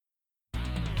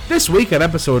This week on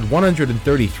episode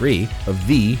 133 of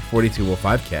the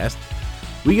 4205 cast,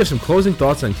 we give some closing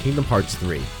thoughts on Kingdom Hearts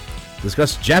 3,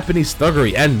 discuss Japanese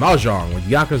thuggery and mahjong with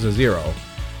Yakuza 0,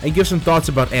 and give some thoughts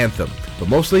about Anthem, but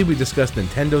mostly we discuss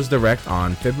Nintendo's Direct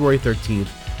on February 13th,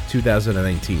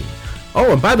 2019.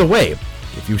 Oh, and by the way,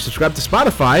 if you subscribe to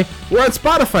Spotify, we're on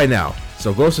Spotify now,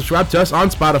 so go subscribe to us on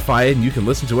Spotify and you can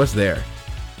listen to us there.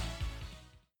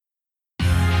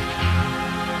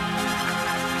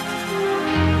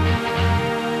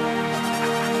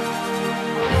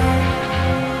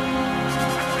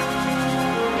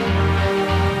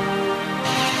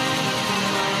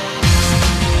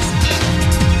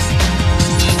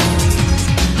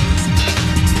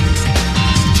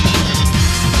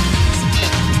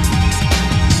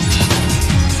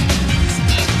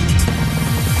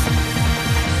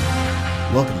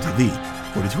 Welcome to the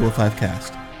 4205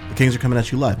 cast. The Kings are coming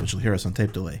at you live, but you'll hear us on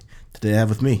tape delay. Today I have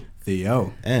with me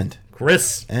Theo and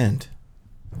Chris and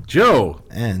Joe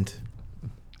and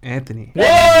Anthony.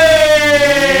 Yay!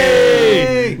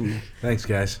 Thanks,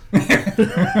 guys.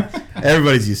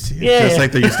 everybody's used to you. Yeah. Just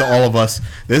like they're used to all of us.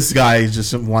 This guy is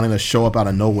just wanting to show up out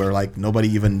of nowhere, like nobody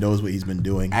even knows what he's been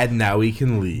doing. And now we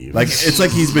can leave. Like it's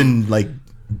like he's been like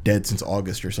dead since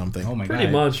August or something. Oh my Pretty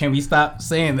god! much. Can we stop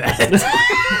saying that?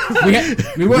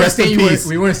 we weren't Rest in saying peace.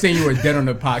 we weren't saying you were dead on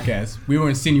the podcast. We were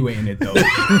insinuating it though.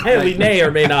 Hey, we may or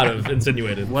may not have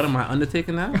insinuated. What am I,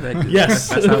 Undertaker now? Yes.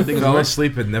 That's how things I go. was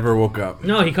asleep and never woke up.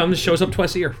 No, he comes, shows up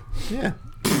twice a year. Yeah.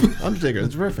 Undertaker,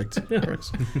 it's perfect.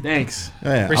 Works. Thanks.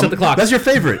 Yeah, Reset the clock. That's your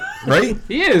favorite, right?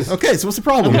 He is. Okay, so what's the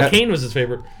problem? Well, Kane was his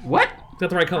favorite. What? He's got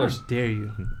the right colors. How dare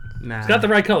you? Nah. He's got the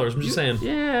right colors. I'm just saying.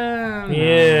 Yeah. no.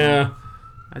 Yeah.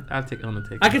 I'll take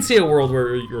Undertaker. I could see a world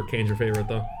where your Kane's your favorite,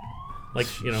 though. Like,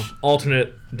 you know,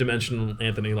 alternate dimensional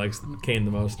Anthony likes Kane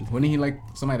the most. Wouldn't he like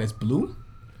somebody that's blue?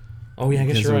 Oh, yeah, I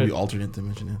guess Because you're it would right. be alternate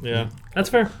dimension. Yeah, that's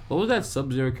fair. What was that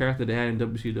Sub-Zero character they had in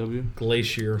WCW?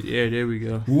 Glacier. Yeah, there we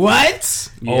go.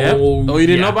 What? Yeah. Oh, you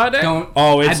didn't yeah. know about that? Don't.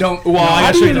 Oh, I it's... don't. Well, no, I How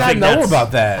gotta do show you the not fake know nuts. about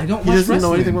I that? don't He watch doesn't know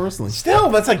wrestling. anything about wrestling. Still,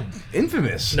 that's like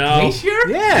infamous. No. Glacier?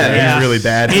 Yeah. He's really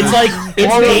bad. It's like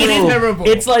it's Horrible. dated. Terrible.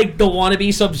 It's like the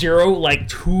wannabe Sub-Zero, like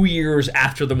 2 years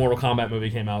after the Mortal Kombat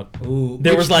movie came out. Ooh,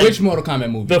 There was, like, which Mortal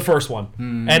Kombat movie? The first one,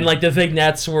 and like the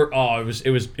vignettes were it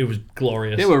was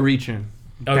glorious. They were reaching.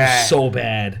 It was so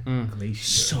bad, Glacier.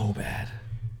 so bad.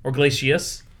 Or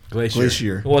Glacius.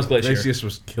 Glacier. It was Glacier. Glacius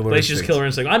was killer. Glacius Instinct. Killer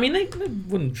Instinct. I mean, it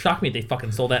wouldn't shock me if they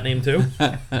fucking stole that name too.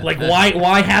 Like,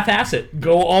 why half-ass it?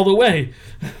 Go all the way.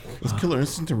 Was Killer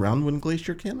Instinct around when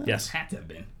Glacier came out? Yes. Had to have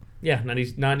been. Yeah,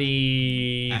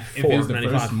 94, If it was the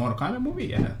 95. first Mortal Kombat movie,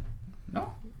 yeah.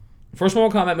 No. First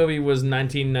Mortal Kombat movie was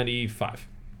 1995.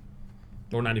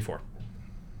 Or 94.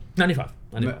 95.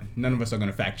 None of us are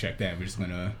gonna fact check that. We're just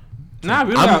gonna. Nah,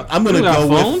 we I'm gonna go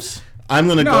with. I'm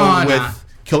gonna No, go nah. with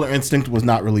Killer Instinct was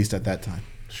not released at that time.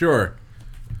 Sure.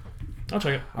 I'll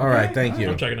check it. All right, thank you.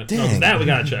 I'm checking it. Dang. No, 'cause that we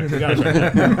gotta check. We gotta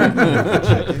check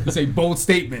that. You say bold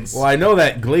statements. Well, I know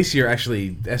that Glacier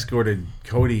actually escorted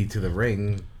Cody to the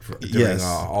ring during Yes,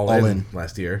 All All In In.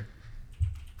 last year.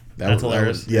 That's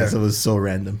hilarious. Yes, it was so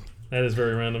random. That is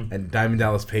very random. And Diamond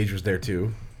Dallas Page was there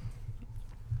too.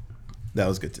 That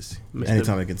was good to see. Mr.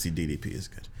 Anytime I can see DDP is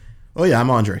good. Oh yeah, I'm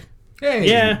Andre. Hey.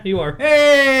 Yeah, you are.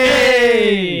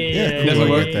 Hey. Yeah, cool. Doesn't I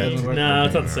work. get that. Doesn't work. No,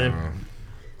 it's not the same.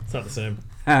 It's not the same.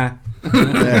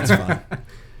 That's fine.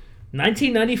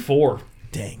 1994.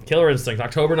 Dang. Killer Instinct,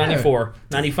 October 94.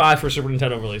 95 for Super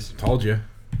Nintendo release. Told you.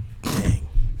 Dang.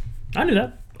 I knew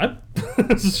that.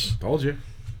 Told you.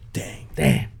 Dang.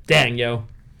 Damn. Dang, yo.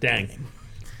 Dang.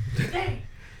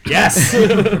 Yes.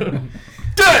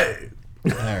 Dang!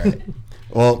 All right.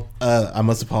 Well, I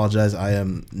must apologize. I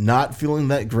am not feeling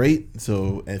that great.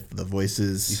 So if the You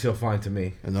voices, feel fine to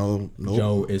me. no,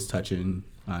 Joe is touching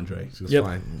Andre. Feels Yep.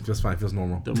 fine. Just fine. Feels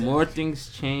normal. The more things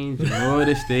change, the more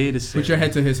they stay the same. Put your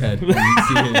head to his head. And you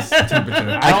see his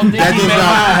temperature. I don't think that he does meant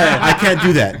not. my I can't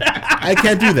do that. I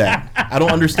can't do that. I don't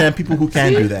understand people who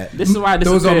can do that. This is why I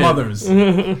Those are disappeared. mothers.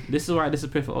 This is why I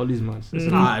disappeared for all these months. This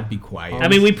is I'd be quiet. I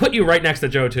mean, we put you right next to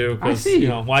Joe, too. 'Cause, I see. You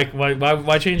know, why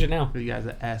change it now? you guys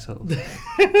are assholes.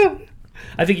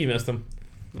 I think you missed him.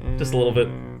 Just a little bit.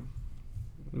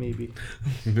 Maybe.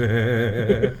 All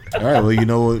right. Well, you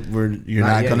know what? You're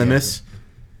Not not yet, gonna yet. miss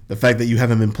the fact that you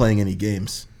haven't been playing any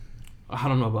games. I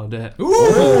don't know about that.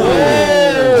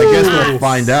 I guess we'll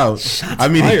find out. I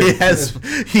mean,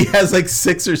 fired. he has like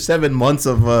 6 or 7 months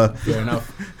of Fair enough.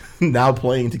 now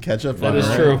playing to catch up. That on, is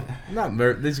right? true. Not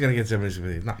he's gonna get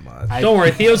 70. Not much. Don't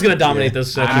worry, Theo's gonna dominate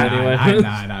this section anyway.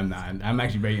 I'm not. I'm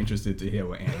actually very interested to hear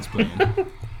what Anne's playing.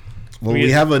 Well,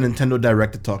 we have a Nintendo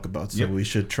Direct to talk about, so Yep. we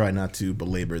should try not to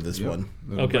belabor this one. A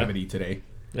little Okay. brevity today.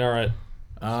 All right.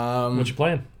 What you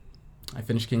playing? I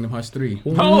finished Kingdom Hearts 3.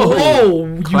 Oh,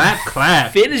 you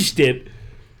Clap. finished it.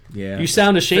 Yeah. You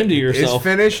sound ashamed of Is yourself.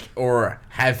 finished or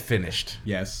have finished?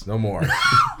 Yes. No more.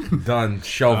 Done.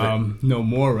 Shelve it. No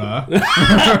more.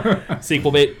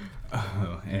 Sequel bait.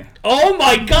 Yeah. Oh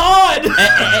my god!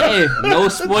 Hey, no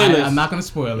spoilers. I'm not gonna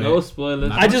spoil it. No spoilers.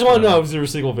 Not- I just want to know if there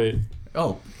was sequel bait.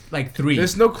 Oh, like 3.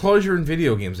 There's no closure in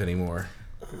video games anymore.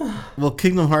 Well,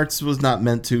 Kingdom Hearts was not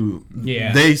meant to.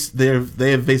 Yeah. They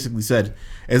have basically said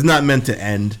it's not meant to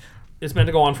end. It's meant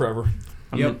to go on forever.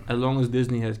 I mean, as long as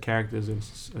Disney has characters in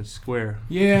Square,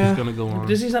 Yeah. it's gonna go on.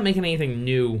 Disney's not making anything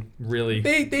new, really.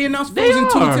 They announced They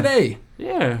Frozen 2 are. today.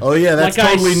 Yeah. Oh yeah, that's like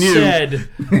totally I new. said,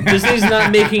 Disney's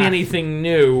not making anything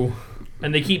new,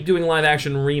 and they keep doing live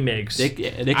action remakes. They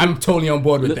can, I'm totally on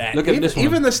board with look, that. look at this one.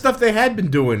 Even the stuff they had been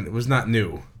doing was not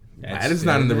new. That is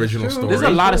not in the original true. story. There's a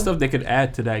lot of stuff they could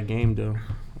add to that game, though.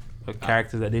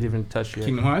 Characters that they didn't even touch yet.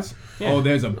 Kingdom Hearts? Yeah. Oh,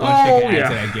 there's a bunch Oh, they can yeah. add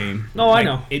to that game. Oh, I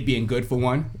know. It being good for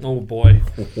one. Oh boy.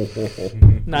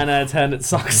 9 out of 10, it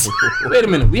sucks. Wait a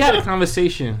minute. We had a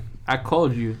conversation. I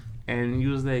called you, and you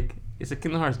was like, "It's a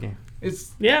Kingdom Hearts game."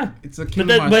 It's Yeah. it's a But,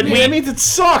 Kingdom Hearts but game. we, means it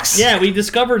sucks. yeah, we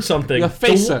discovered something. Your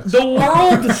face sucks. The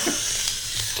world,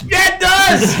 Yeah, it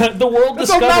does. the world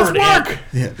That's how mouths discovered work.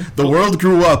 Yeah, the world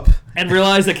grew up, and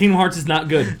realized that Kingdom Hearts is not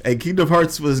good. and Kingdom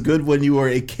Hearts was good when you were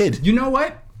a kid. You know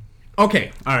what?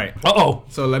 Okay, all right. Uh-oh.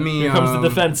 So let me. Here comes the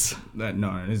defense.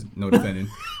 No, there's no defending.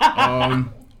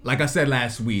 Like I said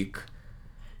last week,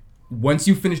 once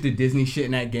you finish the Disney shit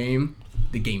in that game,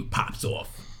 the game pops off.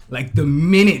 Like the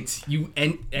minute you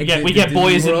We get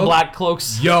boys in black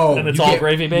cloaks. Yo, and it's you all get-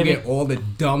 gravy, baby. You get all the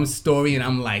dumb story, and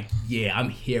I'm like, yeah, I'm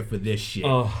here for this shit.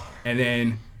 Oh. And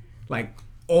then, like,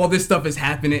 all this stuff is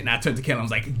happening, and I turned to Ken, I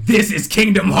was like, this is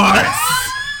Kingdom Hearts.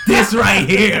 This right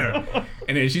here.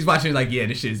 And then she's watching, like, yeah,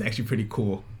 this shit is actually pretty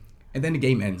cool. And then the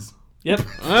game ends. Yep.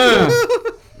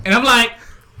 And I'm like,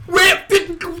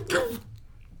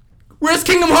 where's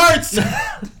Kingdom Hearts?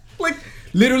 Like,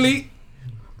 literally,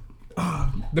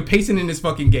 the pacing in this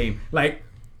fucking game. Like,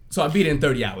 so I beat it in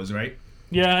 30 hours, right?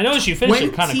 Yeah, I noticed you finished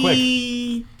it kind of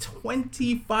quick.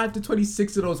 25 to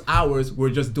 26 of those hours were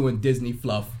just doing Disney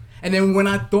fluff. And then when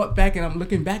I thought back and I'm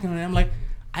looking back on it, I'm like,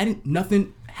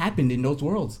 nothing happened in those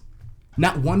worlds.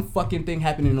 Not one fucking thing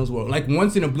happened in those worlds. Like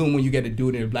once in a bloom when you get a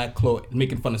dude in a black cloak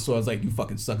making fun of Swords, like, you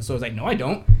fucking suck. So I was like, no, I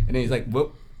don't. And then he's like,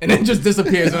 whoop. And then just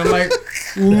disappears. And I'm like,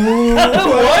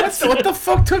 What the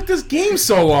fuck took this game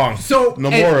so long? so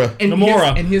Nomura. And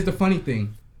Nomura. Here's the funny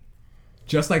thing.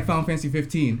 Just like Final Fantasy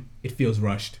 15, it feels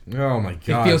rushed. Oh my It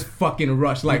god. feels fucking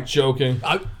rushed. Like, Joking.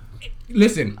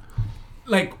 listen,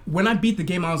 like when I beat the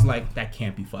game, I was like, that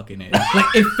can't be fucking it. Like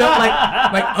it felt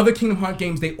like other Kingdom Hearts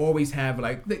games, they always have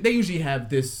like they usually have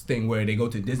this thing where they go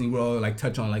to Disney World, like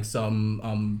touch on like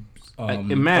some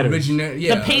It matters. original.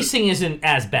 Yeah, The pacing isn't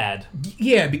as bad.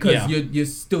 yeah, because Yeah. you're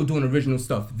still doing original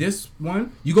stuff. This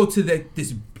one, you go to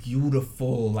this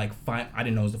beautiful like I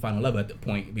didn't know it was the final level at the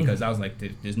point because I was like,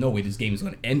 there's no way this game is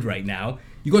gonna end right now.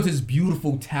 You go to this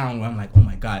beautiful town where I'm like, oh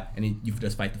my god, and then you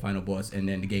just fight the final boss, and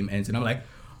then the game ends, and I'm like,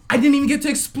 I didn't even get to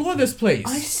explore this place.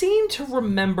 I seem to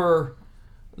remember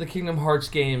the Kingdom Hearts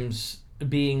games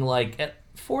being like at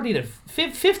 40 to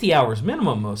 50 hours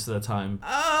minimum most of the time.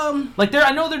 Like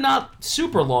I know they're not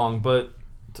super long, but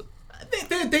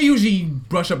they usually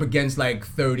brush up against like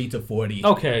 30 to 40.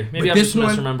 okay, maybe But I'm just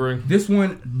misremembering. This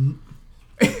one,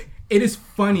 it is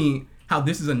funny how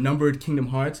this is a numbered Kingdom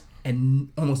Hearts and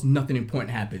almost nothing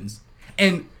important happens.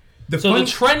 And So the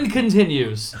trend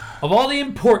continues of all the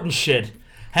important shit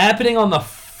happening on the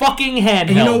fucking handhelds. And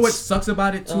you know what sucks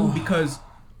about it too? Because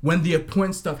when the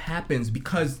important stuff happens,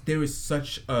 because there is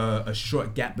such a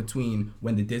short gap between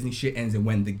when the Disney shit ends and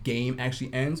when the game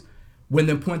actually ends, when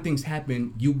the important things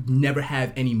happen, you never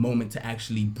have any moment to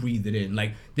actually breathe it in.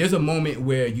 Like, there's a moment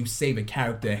where you save a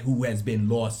character who has been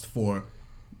lost for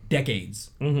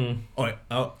decades. Or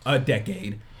a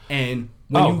decade. And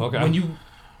when you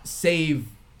save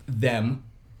them,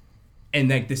 and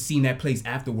like the scene that plays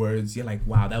afterwards, you're like,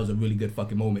 wow, that was a really good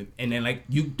fucking moment. And then like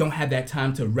you don't have that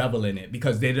time to revel in it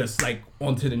because they're just like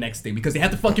on to the next thing because they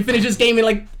have to fucking finish this game in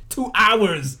like 2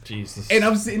 hours. Jesus. And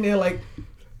I'm sitting there like,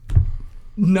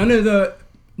 none of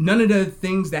the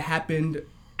things that happened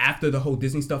after the whole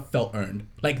Disney stuff felt earned.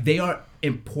 Like they are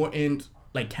important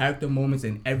like character moments,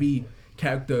 and every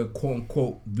character quote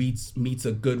unquote meets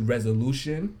a good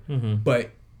resolution,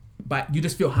 but you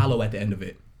just feel hollow at the end of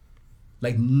it.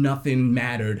 Like nothing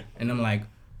mattered, and I'm like,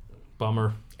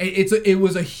 Bummer. it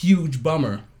was a huge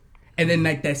bummer. And then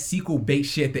like that sequel bait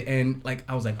shit at the end, like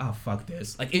I was like, oh fuck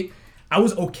this. Like I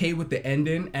was okay with the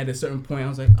ending. At a certain point, I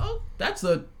was like, oh, that's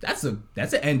an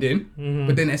ending. Mm-hmm.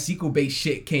 But then that sequel based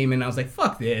shit came in. I was like,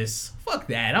 fuck this, fuck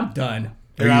that, I'm done.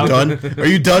 Are you done? Are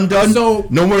you done? So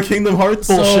no more Kingdom Hearts.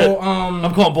 Bullshit. So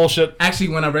I'm calling bullshit. actually,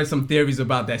 when I read some theories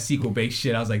about that sequel based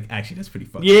shit, I was like, actually, that's pretty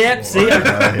fucking Yeah, cool. see,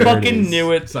 I Here it fucking is.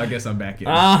 knew it. So I guess I'm back in.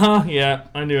 Yeah,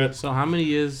 I knew it. So how many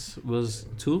years was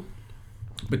 2?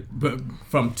 But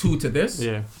from 2 to this,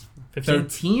 Yeah. 15?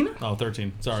 13, Oh,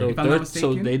 13. Sorry. So, If I'm not so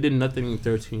mistaken. they did nothing in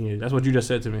 13 years. That's what you just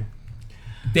said to me.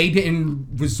 they didn't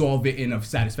resolve it in a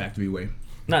satisfactory way.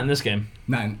 Not in this game.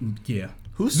 Not yeah.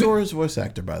 Who's Sora's voice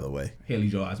actor, by the way? Haley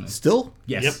Joel Osment. Still?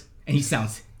 Yes. Yep. And he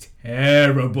sounds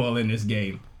terrible in this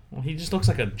game. Well, he just looks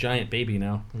like a giant baby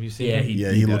now. Have you seen Yeah,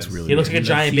 him? He looks does. really He looks like a weird.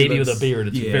 giant He baby looks- with a beard.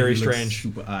 It's yeah, very he looks strange.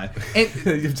 Super odd.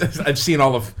 And I've seen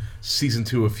all of season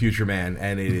 2 of Future Man,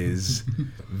 and it is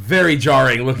very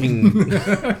jarring looking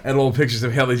at old pictures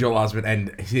of Haley Joel Osment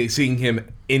and seeing him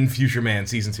in Future Man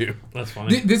season 2. That's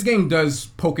funny. this game does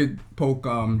poke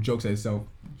jokes at itself.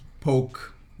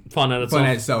 Poke Fun at fun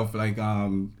at itself. itself, like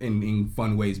in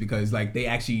fun ways, because like they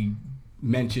actually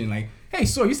mention like, hey,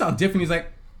 so you sound different. He's like,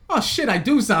 oh shit, I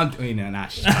do sound. Nah,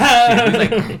 shit.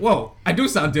 He's like, whoa, I do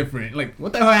sound different. Like,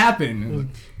 what the hell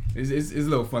happened? It's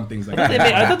little fun things like that.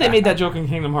 I thought they made that joke in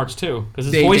Kingdom Hearts too, because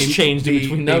his voice changed in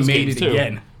between those made games it too.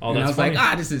 again. Oh, And that's I was funny.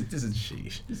 like, this is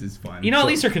sheesh. This is fun. You know, at So,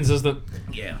 least they're consistent.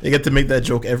 yeah. They get to make that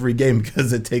joke every game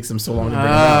because it takes them so long to bring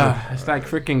it up. It's like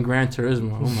freaking Gran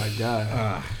Turismo. Oh my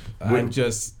god. I'm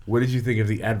just What did you think of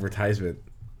the advertisement?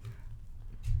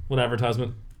 What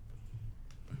advertisement?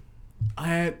 I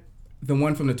had the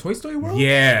one from the Toy Story world.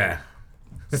 Yeah.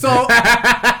 So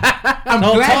I'm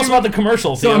Tell glad us you- about the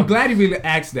commercial. So Theo. I'm glad you really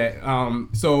asked that.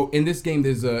 So in this game,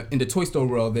 in the Toy Story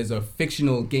world, there's a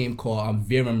fictional game called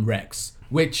Verum Rex,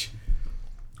 which,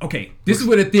 okay, this is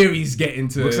where the theories get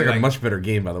into. Looks like a much better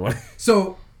game, by the way.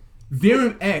 So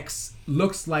Verum X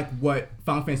looks like what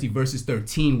Final Fantasy Versus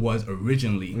 13 was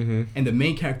originally, and the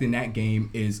main character in that game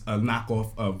is a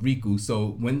knockoff of Riku. So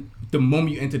when the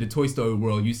moment you enter the Toy Story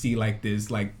world, you see like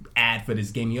this like ad for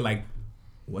this game. You're like,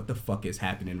 what the fuck is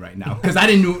happening right now? Because I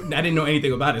didn't know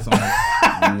anything about it. So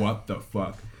I'm like, what the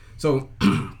fuck? So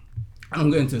I don't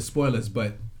get into spoilers,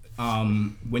 but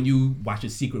when you watch a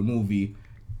secret movie,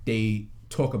 they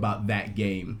talk about that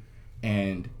game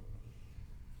and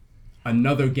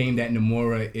another game that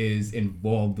Nomura is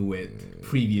involved with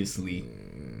previously,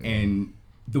 and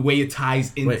the way it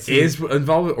ties into Wait, is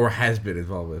involved with or has been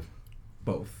involved with?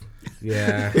 both.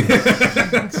 Yeah.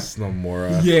 It's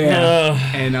Nomura. Yeah, Uh,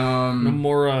 and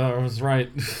Nomura was right.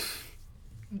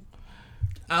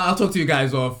 I'll talk to you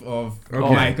guys off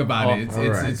Okay. mic about it.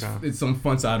 Alright. It's some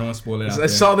fun, so I don't want to spoil it. Out I there.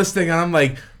 saw this thing and I'm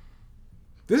like,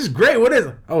 this is great. What is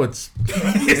it? Oh, it's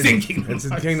in Kingdom It's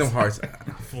in Hearts. Kingdom Hearts.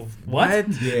 What?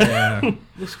 Yeah,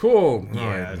 Looks cool. Yeah,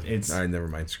 Alright. it's- Alright, never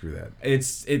mind. Screw that.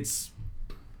 it's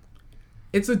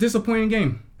a disappointing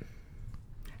game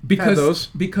because those.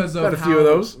 because of Had a how, few of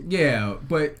those. Yeah,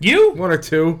 but You? One or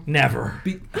two. Never.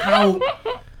 how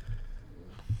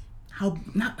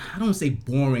not I don't want to say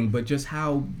boring, but just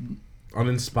how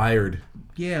Uninspired.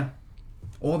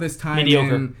 all this time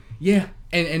Mediocre.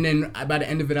 and, and then by the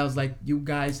end of it I was like, you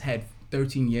guys had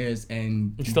 13 years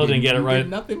and you still didn't get it you right. did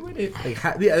nothing with it. Like,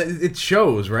 yeah, it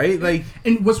shows, right? Like,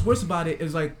 And what's worse about it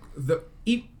is like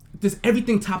just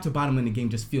everything top to bottom in the game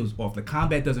just feels off. The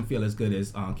combat doesn't feel as good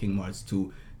as Kingdom Hearts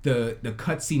 2. The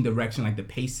cutscene direction, like the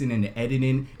pacing and the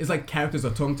editing, it's like characters are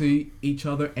talking to each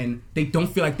other and they don't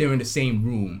feel like they're in the same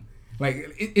room.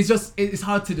 Like it's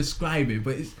hard to describe it,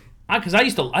 but it's Because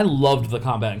I loved the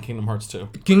combat in Kingdom Hearts 2.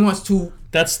 Kingdom Hearts 2.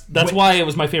 That's Wait. why it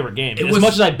was my favorite game. It As was-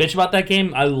 much as I bitch about that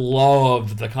game, I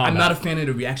loved the combat. I'm not a fan of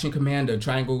the reaction command, the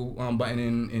triangle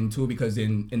button in 2, because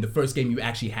in the first game you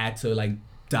actually had to like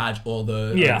dodge all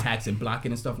the Yeah. attacks and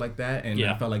blocking and stuff like that, and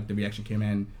Yeah. I felt like the reaction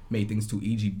command made things too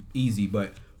easy.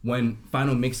 But when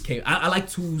Final Mix came, I like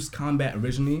 2's combat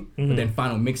originally, but then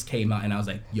Final Mix came out and I was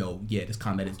like, yo, yeah, this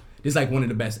combat is like one of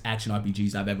the best action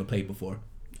RPGs I've ever played before.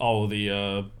 Oh,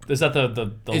 is that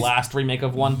the last remake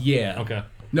of 1? Yeah. Okay.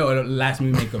 No, the last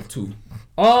remake of 2.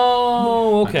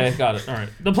 Oh, okay, got it. All right.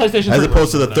 The PlayStation 3 As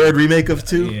opposed to the version of third remake of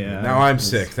 2? Yeah. now I'm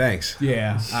sick. Thanks.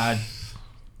 Yeah.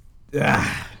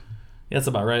 Yeah, that's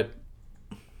about right.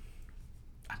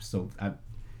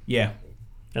 Yeah.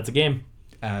 That's a game.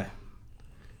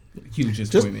 Huge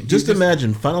disappointment. Just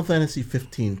imagine Final Fantasy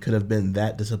 15 could have been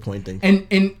that disappointing. And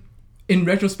in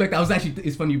retrospect,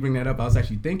 it's funny you bring that up. I was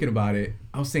actually thinking about it.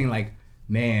 I was saying like,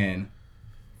 man,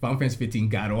 Final Fantasy 15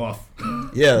 got off.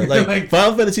 Yeah, like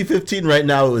Final Fantasy 15 right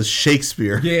now is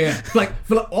Shakespeare. Yeah,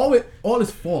 for all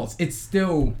its faults, it's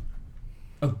still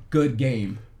a good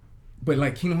game. But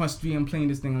like Kingdom Hearts 3, I'm playing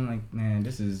this thing. I'm like, man,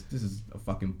 this is a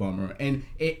fucking bummer. And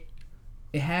it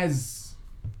has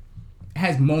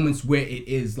moments where it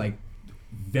is like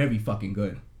very fucking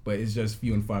good, but it's just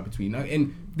few and far between.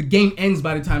 And the game ends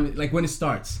by the time when it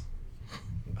starts.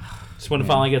 Just when it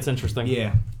finally gets interesting.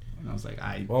 Yeah. And I was like,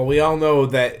 Well, we all know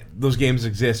that those games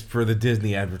exist for the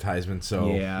Disney advertisement,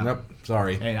 so yeah. Nope,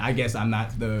 sorry. And I guess I'm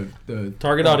not the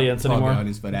target audience anymore. Target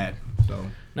audience for that. So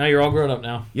now you're all grown up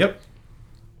now. Yep.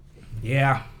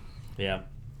 Yeah. Yeah.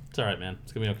 It's all right, man.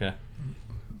 It's gonna be okay.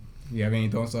 You have any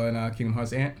thoughts on Kingdom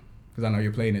Hearts Ant? Because I know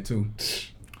you're playing it too.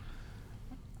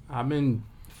 I've been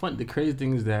the crazy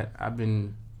thing is that I've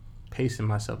been pacing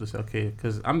myself to say, okay,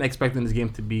 because I'm expecting this game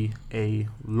to be a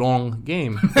long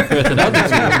game compared to the other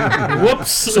two.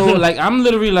 Whoops. So like I'm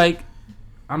literally like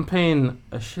I'm playing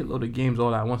a shitload of games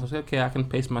all at once. I say, okay, I can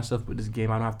pace myself with this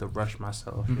game. I don't have to rush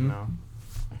myself, you know.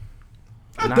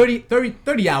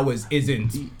 30 hours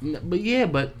isn't. But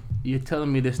you're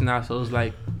telling me this now, so it's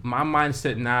like my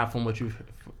mindset now from what you've.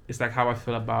 It's like how I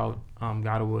feel about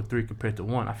God of War 3 compared to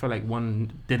 1. I feel like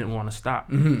 1 didn't want to stop.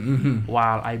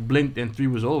 While I blinked and 3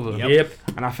 was over. Yep.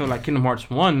 And I feel like Kingdom Hearts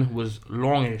 1 was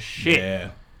long as shit.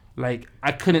 Yeah. Like,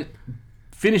 I couldn't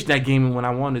finish that game when I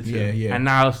wanted to. Yeah. And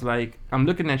now it's like, I'm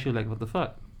looking at you like, what the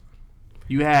fuck?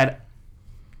 You had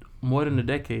more than a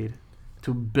decade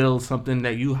to build something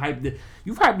that you hyped.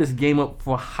 You've hyped this game up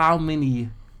for how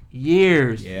many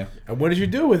years? Yeah. And what did you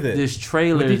do with it? These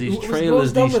trailers, these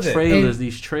trailers,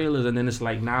 and then it's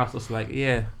like now it's just like,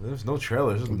 yeah. There's no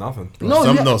trailers. There's nothing.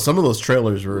 Some of those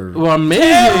trailers were amazing.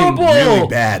 Terrible! really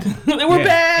bad. They were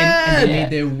bad. And they made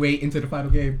their way into the final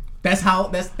game. That's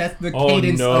the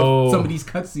cadence of some of these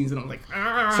cutscenes, and I'm like,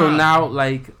 ah. So now,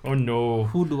 like, oh no.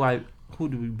 who do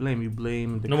we blame? You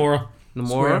blame the Nomura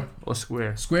Nomura or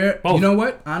Square? Square. Both. You know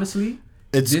what? Honestly,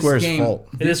 It's Square's fault.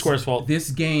 It is Square's fault.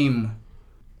 This game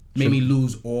made me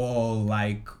lose all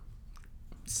like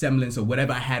semblance or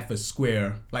whatever I had for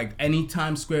Square. Like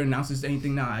anytime Square announces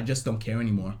anything now, I just don't care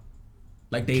anymore.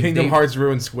 Like Kingdom Hearts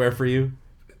ruined Square for you.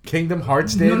 Kingdom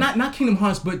Hearts did. No, not Kingdom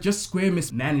Hearts, but just Square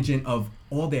mismanaging of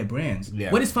all their brands.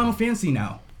 Yeah. What is Final Fantasy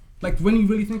now? Like when you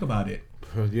really think about it,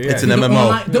 It's an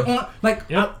MMO.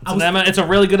 It's a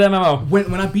really good MMO.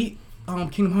 When I beat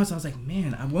Kingdom Hearts, I was like,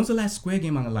 man, when's the last Square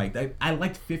game I liked? I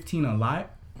liked 15 a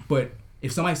lot, but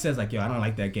if somebody says like, yo, I don't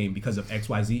like that game because of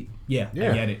XYZ, yeah, I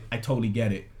get it. I totally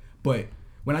get it. But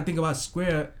when I think about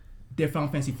Square, they're Final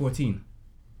Fantasy 14.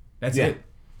 That's it.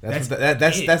 That's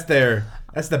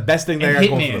the best thing they got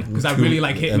going for them. Because I really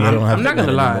like Hitman. I'm not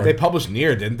gonna lie. They published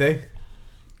Nier, didn't they?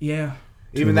 Yeah.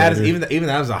 Even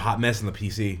that was a hot mess on the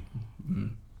PC.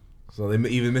 So they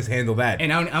even mishandled that.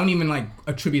 And I don't even like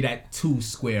attribute that to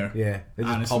Square. Yeah, they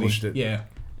just honestly. published it. Yeah.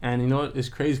 And you know what? It's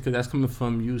crazy because that's coming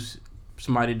from you,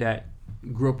 somebody that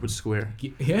grew up with Square.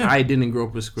 Yeah. I didn't grow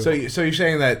up with Square. So you're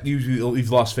saying that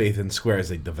you've lost faith in Square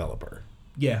as a developer?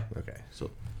 Yeah. Okay.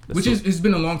 So it's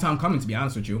been a long time coming, to be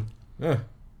honest with you. Yeah.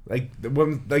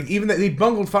 Even they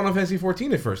bungled Final Fantasy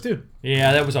 14 at first too.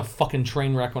 Yeah, that was a fucking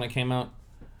train wreck when it came out.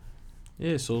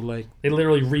 Yeah, so like They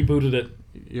literally rebooted it.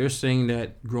 you're saying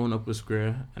that growing up with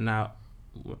Square, and now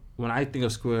when I think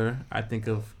of Square, I think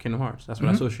of Kingdom Hearts. That's what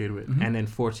I associate with, and then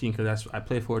 14 because I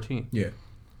played 14. Yeah.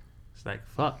 It's like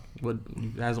fuck, what you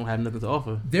guys don't have nothing to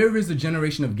offer. There is a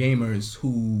generation of gamers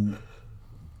who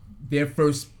their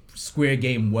first Square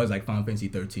game was like Final Fantasy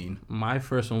 13. My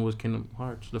first one was Kingdom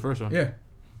Hearts, the first one. Yeah.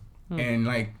 And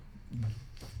like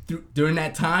during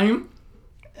that time,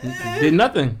 Did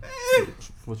nothing.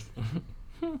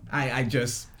 I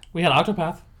just We had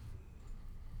Octopath.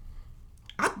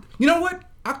 you know what?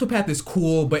 Octopath is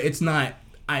cool, but it's not.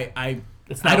 I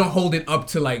don't hold it up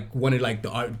to like one of like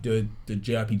the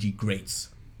JRPG greats.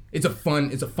 It's a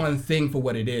fun thing for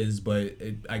what it is, but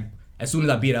as soon as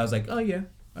I beat it, I was like, oh yeah,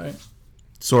 all right.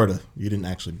 Sorta. You didn't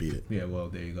actually beat it. Yeah, well,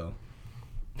 there you go.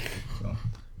 So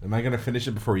Am I gonna finish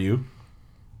it before you?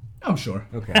 I'm sure.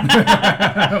 Okay.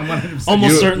 100%.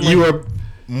 Almost certainly. You are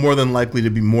more than likely to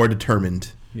be more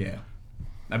determined. Yeah,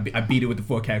 I beat it with the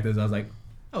 4 characters. I was like,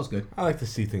 that was good. I like to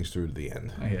see things through to the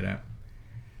end. I hear that.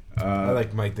 I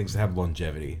like my things to have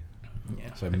longevity,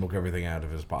 Yeah. so I milk everything out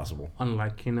if it's possible.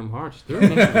 Unlike Kingdom Hearts 3.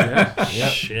 Yeah.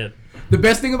 Shit. The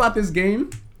best thing about this game,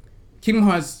 Kingdom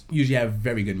Hearts usually have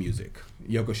very good music.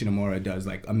 Yoko Shinomura does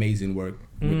like amazing work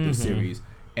with the series,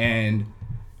 and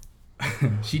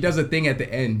she does a thing at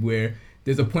the end where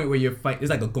there's a point where you're fighting. It's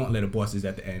like a gauntlet of bosses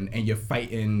at the end, and you're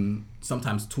fighting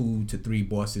sometimes 2 to 3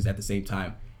 bosses at the same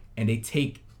time, and they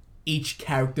take each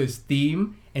character's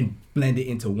theme and blend it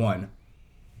into one.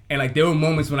 And like there were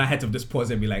moments when I had to just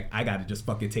pause and be like, I gotta just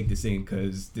fucking take this in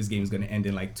because this game is gonna end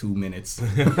in like 2 minutes.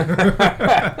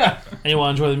 and you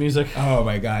want to enjoy the music. Oh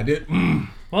my god.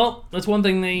 Well, that's one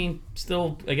thing they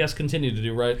still, I guess, continue to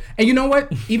do, right? And you know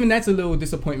what? Even that's a little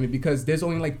disappointment because there's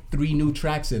only like 3 new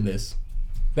tracks in this.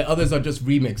 The others are just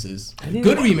remixes.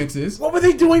 Good remixes. What were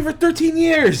they doing for 13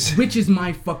 years? Which is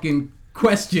my fucking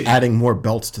question. Adding more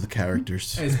belts to the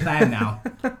characters. It's plaid now.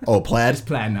 Oh, plaid? It's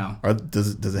plaid now.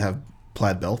 Does it have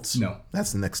plaid belts? No.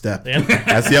 That's the next step. Yeah.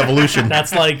 That's the evolution.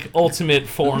 That's like ultimate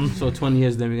form. So 20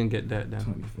 years, then we can get that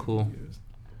down. Cool.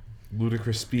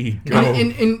 Ludicrous speed. Go.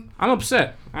 And I'm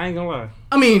upset. I ain't gonna lie.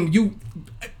 I mean,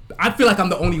 I feel like I'm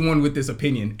the only one with this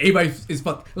opinion. Everybody is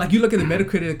like, you look at the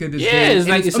Metacritic of this game, It's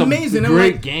like it's amazing. a I'm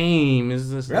great like, game. It's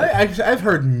just Really? I've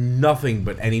heard nothing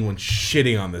but anyone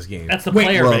shitting on this game. That's the wait,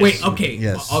 player well, base. okay.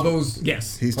 Yes. Are those,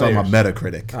 yes. He's talking about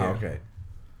Metacritic. Oh, okay.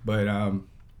 But,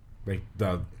 Like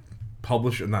the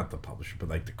publisher, not the publisher, but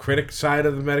like the critic side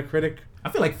of the Metacritic. I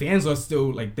feel like fans are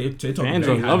still, like, they're talking Fans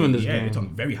very are highly. loving this Yeah, game. they're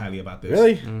talking very highly about this.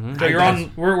 Really? So you're on,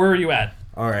 where are you at?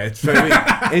 All right. So,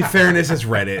 I mean, in fairness, it's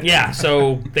Reddit. Yeah,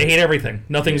 so they hate everything.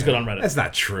 Nothing's good on Reddit. That's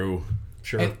not true.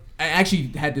 Sure. And I actually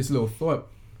had this little thought.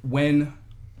 When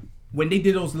they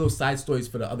did those little side stories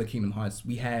for the other Kingdom Hearts,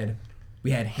 we had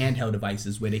handheld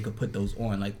devices where they could put those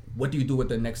on. Like, what do you do with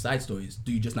the next side stories?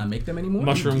 Do you just not make them anymore?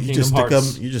 Mushroom You Kingdom just stick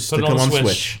Hearts. them. You just Put stick it them on the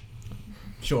Switch.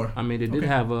 Sure. I mean, they did Okay.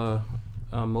 have a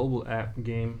mobile app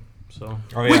game, so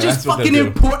Oh, yeah, Which is that's what fucking they do.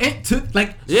 important to,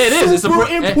 like, yeah, it is. It's super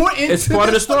important. important. It's to part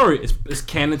of the this- story. It's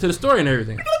canon to the story and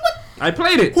everything. I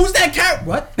played it. Who's that cat?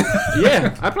 What?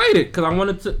 Yeah, I played it because I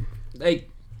wanted to. Like,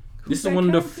 this is one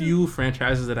of the few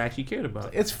franchises that I actually cared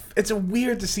about. It's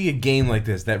weird to see a game like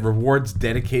this that rewards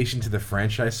dedication to the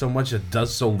franchise so much that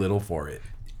does so little for it.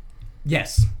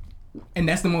 Yes. And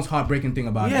that's the most heartbreaking thing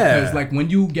about it. Yeah. Because, like, when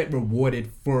you get rewarded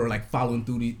for, like, following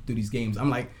through these games, I'm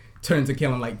like, turn to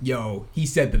Kill, I'm like, yo, he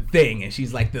said the thing. And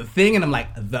she's like, the thing? And I'm like,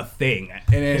 the thing. And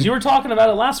then Because you were talking about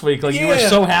it last week. Like, you were Yeah.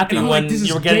 so happy And I'm like, when this is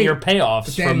you were getting great. your payoffs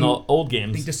But then from the old they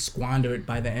games. just squander it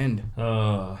by the end.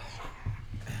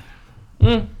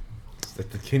 It's like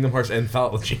the Kingdom Hearts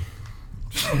anthology.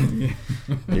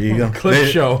 There you go. Clip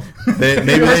show. Maybe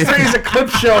This thing is a clip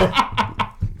show.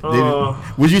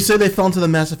 would you say they fell into the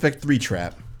Mass Effect 3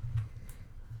 trap?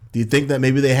 Do you think that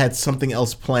maybe they had something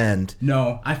else planned?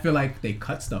 No, I feel like they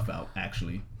cut stuff out,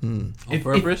 actually. On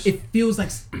purpose? It feels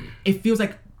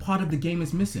like part of the game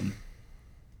is missing.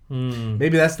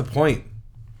 Maybe that's the point.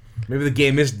 Maybe the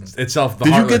game is itself the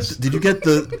Did heartless. you get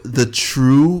the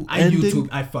true ending?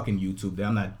 I fucking YouTubed it.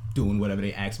 I'm not doing whatever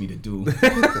they asked me to do.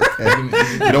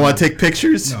 You don't want to take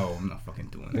pictures? No, I'm not fucking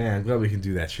doing it. Man, I'm glad we can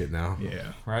do that shit now.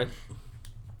 Yeah. Right?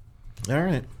 All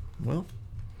right. Well,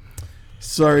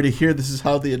 sorry to hear this is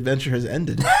how the adventure has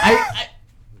ended. I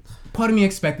part of me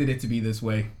expected it to be this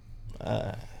way.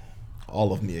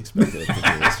 All of me expected it to be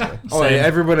this way. Oh, yeah,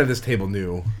 everyone at this table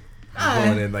knew.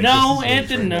 Going in, like, No, this is Ant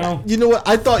didn't know. You know what?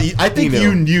 I think You you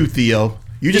know. knew, Theo.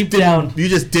 You just Deep down.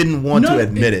 didn't want to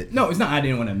admit it. No, it's not. I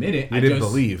didn't want to admit it. You I didn't just,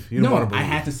 believe. You didn't no, wanna believe. I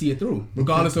had to see it through,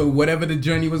 regardless of whatever the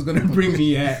journey was going to bring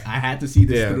me at. I had to see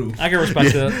this Yeah. through. I can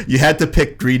respect that. You had to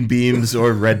pick green beams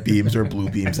or red beams or blue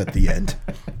beams at the end.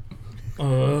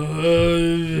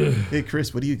 Hey,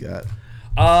 Chris, what do you got?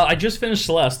 I just finished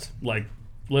Celeste, like,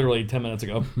 literally 10 minutes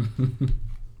ago.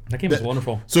 That game is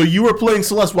wonderful. So you were playing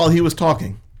Celeste while he was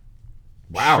talking.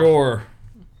 Wow. Sure.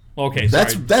 Okay,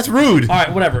 sorry. That's rude. All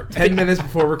right, whatever. 10 minutes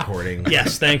before recording.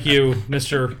 Yes, thank you,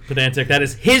 Mr. Pedantic. That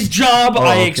is his job.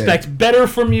 I okay. expect better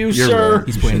from you, You're sir. right.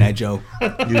 He's putting that joke.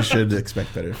 You should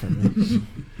expect better from me.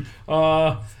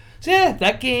 So yeah,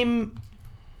 that game.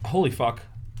 Holy fuck!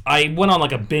 I went on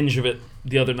like a binge of it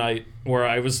the other night, where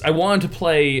I wanted to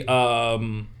play that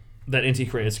Inti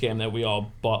Creates game that we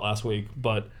all bought last week,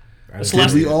 but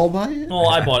Did we all buy it? Oh,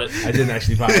 I bought it. I didn't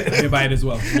actually buy it. I didn't buy it as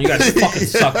well. You guys fucking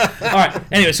suck. All right.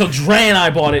 Anyway, so Dre and I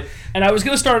bought it, and I was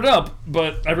gonna start it up,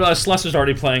 but I realized Celeste was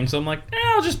already playing, so I'm like,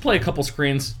 I'll just play a couple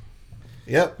screens.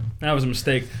 Yep. That was a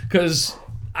mistake because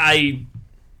I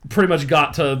pretty much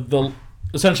got to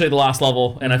essentially the last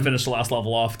level, and I finished the last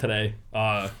level off today.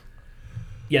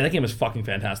 Yeah, that game is fucking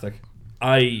fantastic.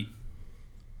 I'm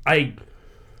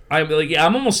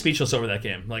almost speechless over that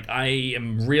game. Like,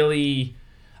 I'm kind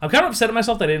of upset at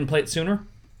myself that I didn't play it sooner.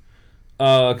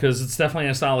 Because it's definitely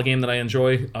a style of game that I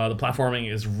enjoy. The platforming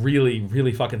is really,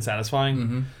 really fucking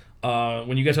satisfying.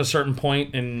 When you get to a certain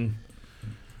point and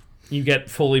you get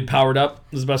fully powered up,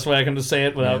 is the best way I can just say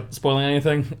it without spoiling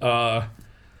anything.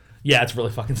 Yeah, it's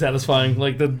really fucking satisfying.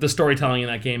 Like, the storytelling in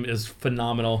that game is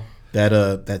phenomenal.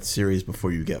 That series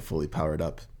before you get fully powered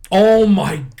up. Oh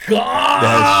my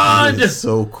god! That is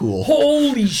so cool.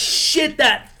 Holy shit,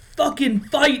 that fucking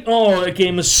fight! Oh, that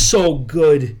game is so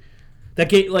good. That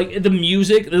game, like the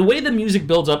music, the way the music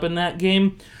builds up in that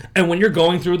game, and when you're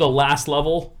going through the last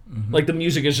level, like the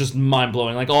music is just mind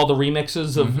blowing. Like all the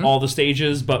remixes of all the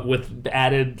stages, but with the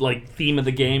added like theme of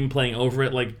the game playing over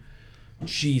it. Like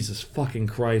Jesus fucking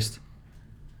Christ.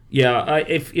 Yeah,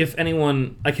 if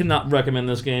anyone, I cannot recommend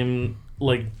this game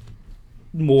like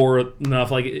more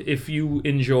enough. Like if you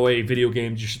enjoy video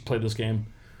games, you should play this game.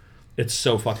 It's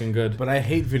so fucking good. But I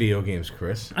hate video games,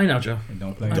 Chris. I know, Joe.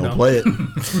 Don't play. Don't play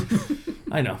it.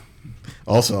 I know.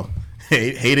 Also,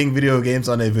 hating video games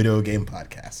on a video game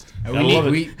podcast. I love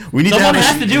it. We need Someone to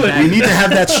has to do it. We need to have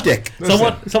that shtick.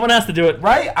 Someone has to do it.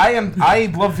 Right? I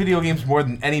love video games more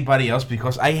than anybody else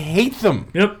because I hate them.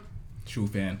 Yep. True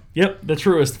fan. Yep. The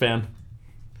truest fan.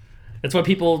 That's why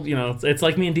people, it's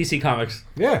like me in DC Comics.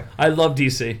 Yeah. I love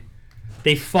DC.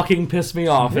 They fucking piss me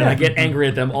off, and I get angry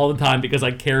at them all the time because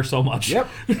I care so much. Yep.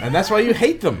 And that's why you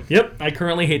hate them. Yep. I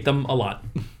currently hate them a lot.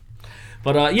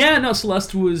 But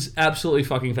Celeste was absolutely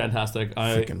fucking fantastic.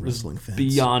 I was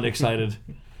beyond excited.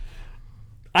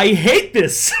 I hate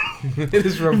this. It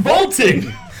is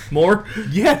revolting. More?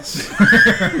 Yes.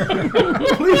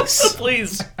 Please.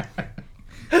 Please.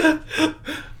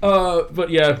 But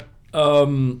yeah, I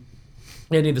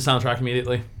need the soundtrack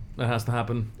immediately. That has to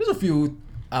happen. There's a few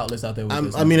outlets out there with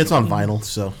this. I mean, it's on vinyl,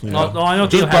 so I know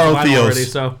just Theo has borrow vinyl Theo's. already.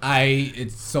 So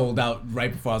It's sold out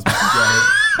right before I was about to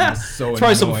get it. It's so it's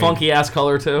probably some annoying. funky ass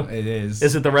color too. It is.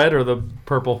 Is it the red or the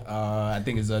purple? I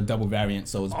think it's a double variant,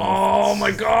 so it's both. Oh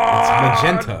my god! It's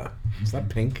magenta. It's not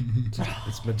pink.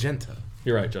 It's magenta.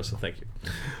 You're right, Joseph. Thank you.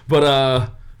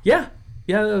 But yeah,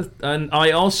 and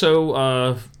I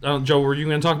also Joe, were you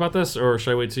going to talk about this, or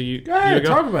should I wait till you? Go ahead, you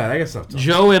go? talk about it. I guess stuff.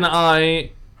 Joe and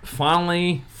I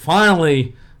finally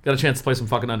got a chance to play some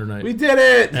fucking Under Night. We did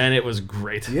it. And it was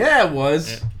great. Yeah, it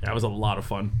was. That was a lot of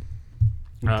fun.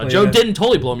 played Joe it. didn't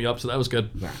totally blow me up, so that was good.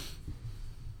 Nah.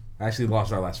 I actually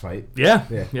lost our last fight. Yeah.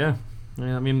 Yeah.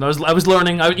 I mean, I was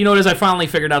learning. You know what it is? I finally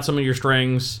figured out some of your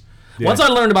strings. Yeah. Once I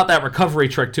learned about that recovery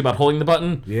trick, too, about holding the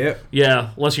button. Yep.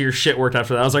 Yeah, less of your shit worked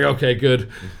after that. I was like, okay, good.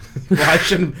 Well,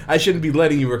 I shouldn't be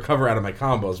letting you recover out of my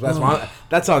combos.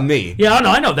 That's on me. Yeah,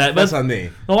 I know that. That's on me.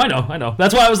 Oh, I know.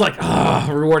 That's why I was like,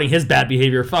 rewarding his bad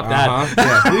behavior. Fuck that.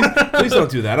 Yeah, please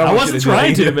don't do that. I wasn't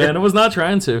trying to, man. I was not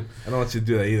trying to. I don't want you to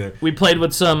do that either. We played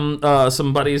with some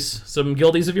buddies, some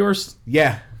guildies of yours.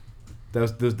 Yeah.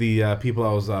 Those the people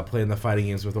I was playing the fighting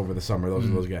games with over the summer. Those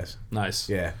are those guys. Nice.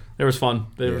 Yeah. It was fun.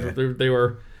 They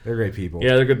were. They're great people.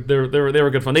 Yeah, they're good. They were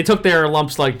good fun. They took their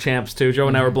lumps like champs too. Joe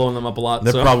and I were blowing them up a lot.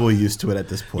 They're probably used to it at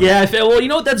this point. Yeah. Well, you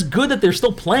know what? That's good that they're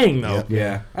still playing though. Yep.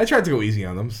 Yeah. I tried to go easy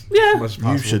on them. Yeah. As much as You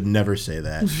possible. should never say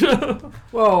that.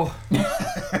 Well,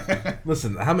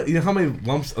 listen. How many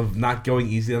lumps of not going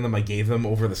easy on them I gave them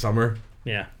over the summer?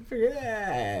 Yeah. I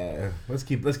figured, let's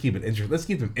keep it interesting. Let's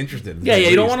keep them interested. Yeah.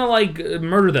 You don't want to like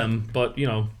murder them, but you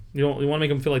want to make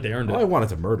them feel like they earned Well, I it. wanted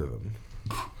to murder them.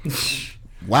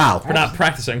 Wow. For not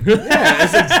practicing. Yeah,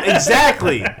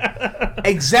 exactly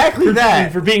that.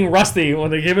 For being rusty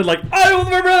when they gave it like, I don't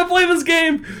remember how to play this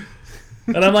game.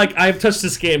 And I'm like, I've touched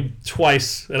this game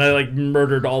twice, and I like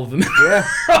murdered all of them. Yeah.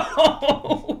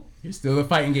 You're still a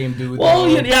fighting game dude. Well,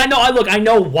 though. yeah, I know. I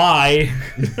know why.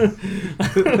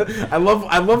 I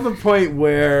love the point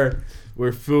where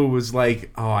Fu was like,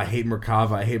 "Oh, I hate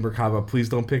Merkava. Please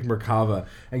don't pick Merkava."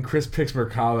 And Chris picks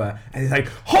Merkava, and he's like,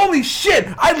 "Holy shit!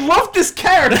 I love this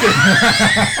character."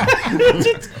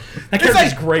 That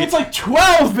character's great. It's like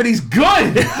 12, but he's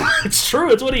good. It's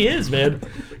true. It's what he is, man.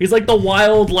 He's like the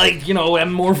wild, like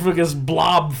amorphous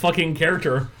blob fucking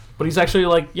character, but he's actually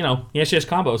like he actually has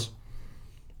combos.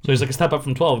 So he's like a step up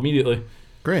from 12 immediately.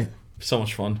 Great. So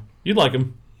much fun. You'd like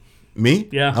him. Me?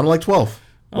 Yeah. I don't like 12.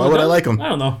 Why Oh, would I no? like him? I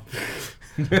don't know.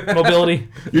 Mobility.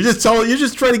 You're just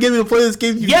trying to get me to play this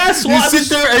game. Yes, You well, I sit was-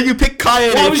 there and you pick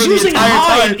Kaede Well, I was for the using entire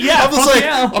Hyde. time. Yeah, I'm just fuck like,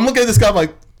 yeah. I'm looking at this guy, I'm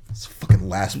like, it's fucking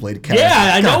last played character.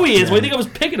 Yeah, I know God he is. damn Why do you it. think I was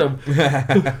picking him?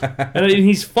 And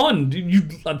he's fun.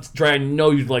 Dre, I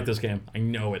know you'd like this game. I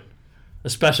know it.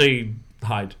 Especially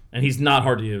Hyde. And he's not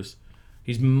hard to use.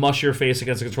 He's mush your face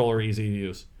against a controller, easy to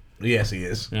use. Yes, he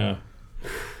is. Yeah.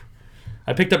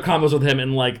 I picked up combos with him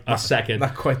in like a second.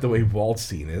 Not quite the way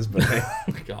Waldstein is, but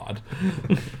God.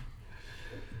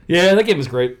 Yeah, that game is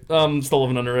great. Still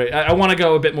living under it. I want to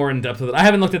go a bit more in depth with it. I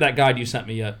haven't looked at that guide you sent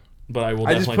me yet, but I will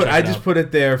definitely check it out. put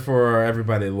it there for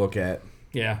everybody to look at.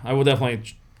 Yeah, I will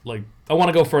definitely I want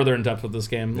to go further in depth with this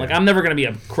game. Like I'm never going to be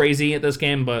a crazy at this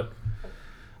game, but I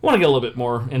want to get a little bit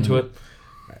more into it.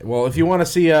 Well, if you want to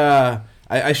see,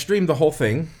 I streamed the whole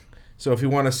thing, so if you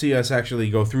want to see us actually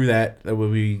go through that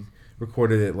we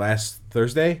recorded it last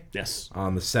Thursday. Yes.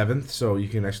 On the 7th, so you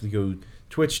can actually go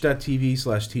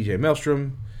twitch.tv/TJ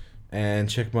Maelstrom, and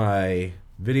check my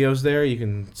videos there. You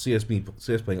can see us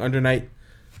playing Under Night.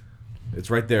 It's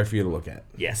right there for you to look at.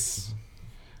 Yes.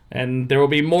 And there will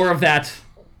be more of that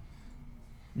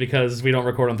because we don't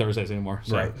record on Thursdays anymore.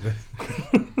 So. Right.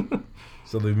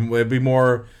 So there'll be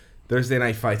more Thursday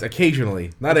night fights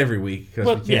occasionally, not every week,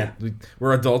 because we can't.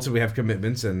 We're adults and we have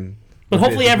commitments, but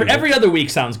hopefully every other week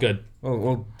sounds good.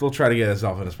 We'll try to get as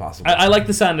often as possible. I like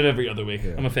the sound of every other week.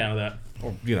 Yeah. I'm a fan of that.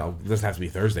 Well, it doesn't have to be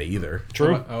Thursday either.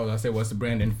 True. I say, what's the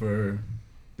branding for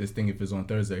this thing if it's on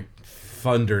Thursday?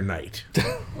 Thunder Night.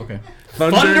 Okay.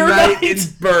 Thunder Night is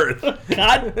birth.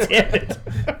 God damn it.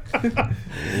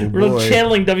 We're boy.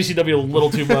 channeling WCW a little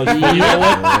too much. But you know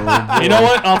what? You know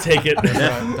what? I'll take it.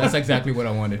 That's exactly what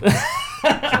I wanted.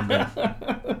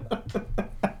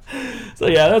 So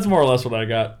yeah, that's more or less what I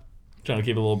got. Trying to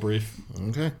keep it a little brief.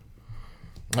 Okay.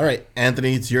 All right,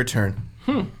 Anthony, it's your turn.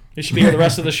 You should be here the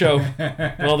rest of the show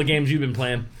with all the games you've been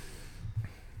playing.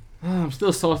 I'm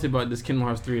still salty about this Kingdom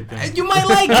Hearts 3 thing. You might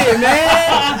like it,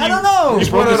 man. I don't know. You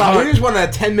just wanted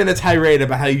a 10 minutes tirade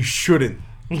about how you shouldn't.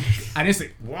 I didn't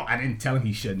say. Well, I didn't tell him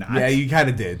he should not. Yeah, you kind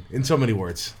of did in so many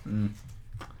words.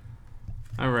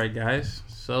 All right, guys.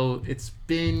 So it's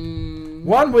been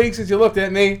 1 week since you looked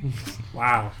at me.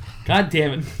 wow. God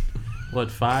damn it. What,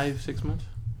 5-6 months?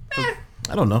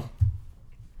 I don't know.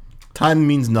 Time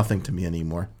means nothing to me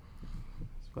anymore.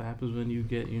 That's what happens when you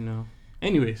get,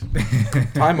 Anyways.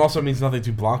 Time also means nothing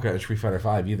to Blanca at Street Fighter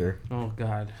 5 either. Oh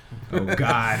God. Oh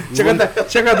God. Check out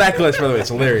that glitch, by the way. It's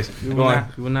hilarious. We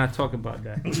will not talk about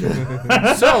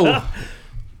that. So,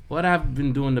 what I've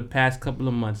been doing the past couple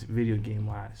of months, video game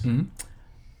wise.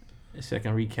 So I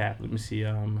can recap. Let me see.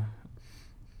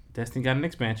 Destiny got an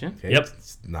expansion. Okay, Yep.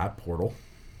 It's not Portal.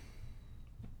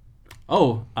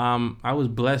 Oh, I was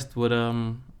blessed with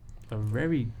a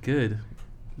very good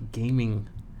gaming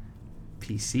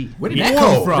PC. Where did that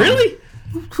come from? Really?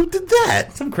 Who did that?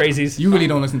 Some crazies. You really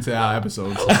don't listen to our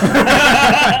episodes.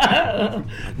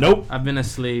 Nope. I've been a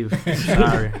slave.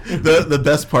 Sorry. The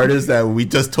best part is that we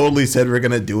just totally said we're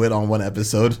gonna do it on one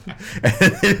episode, and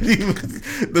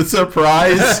the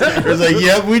surprise was like,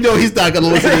 "Yeah, we know he's not gonna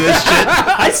listen to this shit."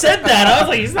 I said that. I was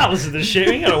like, he's not listening to this shit.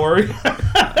 You ain't gotta worry.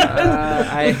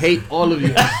 I hate all of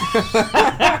you.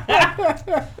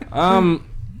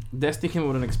 Destiny came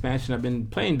with an expansion. I've been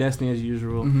playing Destiny as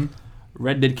usual.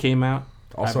 Red Dead came out.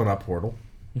 Also not Portal.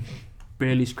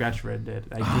 Barely scratched Red Dead.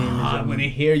 That game is. I want to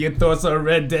hear your thoughts on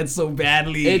Red Dead so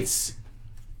badly. It's.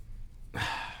 I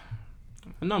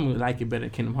know I'm gonna like it better than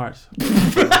Kingdom Hearts.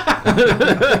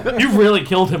 You really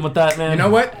killed him with that, man. You know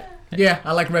what? Yeah,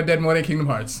 I like Red Dead more than Kingdom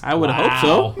Hearts. I would hope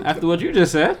so. After what you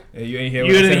just said. Hey, you ain't hear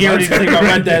You didn't hear anything about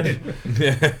Red Dead.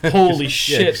 Holy 'cause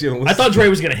shit. you don't I listen. thought Dre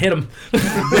was going to hit him.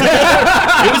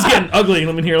 It was getting ugly.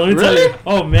 Let me tell Really? you.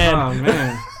 Oh, man. Oh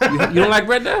man, you don't like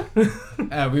Red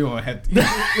Dead? We won't have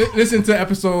to. Listen to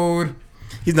episode.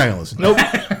 He's not gonna listen. Nope.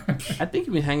 I think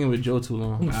you've been hanging with Joe too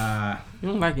long. You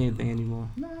don't like anything anymore.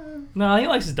 No, he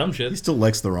likes his dumb He shit. still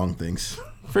likes the wrong things.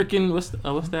 Freaking what's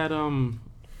that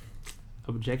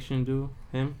objection do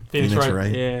him? Phoenix Wright.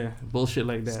 Wright. Yeah, bullshit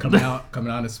like that. Coming out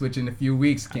on the Switch in a few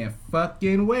weeks. Can't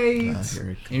fucking wait.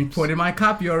 Here it Imported my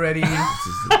copy already. This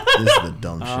is the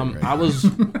dumb shit right I now. was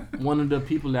one of the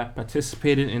people that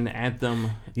participated in the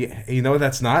Anthem. Yeah, you know what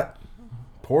that's not?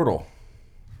 Portal.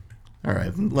 All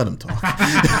right, let him talk.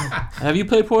 Have you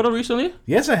played Portal recently?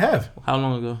 Yes, I have. How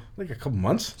long ago? Like a couple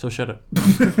months. So shut up.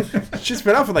 It's just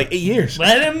been out for like 8 years.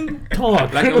 Let him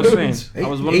talk. Like I was saying, I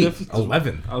was one of the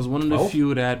 11. I was one of the 12?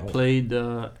 few that played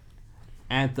the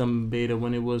Anthem beta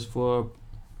when it was for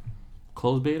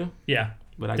closed beta. Yeah.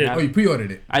 But I Did- got Oh, you pre-ordered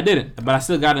it. I didn't, but I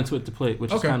still got into it to play it, which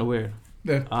is Okay. kind of weird.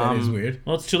 That is weird.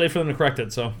 Well, it's too late for them to correct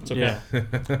it, so it's okay.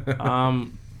 Yeah.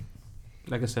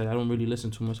 Like I said, I don't really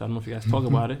listen too much. I don't know if you guys talk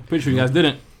about it. Pretty sure you guys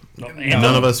didn't.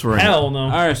 None of us were in it. Hell no. All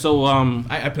right, so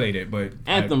I played it, but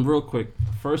Anthem, real quick.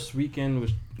 First weekend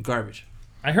was garbage.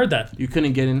 I heard that. You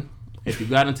couldn't get in. If you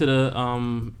got into the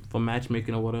for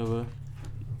matchmaking or whatever,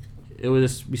 it would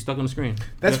just be stuck on the screen.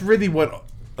 That's really what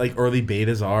like early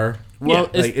betas are. Well,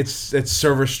 Yeah, it's, It's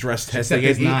server stress testing.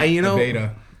 except it's not you know, a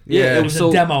beta. yeah, it was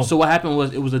a demo. So what happened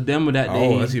was it was a demo that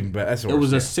day. Oh, that's even better. That's It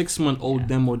was a worse, 6-month-old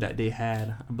demo that they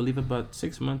had. I believe about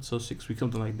 6 months or 6 weeks,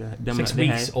 something like that. Demo 6 that they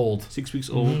weeks had. old. 6 weeks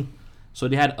old. So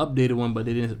they had updated one, but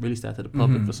they didn't release that to the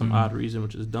public for some odd reason,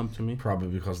 which is dumb to me. Probably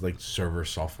because like server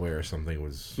software or something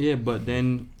was. Yeah, but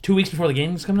then 2 weeks before the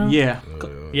game was coming out? yeah,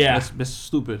 Yeah. that's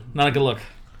stupid. Not a good look.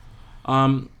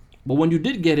 But when you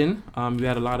did get in, you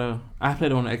had a lot of. I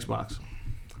played it on the Xbox.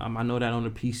 I know that on the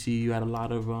PC you had a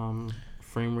lot of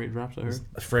frame rate drops. I heard.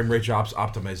 Frame rate drops,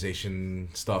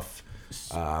 optimization stuff.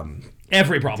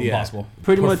 Every problem Yeah. possible.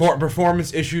 Pretty much.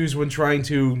 Performance issues when trying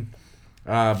to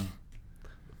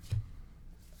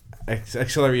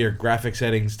Accelerate your graphic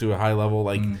settings to a high level.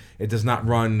 Like it does not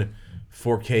run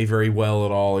 4K very well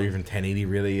at all, or even 1080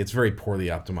 really. It's very poorly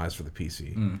optimized for the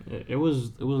PC. It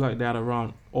was like that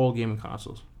around all gaming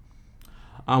consoles.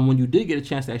 When you did get a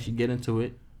chance to actually get into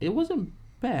it, it wasn't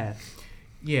bad.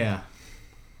 Yeah.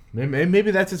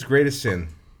 Maybe that's its greatest sin.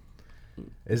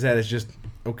 Is that it's just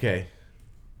okay.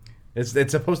 It's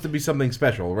supposed to be something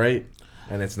special, right?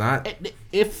 And it's not.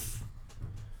 If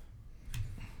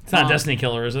It's not a Destiny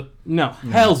killer, is it? no,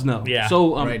 hell's no. Yeah.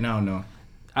 So Right now, no.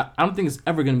 I don't think it's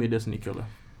ever gonna be a Destiny killer.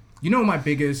 You know what my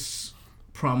biggest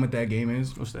problem with that game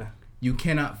is? What's that? You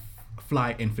cannot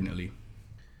fly infinitely.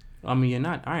 I mean, you're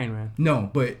not Iron Man. No,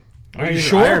 but Are you Even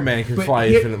sure? Iron Man can fly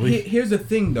infinitely. Here's the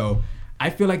thing, though. I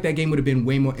feel like that game would have been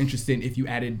way more interesting if you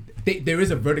added. There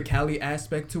is a verticality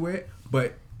aspect to it,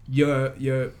 but your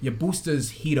boosters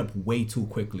heat up way too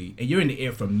quickly, and you're in the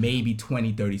air for maybe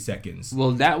 20, 30 seconds.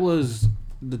 Well, that was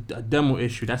the demo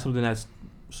issue. That's something that's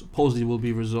supposedly will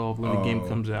be resolved when the game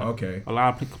comes out. Okay. A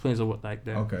lot of complaints are like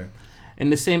that. Okay.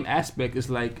 And the same aspect is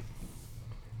like,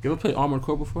 you ever played Armored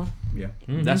Core before? Yeah.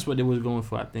 Mm-hmm. That's what they was going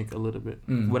for, I think, a little bit,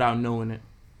 without knowing it.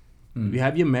 Mm. You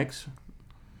have your mechs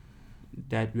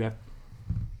that you have.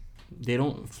 They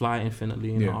don't fly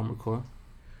infinitely in the Armored Core.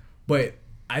 But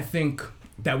I think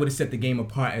that would have set the game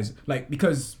apart as like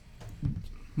because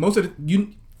most of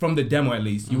from the demo at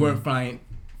least you weren't fighting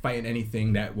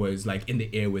anything that was like in the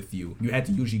air with you. You had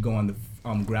to usually go on the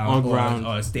ground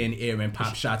or stay in the air and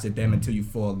pop shots at them until you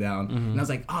fall down. And I was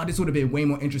like, this would have been way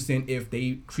more interesting if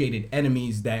they created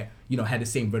enemies that had the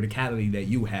same verticality that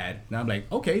you had. And I'm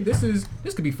like, okay, this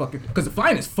could be fucking because the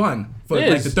flying is fun for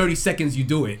like the 30 seconds you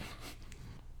do it.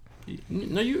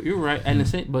 No, you're right, and the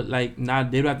same, but like now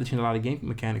they don't have to change a lot of game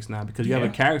mechanics now because you have a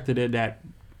character there that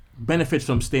benefits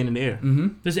from staying in the air.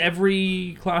 Does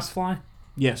every class fly?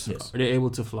 Yes, they're able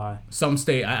to fly. Some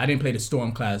stay. I didn't play the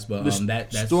Storm class, but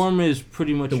that's Storm is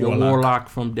pretty much your warlock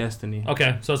from Destiny.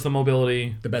 Okay, so it's the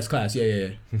mobility. the best class. Yeah.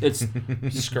 It's,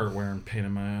 Skirt wearing pain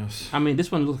in my ass. I mean,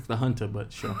 this one looks like the Hunter,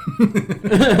 but sure.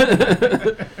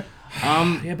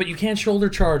 Yeah, but you can't shoulder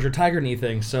charge or tiger knee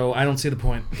things, so I don't see the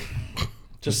point.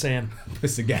 Just saying.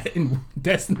 It's a guy in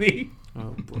Destiny.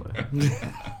 Oh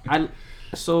boy.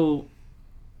 So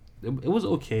it was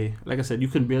okay. Like I said, you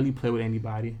could barely play with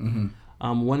anybody.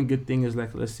 One good thing is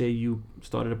like, let's say you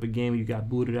started up a game, you got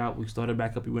booted out, we started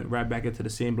back up, you went right back into the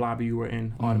same lobby you were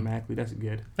in automatically. That's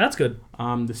good. That's good.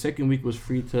 The second week was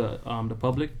free to the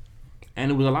public, and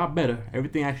it was a lot better.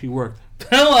 Everything actually worked.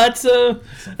 Well,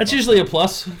 that's usually a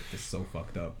plus. It's so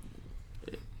fucked up.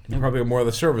 Probably more of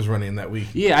the servers running that week.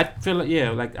 Yeah, I feel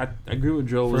like I agree with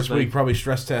Joe. First week probably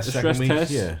stress test. the Second stress week,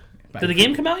 test? yeah. Did the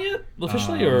game come out yet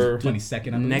officially, or 22nd? I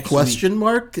believe. Next Question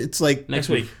mark? It's like next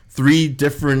week? 3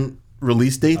 different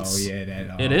release dates. Oh yeah,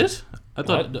 that. It is. I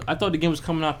thought the game was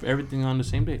coming out for everything on the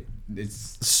same date.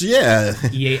 It's So, yeah.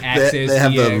 EA Access. They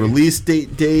have EA. the release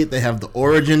date. They have the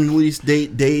Origin release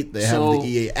date. They have So- the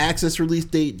EA Access release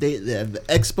date. They have the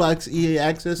Xbox EA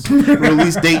Access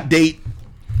release date.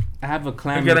 I have a I'm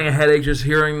clanmate. getting a headache just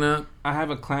hearing that. I have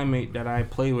a clanmate that I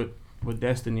play with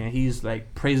Destiny, and he's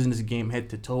like praising this game head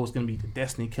to toe. It's gonna be the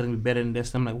Destiny killing me better than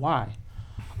Destiny. I'm like, why?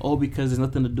 Oh, because there's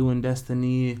nothing to do in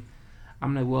Destiny.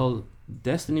 I'm like, well,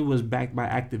 Destiny was backed by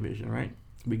Activision, right?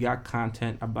 We got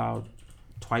content about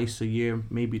twice a year,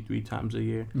 maybe 3 times a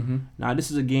year. Now this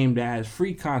is a game that has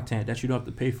free content that you don't have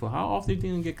to pay for. How often do you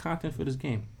think you get content for this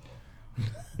game?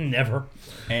 Never.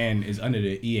 and is under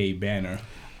the EA banner.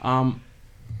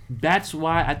 That's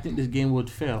why I think this game would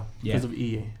fail because Yeah. of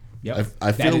EA. Yep.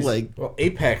 I feel like Well,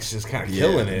 Apex is kind of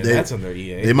killing it. That's under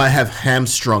EA. they might have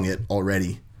hamstrung it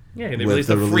already. Yeah, they With released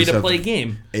the a release free-to-play of-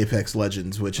 game. Apex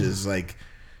Legends, which is like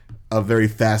a very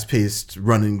fast-paced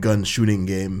run and gun shooting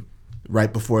game,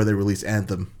 right before they release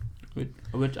Anthem. Which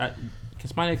can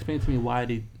somebody explain to me why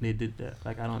they did that?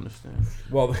 Like, I don't understand.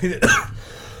 Well,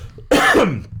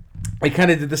 they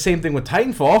kind of did the same thing with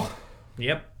Titanfall.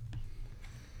 Yep.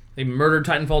 They murdered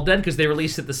Titanfall dead because they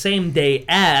released it the same day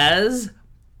as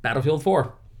Battlefield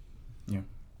 4. Yeah.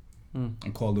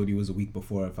 And Call of Duty was a week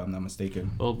before, if I'm not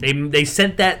mistaken. Well, They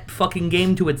sent that fucking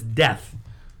game to its death.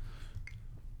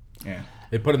 Yeah.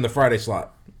 They put in the Friday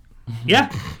slot.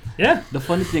 Yeah. Yeah. the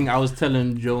funny thing, I was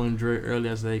telling Joe and Dre earlier,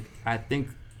 I was like, I think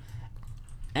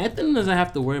Anthem doesn't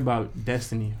have to worry about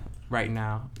Destiny right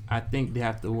now. I think they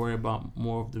have to worry about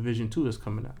more of Division 2 that's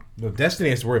coming out. No, Destiny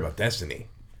has to worry about Destiny.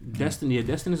 Destiny's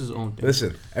his own thing.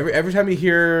 Listen, every time you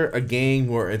hear a game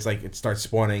where it's like it starts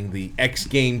spawning the X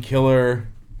game killer,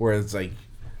 where it's like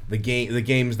the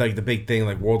game's like the big thing,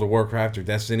 like World of Warcraft or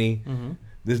Destiny.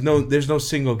 There's no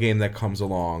single game that comes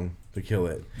along to kill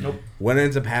it. Nope. What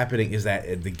ends up happening is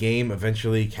that the game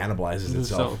eventually cannibalizes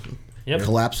itself. Yep.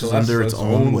 Collapses under its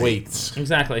own weight.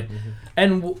 Exactly.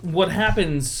 And what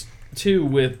happens too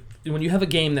with when you have a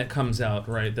game that comes out,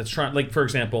 right? That's trying, like for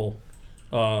example,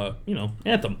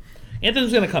 Anthem.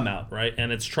 Anthem's going to come out, right?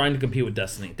 And it's trying to compete with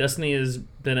Destiny. Destiny 2's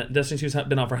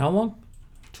been out for how long?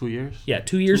 2 years. Yeah,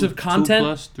 2 years of content. 2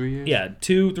 plus 3 years. Yeah,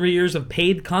 3 years of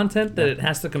paid content that it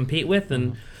has to compete with,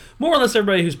 and more or less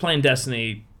everybody who's playing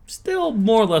Destiny still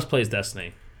more or less plays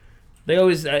Destiny. They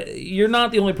always, you're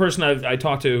not the only person I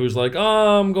talk to who's like,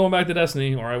 oh, I'm going back to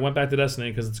Destiny, or I went back to Destiny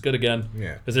because it's good again.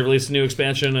 Yeah. Because they released a new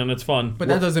expansion and it's fun. But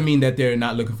that doesn't mean that they're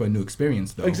not looking for a new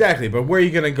experience, though. Exactly, but where are you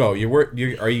gonna go? Are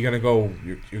you gonna go?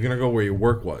 You're gonna go where your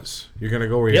work was. You're gonna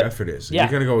go where your effort is. Yeah.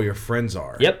 You're gonna go where your friends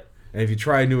are. Yep. And if you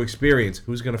try a new experience,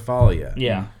 who's gonna follow you?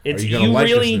 Yeah, it's Are you gonna like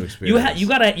this really new experience?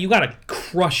 you gotta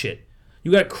crush it.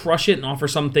 You gotta crush it and offer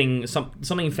something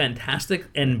fantastic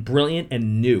and brilliant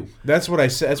and new. That's what I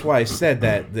said. That's why I said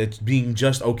that being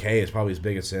just okay is probably his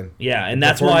biggest sin. Yeah, and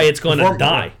that's why it's going to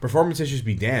die. Performance issues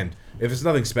be damned. If it's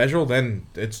nothing special, then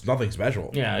it's nothing special.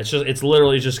 Yeah, it's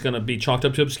literally just going to be chalked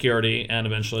up to obscurity and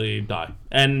eventually die.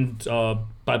 And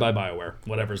bye BioWare,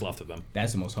 whatever's left of them.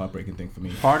 That's the most heartbreaking thing for me.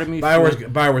 Part of me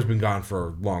BioWare's been gone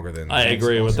for longer than. I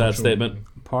agree with that statement.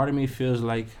 Part of me feels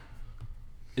like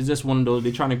it's just one of those,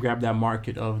 they're trying to grab that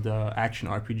market of the action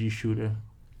RPG shooter,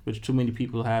 which too many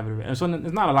people have it. And so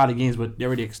it's not a lot of games, but they're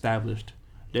already established.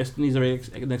 Destiny's already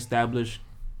an established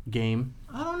game.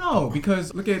 I don't know,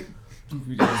 because look at,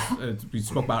 we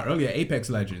spoke about earlier, Apex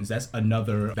Legends. That's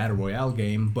another Battle Royale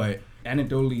game, but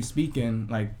anecdotally speaking,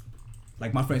 like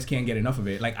my friends can't get enough of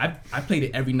it. Like I played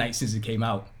it every night since it came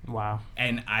out. Wow.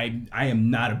 And I am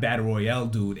not a Battle Royale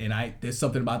dude, and there's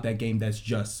something about that game that's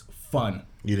just fun.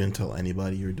 You didn't tell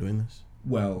anybody you were doing this?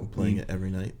 Well, Playing it every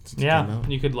night since it came Yeah,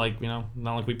 out? you could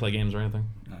not like we play games or anything.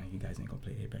 Nah, you guys ain't gonna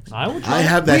play Apex. I would try. I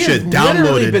have that We shit have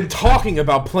literally downloaded. been talking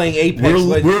about playing Apex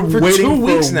We're for waiting 2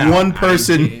 weeks for now. one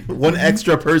person, one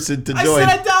extra person to I join. said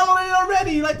I downloaded it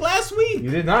already, like last week. You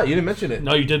did not. You didn't mention it.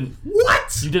 No, you didn't.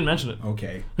 What? You didn't mention it.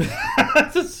 Okay. I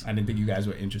didn't think you guys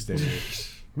were interested in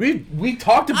it. We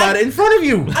talked about it in front of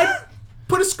you. I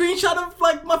put a screenshot of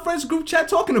like my friend's group chat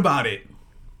talking about it.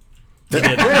 Your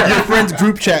friend's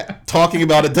group chat talking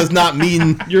about it does not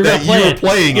mean You're that gonna play you're it.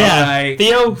 playing Yeah, it. Alright.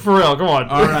 Theo, for real, come on.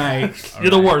 All right.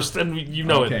 You're the worst, and you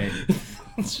know Okay. it.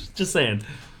 Just saying.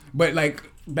 But like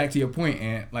back to your point,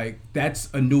 Ant, like that's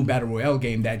a new Battle Royale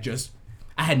game that just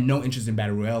I had no interest in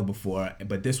Battle Royale before,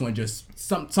 but this one just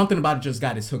something about it just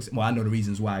got its hooks. Well, I know the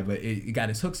reasons why, but it got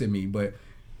its hooks in me. But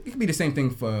it could be the same thing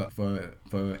for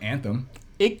Anthem.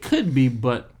 It could be,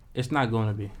 but it's not going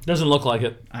to be. Doesn't look like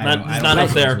it. I Not, don't- I it's don't not up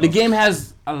think there. so. The game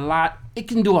has a lot. It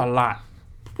can do a lot.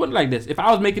 Put it like this: if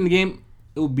I was making the game,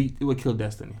 it would kill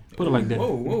Destiny. Put it like that.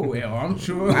 Whoa, yeah, I'm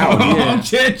sure. Wow, yeah. I'm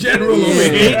general over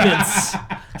Yeah. here.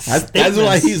 Statements. That's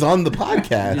why he's on the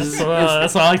podcast.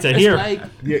 That's what I like to It's hear. like,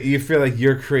 You feel like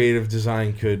your creative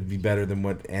design could be better than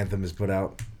what Anthem has put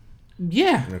out?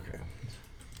 yeah, Okay.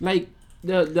 like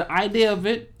the idea of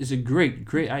it is a great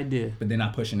idea. But they're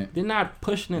not pushing it. They're not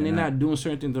pushing it. They're not. not doing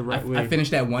certain things the right way. I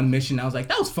finished that one mission. I was like,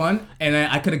 that was fun, and then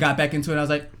I could have got back into it. I was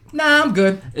like, nah, I'm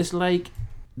good. It's like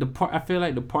I feel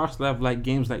like the parts that have like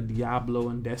games like Diablo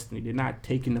and Destiny, they're not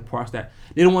taking the parts that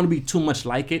they don't want to be too much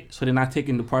like it, so they're not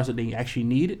taking the parts that they actually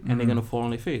need, and they're gonna fall on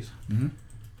their face. Mm-hmm.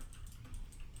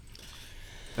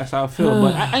 That's how I feel.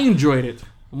 But I enjoyed it.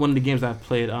 One of the games I've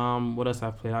played. What else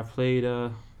I played? I played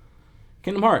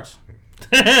Kingdom Hearts.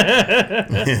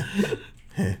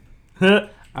 I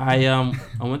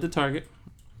went to Target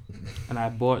and I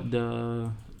bought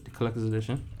the collector's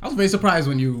edition. I was very surprised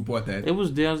when you bought that. It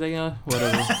was there. I was like,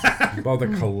 whatever. About the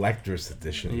collector's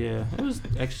edition. Yeah, it was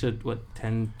extra, what,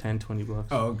 10, 20 bucks.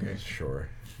 Oh, okay. Sure.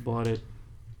 Bought it.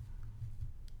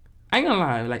 I ain't gonna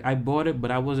lie, like, I bought it,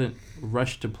 but I wasn't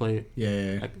rushed to play it.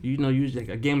 Yeah. Like, usually, like,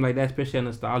 a game like that, especially a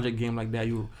nostalgic game like that,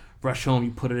 you rush home,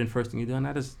 you put it in first thing you do, and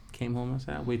I just came home and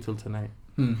said, I'll wait till tonight.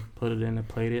 Put it in and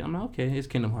played it. I'm like, okay, it's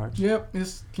Kingdom Hearts. Yep,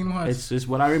 it's Kingdom Hearts. It's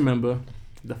what I remember.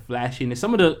 The flashiness,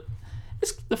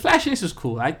 the flashiness is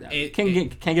cool. I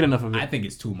can't get enough of it. I think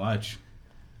it's too much.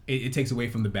 It takes away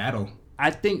from the battle. I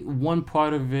think one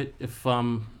part of it, if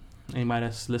anybody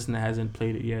that's listening that hasn't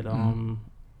played it yet,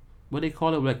 what they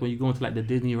call it, like when you go into like the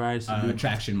Disney rides,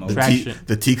 Attraction mode.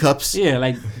 The teacups. yeah,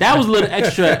 like that was a little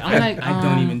extra. I'm like, I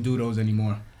don't even do those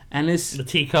anymore. and it's The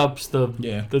teacups, the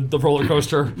Yeah. the roller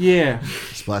coaster. yeah,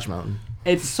 Splash Mountain.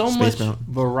 it's so Space much Mountain.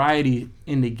 variety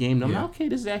in the game. I'm Yeah. like, okay,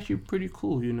 this is actually pretty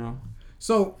cool,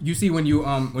 So you see when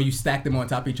you stack them on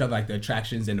top of each other, like the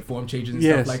attractions and the form changes and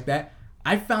Yes. stuff like that.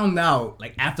 I found out,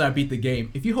 like, after I beat the game,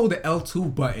 if you hold the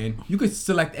L2 button, you could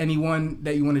select anyone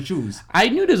that you want to choose. I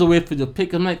knew there's a way for you to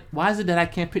pick. I'm like, why is it that I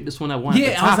can't pick this one I want? Yeah,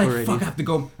 at the I was top like, already? fuck, I have to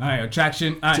go, all right,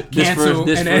 attraction, all right, This cancel, first,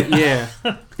 this and then... first,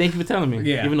 yeah. Thank you for telling me.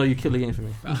 Yeah. Even though you killed the game for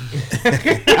me.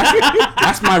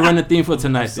 That's my running theme for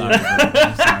tonight. Sorry, bro.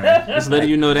 I'm sorry. Just letting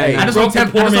you know that. Hey, I just broke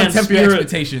want the poor to man's temper your spirit.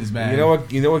 expectations, man.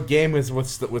 You know what game is what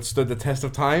stood the test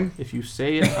of time? If you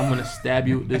say it, I'm gonna stab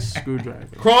you with this screwdriver.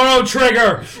 Chrono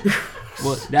Trigger.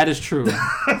 Well, that is true.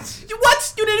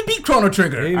 What? You didn't beat Chrono He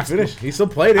Trigger. didn't finish. He still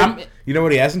played it. You know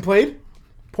what he hasn't played?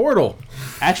 Portal.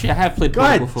 Actually, I have played Go Portal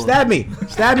ahead, before. stab me.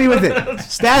 Stab me with it.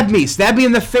 Stab me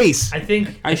in the face. I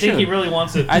think I think he should. really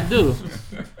wants it. I do.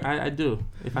 I do.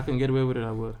 If I can get away with it,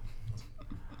 I would.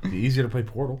 It'd be easier to play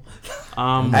Portal.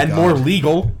 And And more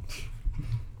legal.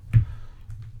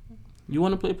 you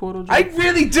want to play Portal, Joe? I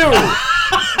really do. So,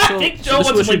 I think so Joe this is wants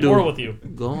to what play you do. Portal with you.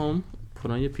 Go home, put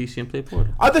on your PC, and play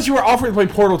Portal. I thought you were offering to play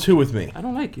Portal 2 with me. I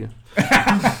don't like you.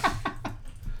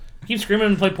 Keep screaming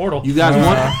and play Portal. You guys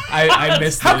want? I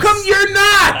missed How this. come you're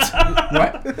not?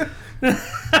 What?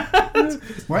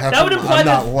 That would imply I'm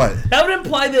not that- what? That would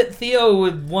imply that Theo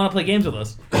would want to play games with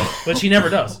us, but she never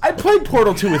does. I played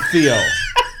Portal 2 with Theo.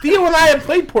 Theo and I have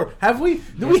played Portal. Have we?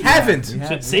 No, we haven't.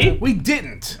 See? We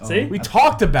didn't. See? We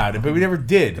talked about it, but we never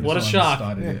did. What a Someone shock.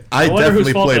 started it. I wonder whose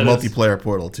definitely fault played that is. multiplayer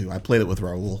Portal 2. I played it with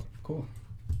Raul. Cool.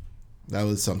 That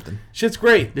was something. Shit's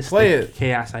great. This Play the it.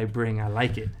 chaos I bring. I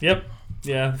like it. Yep.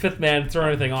 Yeah. Fifth man, throw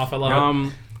everything off. I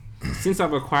love it. Since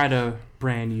I've acquired a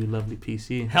brand new lovely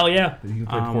PC, Hell yeah. You can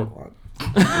play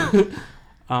Portal.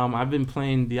 I've been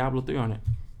playing Diablo 3 on it.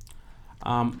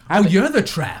 Oh, you're the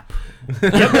trap.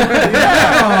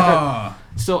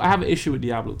 So I have an issue with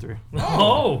Diablo 3.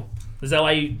 Oh. Is that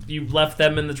why you left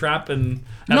them in the trap and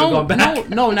haven't gone back?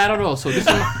 No, not at all. So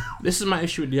this is my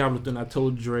issue with Diablo 3, and I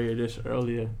told Dre this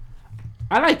earlier.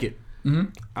 I like it. Mm-hmm.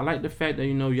 I like the fact that,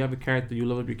 you have a character, you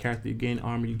level up your character, you gain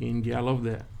armor, you gain gear. I love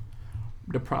that.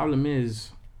 The problem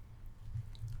is,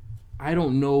 I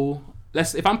don't know.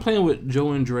 If I'm playing with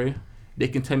Joe and Dre, they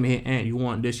can tell me, hey, Ant, you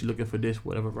want this, you're looking for this,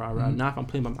 whatever, rah, rah. Now if I'm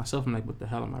playing by myself, I'm like, what the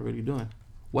hell am I really doing?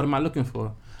 What am I looking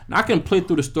for? Now I can play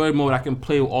through the story mode, I can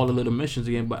play with all the little missions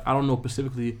again, but I don't know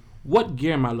specifically what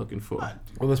gear am I looking for.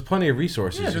 Well, there's plenty of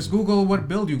resources. Yeah, just Google what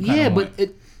build you kind of want.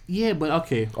 But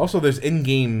okay. Also, there's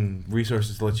in-game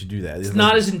resources to let you do that. It's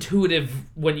not as intuitive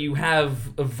when you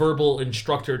have a verbal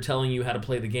instructor telling you how to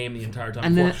play the game the entire time.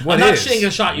 And then- I'm not is? taking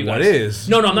a shot, you guys. What is?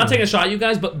 No, I'm not taking a shot, you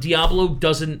guys. But Diablo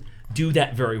doesn't do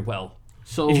that very well.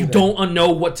 So If you don't know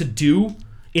what to do,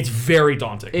 it's very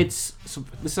daunting. this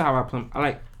is how I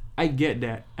play. I get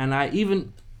that, and I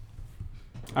even.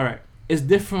 All right, it's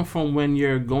different from when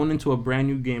you're going into a brand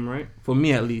new game, right? For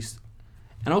me, at least.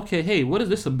 And okay, hey, what is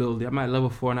this ability? I'm at level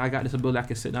 4, and I got this ability. I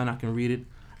can sit down, I can read it,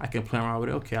 I can play around with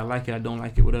it. Okay, I like it, I don't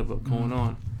like it, whatever going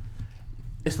on.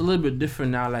 It's a little bit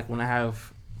different now. Like when I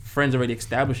have friends already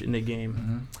established in the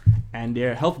game, and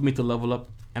they're helping me to level up,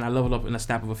 and I level up in a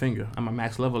snap of a finger. I'm at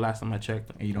max level last time I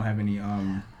checked. And you don't have any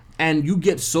And you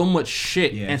get so much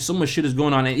shit, Yeah. and so much shit is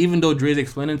going on. And even though Dre's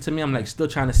explaining it to me, I'm like still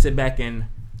trying to sit back and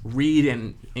read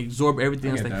and absorb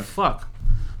everything. I It's get like, that. fuck.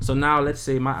 So now let's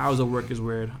say my hours of work is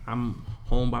weird. I'm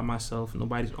home by myself,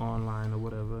 nobody's online or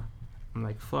whatever. I'm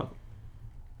like, fuck.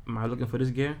 Am I looking for this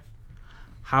gear?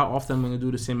 How often am I gonna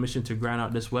do the same mission to grind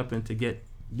out this weapon to get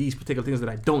these particular things that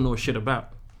I don't know shit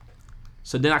about?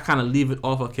 So then I kind of leave it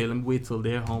off. Okay, let me wait till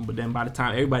they're home. But then by the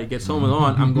time everybody gets home and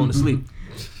on, I'm going to sleep.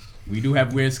 we do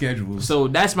have weird schedules. So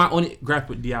that's my only gripe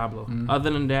with Diablo.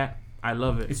 Other than that, I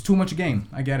love it. It's too much game.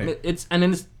 I get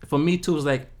it. For me too. It's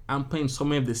like I'm playing so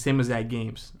many of the same exact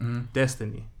games.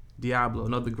 Destiny, Diablo,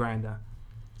 another grinder.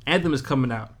 Anthem is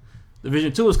coming out.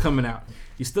 Division 2 is coming out.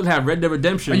 You still have Red Dead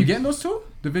Redemption. Are you getting those two?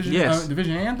 Division, Yes.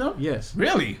 Division and though? Yes.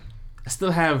 Really? I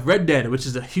still have Red Dead, which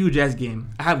is a huge ass game.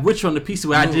 I have Witcher on the PC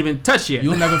where I didn't even touch yet.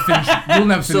 You'll never finish. You'll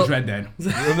never finish Red Dead.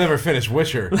 You'll never finish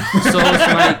Witcher. So it's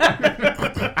like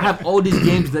I have all these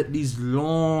games, these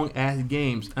long ass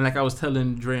games, and like I was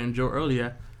telling Dre and Joe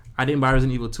earlier, I didn't buy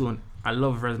Resident Evil 2, and I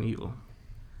love Resident Evil.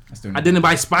 I didn't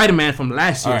buy Spider-Man from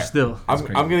last year. All right. Still, I'm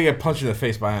crazy. gonna get punched in the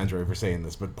face by Andre for saying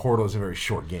this, but Portal is a very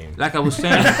short game. like I was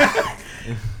saying,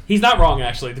 He's not wrong,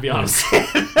 actually, to be honest.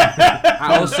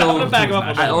 I back him up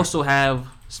on that one. also have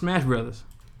Smash Brothers.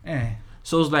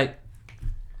 So it's like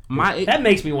That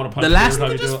makes me want to punch The you last-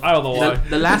 every time you do it. I don't know why.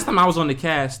 the last time I was on the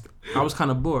cast, I was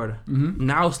kind of bored.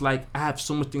 Now it's like I have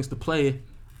so much things to play,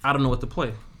 I don't know what to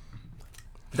play.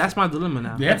 That's my dilemma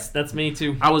now. Yeah. That's me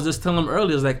too. I was just telling them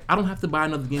earlier, it's like I don't have to buy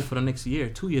another game for the next year,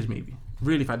 2 years maybe.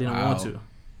 Really, if I didn't want to.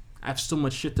 I have so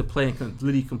much shit to play and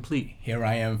literally complete. Here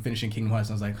I am finishing Kingdom Hearts.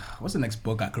 And I was like, what's the next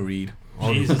book I could read?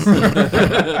 Jesus.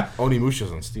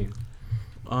 Onimusha's on Steam.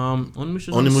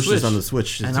 Onimusha's Onimusha's on the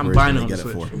Switch. And is I'm where buying it you're on the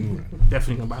gonna Switch. get it for.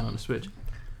 Definitely gonna buy it on the Switch.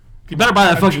 You better buy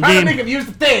that fucking Trying to game. make him use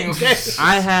the thing, okay?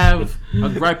 I have a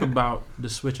gripe about the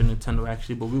Switch and Nintendo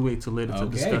actually, but we wait till later to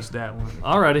Okay. discuss that one.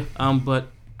 Alrighty. But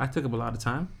I took up a lot of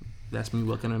time. That's me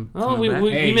looking at. Oh, we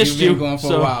Hey, missed you've been you. going for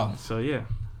so, a while. So yeah,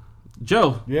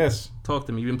 Joe, Yes. talk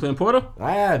to me. You been playing Portal?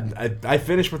 I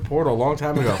finished with Portal a long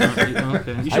time ago.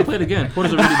 Okay, you should play it again.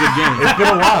 Portal's a really good game. It's been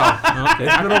a while. Okay.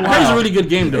 It's been a Portal's while. a really good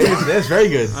game though. It's very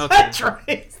good. Okay.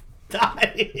 Trey's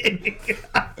dying.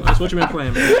 That's what you been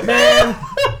playing, man.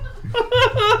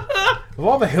 Of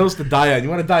all the hills to die on, you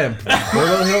want to die on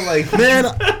Portal Hill? Like, Man,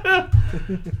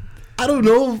 I don't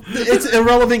know. It's an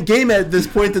irrelevant game at this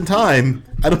point in time.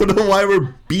 I don't know why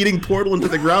we're beating Portal into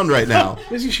the ground right now.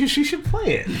 she should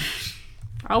play it.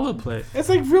 I will play it. It's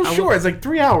like real will- short. It's like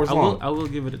 3 hours long. I will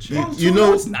give it a chance. You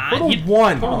know, It's not. Portal You-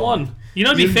 1. Portal 1. You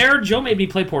know, to be fair, Joe made me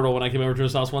play Portal when I came over to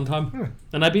his house one time,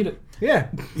 and I beat it. Yeah.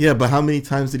 yeah, but how many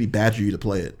times did he badger you to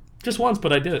play it? Just once,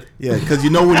 but I did it. Yeah, because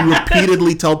you know when you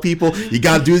repeatedly tell people you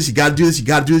gotta do this, you gotta do this, you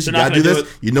gotta do this, you They're not gotta do gonna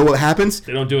this, do you know what happens?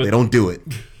 They don't do it. They don't do it.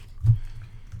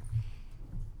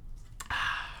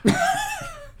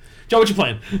 Joe, what you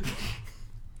playing?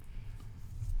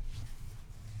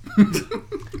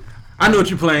 I know what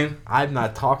you're playing. I'm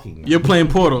not talking. You're playing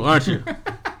Portal, aren't you?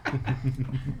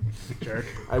 Jerk.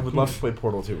 I would love to play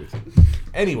Portal 2 with you.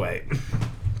 Anyway,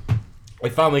 I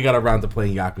finally got around to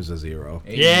playing Yakuza 0.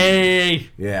 Yay!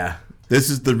 Yeah. This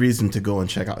is the reason to go and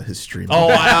check out his stream. Oh,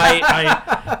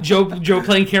 Joe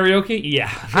playing karaoke? Yeah,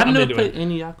 I've I'm never into played it.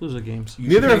 any Yakuza games.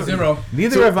 Neither Play have Zero.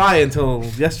 Neither have I until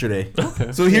yesterday.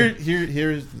 So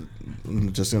here's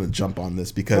I'm just gonna jump on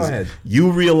this Go because ahead.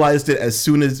 you realized it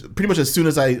pretty much as soon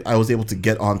as I was able to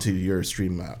get onto your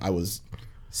stream. I was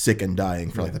sick and dying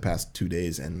for like the past 2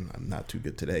 days, and I'm not too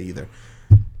good today either.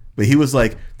 But he was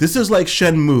like, "This is like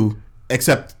Shenmue,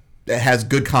 except it has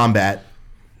good combat,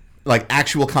 like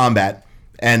actual combat,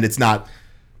 and it's not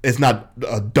a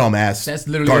dumbass That's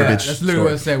literally garbage." That's literally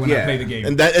what I story." said when Yeah. I played the game.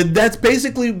 And that's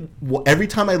basically every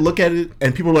time I look at it,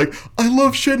 and people are like, "I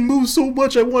love Shenmue so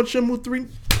much, I want Shenmue 3."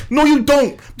 No, you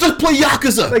don't. Just play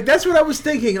Yakuza. Like, that's what I was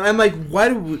thinking. I'm like, why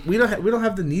do we don't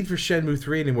have the need for Shenmue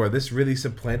 3 anymore? This really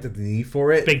supplanted the need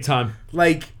for it. Big time.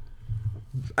 Like,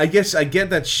 I guess I get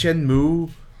that Shenmue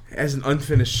has an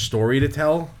unfinished story to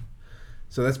tell,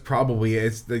 so that's probably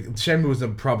Shenmue is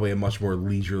probably a much more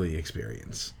leisurely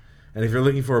experience. And if you're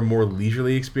looking for a more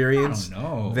leisurely experience, I don't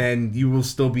know. then you will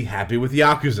still be happy with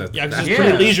Yakuza. Yeah, 'cause That's it's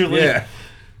pretty leisurely. Yeah.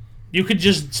 You could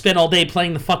just spend all day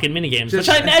playing the fucking minigames, which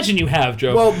I imagine you have,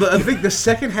 Joe. Well, I think the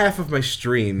second half of my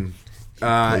stream,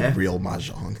 Play real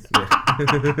mahjong.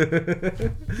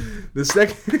 the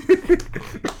second,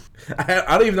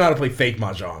 I don't even know how to play fake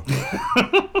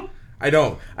mahjong. I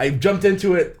don't. I jumped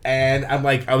into it and I'm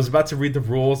like, I was about to read the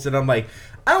rules and I'm like,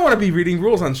 I don't want to be reading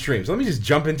rules on stream, so let me just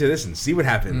jump into this and see what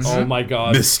happens. oh my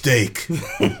god. Mistake.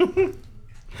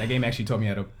 That game actually taught me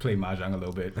how to play Mahjong a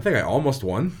little bit. I think I almost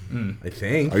won. I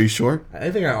think. Are you sure?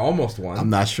 I think I almost won. I'm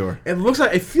not sure.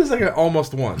 It feels like I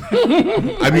almost won.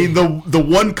 I mean, the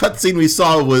one cutscene we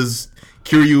saw was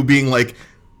Kiryu being like,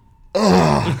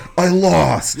 "Oh, I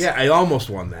lost." Yeah, I almost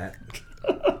won that,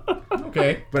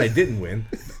 Okay. but I didn't win.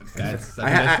 That's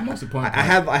I the most important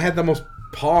part. I had the most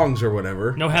pongs or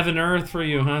whatever. No heaven or earth for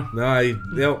you, huh? No, I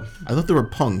thought there were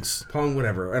punks. pong,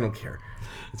 whatever. I don't care.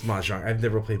 It's mahjong. I've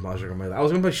never played mahjong in my life. I was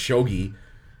gonna play shogi,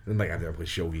 and like I've never played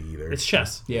shogi either. It's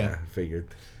chess. Yeah. I figured.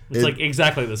 It's like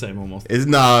exactly the same almost. It's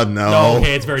no. No,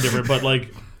 okay, it's very different, but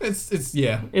like It's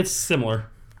yeah. it's similar.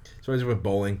 So I just went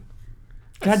bowling.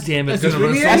 God damn it. that's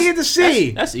I needed to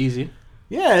see. That's easy.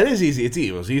 Yeah, it is easy.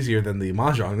 It was easier than the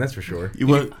mahjong, that's for sure.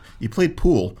 You played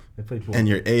pool, I played pool. and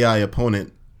your AI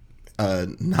opponent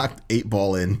knocked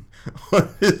 8-ball in on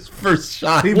his first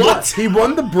shot. He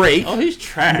won the break. Oh, he's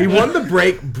trash. He won the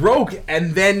break, broke,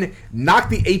 and then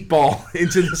knocked the 8-ball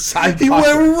into the side He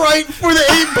pocket. went right for the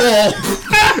 8-ball.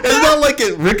 It's not like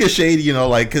it ricocheted,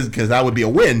 like because that would be a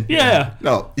win. Yeah.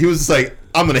 No, he was just like,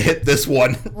 "I'm gonna hit this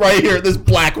one right here, this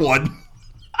black one."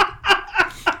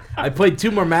 I played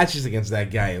 2 more matches against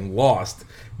that guy and lost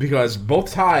because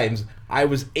both times I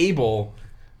was able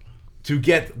to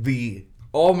get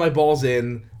all my balls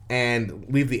in and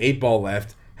leave the 8-ball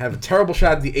left, have a terrible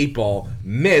shot at the 8-ball,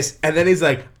 miss, and then he's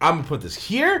like, "I'm gonna put this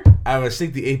here. I'm gonna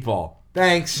sink the 8-ball.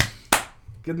 Thanks.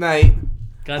 Good night."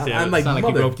 God damn I'm it. like, Sound like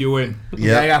he mother. roped you in.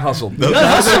 Yeah, I got hustled. The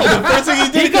first thing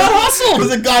he did, He got hustled! was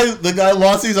the guy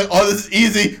lost. He's like, "Oh, this is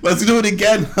easy. Let's do it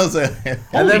again." I was like, And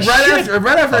then Holy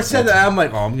right after I said that, I'm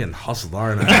like, "Oh, I'm getting hustled,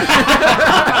 aren't I?"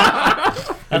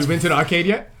 Have you been to the arcade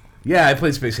yet? Yeah, I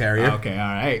played Space Harrier. Okay, all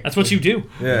right. That's what you do.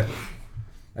 Yeah.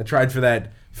 I tried for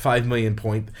that 5 million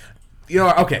point. You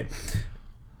know, okay.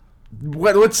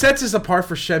 What sets us apart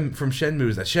from Shenmue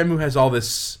is that Shenmue has all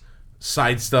this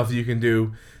side stuff you can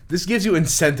do. This gives you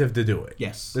incentive to do it.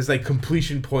 Yes. There's like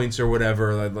completion points or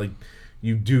whatever. Like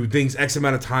you do things X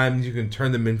amount of times, you can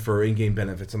turn them in for in-game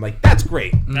benefits. I'm like, that's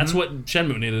great. That's what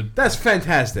Shenmue needed. That's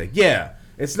fantastic. Yeah.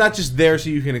 It's not just there so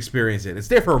you can experience it. It's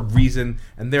there for a reason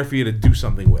and there for you to do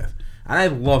something with. And I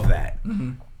love that.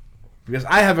 Mm-hmm. Because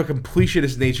I have a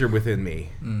completionist nature within me.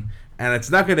 Mm. And it's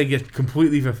not going to get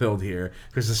completely fulfilled here.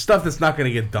 Because the stuff that's not going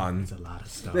to get done. There's a lot of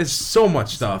stuff. There's so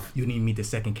much stuff. You didn't meet the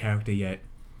second character yet.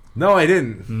 No, I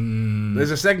didn't.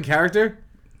 There's a second character?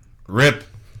 Rip.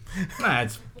 Nah,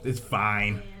 it's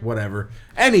fine. Whatever.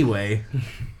 Anyway,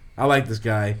 I like this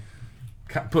guy.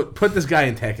 Put this guy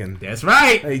in Tekken. That's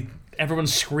right. Like,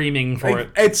 Everyone's screaming for it.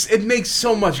 It makes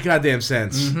so much goddamn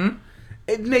sense. Mm-hmm.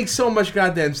 It makes so much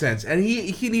goddamn sense. And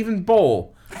he can even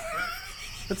bowl.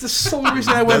 That's the sole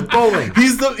reason I went bowling.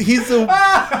 He's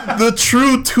the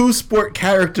true two-sport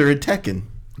character in Tekken.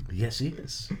 Yes, he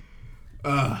is.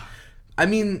 I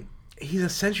mean, he's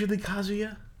essentially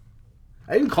Kazuya.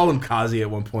 I didn't call him Kazuya at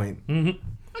one point. Mm-hmm.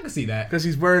 I can see that. Because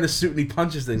he's wearing a suit and he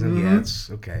punches things. And yeah, it's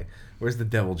okay. Where's the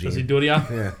devil gene? Does he do it?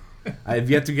 Yeah. I have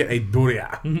yet to get a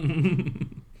Doria.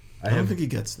 I don't think he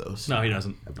gets those. No, he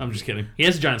doesn't. I'm just kidding. He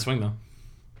has a giant swing, though.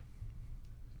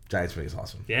 Giant swing is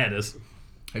awesome. Yeah, it is.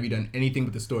 Have you done anything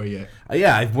with the story yet?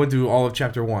 Yeah, I've went through all of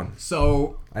chapter 1.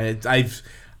 So I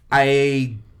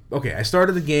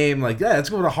started the game like, yeah, let's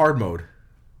go to hard mode.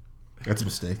 That's a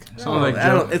mistake.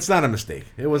 It's not a mistake.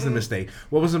 It wasn't a mistake.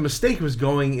 What was a mistake was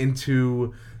going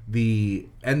into the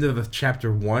end of the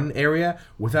chapter 1 area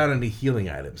without any healing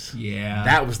items. Yeah,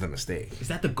 that was the mistake. Is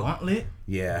that the gauntlet?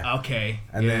 Yeah. Okay.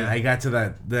 And then I got to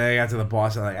the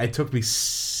boss, and it took me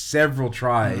several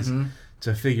tries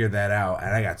to figure that out, and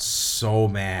I got so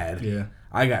mad. Yeah.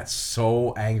 I got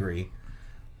so angry.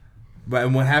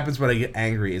 But what happens when I get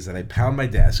angry is that I pound my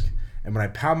desk. And when I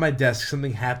pound my desk,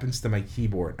 something happens to my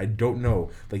keyboard. I don't know.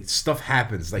 Like, stuff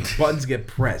happens. Like, buttons get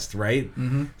pressed, right?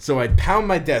 Mm-hmm. So I pound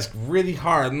my desk really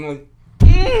hard. And I'm like,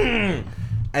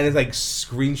 and it's like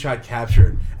screenshot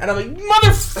captured. And I'm like,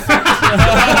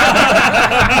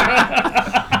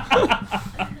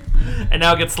 And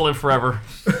now it gets to live forever.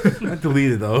 I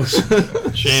deleted those.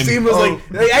 Shame. Steam was like,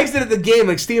 they exited the game.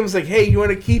 Like, Steam was like, hey, you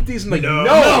want to keep these? I'm like,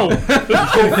 no.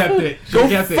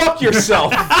 Go fuck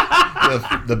yourself.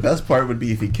 The best part would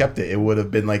be if he kept it. It would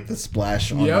have been like the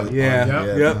splash on Yep. the...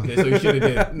 Yeah. Okay, so you should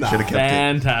have did. Should have kept it.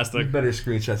 Fantastic. Better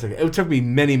screenshots. It took me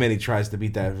many, many tries to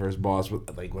beat that first boss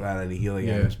without any healing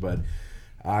items, but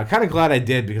kind of glad I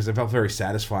did because it felt very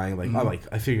satisfying.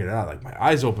 I figured it out. Like, my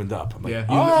eyes opened up. I'm like, You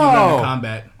learned the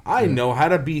combat. I know how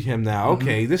to beat him now.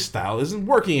 Okay, this style isn't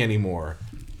working anymore.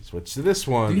 Switch to this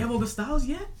one. Do you have all the styles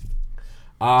yet?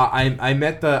 I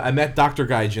met Dr.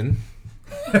 Gaijin.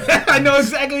 I know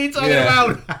exactly what you're talking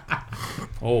about.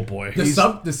 Oh boy.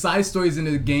 The side stories in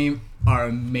the game are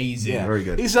amazing. Yeah, very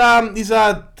good. He's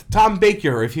Tom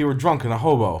Baker if he were drunk and a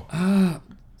hobo.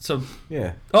 So.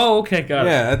 Yeah. Oh, okay, got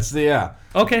it. Yeah, that's the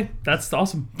Okay, that's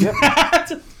awesome. Yep.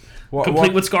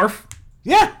 Complete with scarf.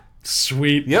 Yeah.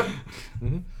 Sweet. Yep.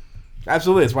 Mm-hmm.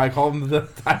 Absolutely. That's why I call him the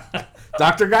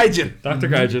Dr. Gaijin. Dr.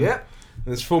 Gaijin. Yep. And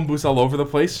there's phone booths all over the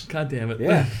place. God damn it.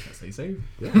 Yeah. That's how you say.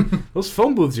 Yeah. Those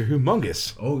phone booths are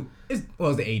humongous. Oh, it's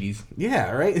the 80s.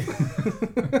 Yeah, right?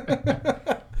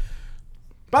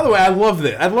 By the way, I love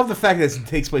it. I love the fact that it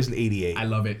takes place in 88. I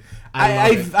love it.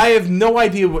 I have no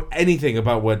idea anything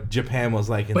about what Japan was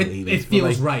like in the 80s. It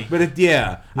feels right. But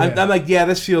I'm like,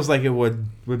 this feels like it would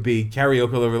be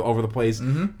karaoke over the place.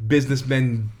 Mm-hmm.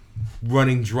 Businessmen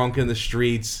running drunk in the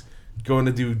streets, going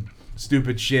to do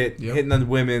stupid shit, hitting on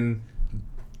women,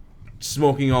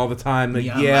 smoking all the time. Like,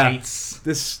 neon lights.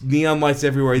 This neon lights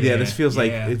everywhere. Yeah, this feels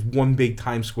like it's one big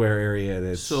Times Square area. And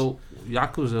it's, So,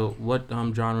 Yakuza, what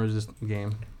genre is this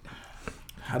game?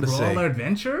 How to Brawler say?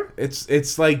 adventure?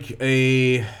 It's like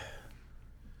a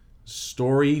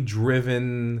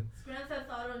story-driven Grand Theft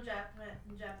Auto Japan.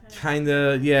 kind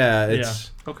of. Yeah,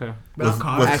 it's Okay. With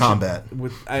combat.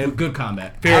 with Good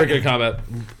combat. Very good combat.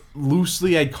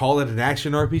 loosely I'd call it an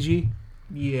action RPG.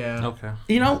 Yeah. Okay.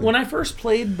 You know, when I first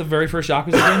played the very first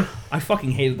Yakuza game, I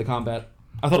fucking hated the combat.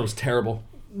 I thought it was terrible.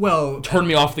 Well, Turned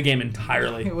me off the game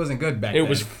entirely. it wasn't good back then. It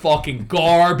was fucking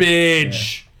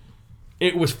garbage.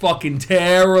 It was fucking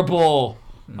terrible.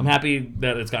 I'm happy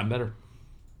that it's gotten better.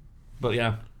 But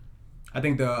yeah. I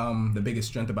think the biggest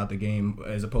strength about the game,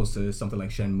 as opposed to something like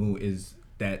Shenmue, is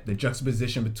that the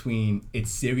juxtaposition between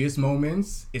its serious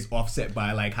moments is offset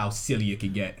by like how silly it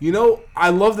could get. You know, I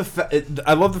love the fact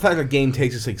the game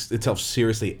takes itself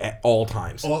seriously at all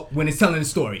times. When it's telling the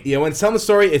story. Yeah, when it's telling the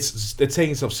story, it's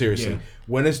taking itself seriously. Yeah.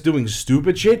 When it's doing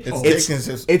stupid shit, It's taking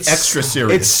it extra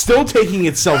serious. It's still taking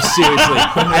itself seriously,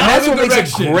 and that's what makes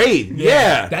it great.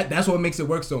 Yeah. That's what makes it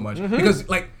work so much. Because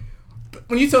like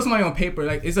when you tell somebody on paper,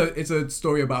 like it's a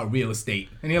story about real estate,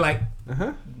 and you're like,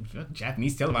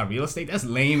 Japanese tell about real estate? That's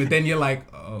lame. And then you're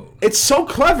like, oh, it's so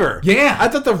clever. Yeah, I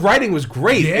thought the writing was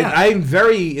great. Yeah, and I'm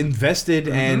very invested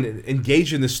and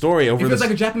engaged in the story. It feels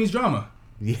like a Japanese drama.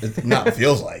 It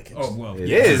feels like. Oh well, it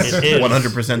is.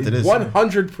 100% it is.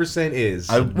 100% is.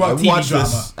 I TV watched drama.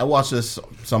 this. I watched this.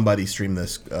 Somebody stream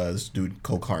this. This dude,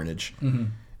 Cole Carnage,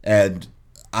 and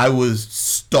I was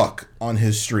stuck on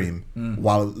his stream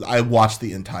while I watched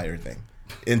the entire thing,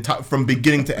 from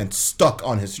beginning to end, stuck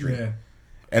on his stream,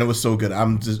 and it was so good.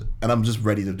 I'm just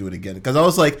ready to do it again because I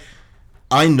was like,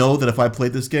 I know that if I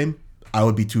played this game, I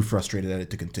would be too frustrated at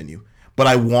it to continue, but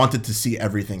I wanted to see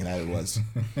everything that it was.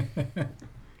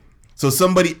 So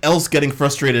somebody else getting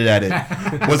frustrated at it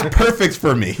was perfect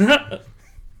for me.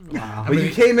 Wow. But you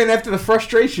came in after the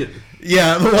frustration.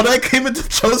 Yeah, when I came into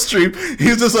Joe's stream, he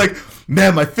was just like,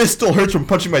 man, my fist still hurts from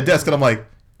punching my desk. And I'm like,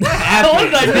 what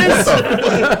did I miss?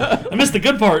 I missed the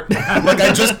good part. like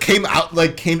I just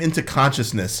came into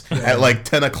consciousness at like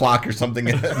 10 o'clock or something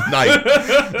at night.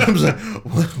 I was like,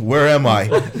 where am I?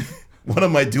 What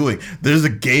am I doing? There's a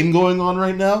game going on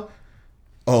right now?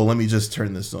 Oh, let me just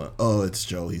turn this on. Oh, it's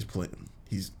Joe. He's playing.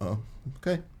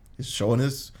 Okay. He's showing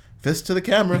his fist to the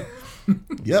camera.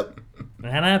 Yep.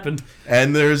 That happened.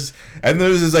 And there's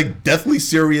this like deathly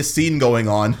serious scene going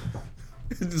on.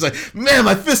 It's like, man,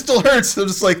 my fist still hurts. I'm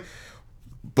just like,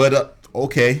 but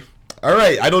okay, all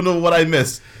right. I don't know what I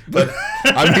missed, but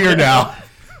I'm here now.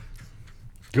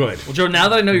 Good. Well, Joe, now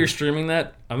that I know you're streaming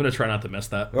that, I'm gonna try not to miss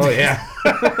that. Oh yeah.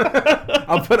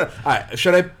 I'll put it. All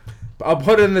right. I'll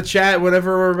put it in the chat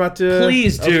whenever we're about to.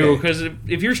 Please do, because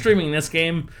if you're streaming this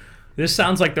game, this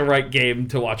sounds like the right game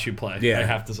to watch you play. Yeah. I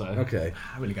have to say. Okay.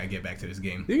 I really gotta get back to this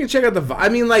game. You can check out the. I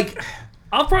mean, like.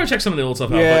 I'll probably check some of the old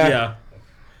stuff out. Yeah. But yeah.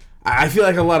 I feel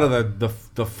like a lot of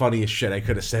the funniest shit I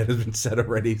could have said has been said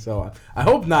already, so I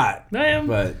hope not.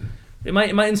 But it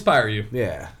might inspire you.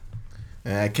 Yeah.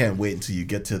 And I can't wait until you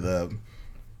get to the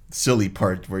silly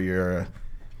part where you're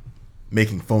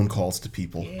making phone calls to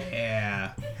people.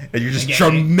 Yeah. And you're just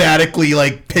dramatically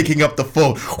like picking up the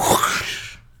phone.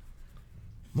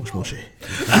 Moshi.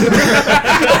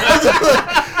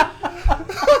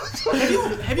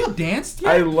 Have you danced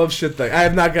yet? I love shit like I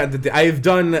have not gotten to. I have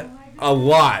done a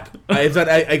lot. I've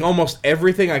done almost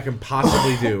everything I can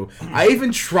possibly do. I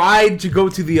even tried to go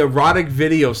to the erotic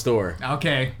video store.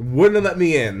 Okay. Wouldn't have let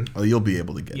me in. Oh, you'll be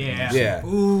able to get it. Yeah.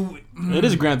 Ooh. It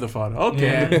is Grand Theft Auto.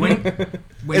 Okay. Yeah.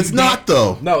 When It's not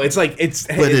though. No, it's like it's.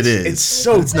 But it's, it is. It's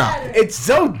so. It's not. It's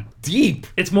so deep.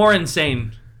 It's more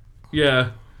insane.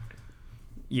 Yeah.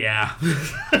 Yeah.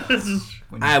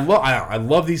 I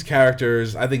love these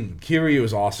characters. I think Kiryu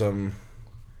is awesome.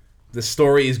 The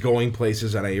story is going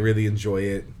places, and I really enjoy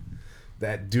it.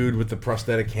 That dude with the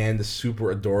prosthetic hand is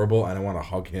super adorable, and I want to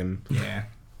hug him. Yeah.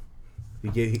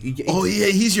 Oh yeah,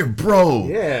 he's your bro.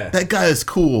 Yeah. That guy is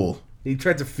cool. He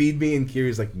tried to feed me, and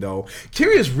Kiryu's like, no.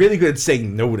 Kiryu is really good at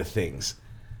saying no to things.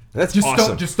 That's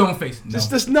awesome. Just stone face. No.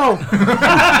 Just no. Like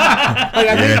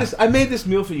I made this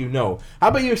meal for you. No. How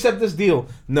about you accept this deal?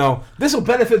 No. This will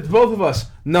benefit both of us.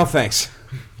 No, thanks.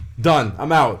 Done.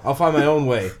 I'm out. I'll find my own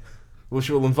way, which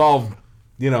will involve,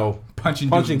 punching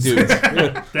dudes.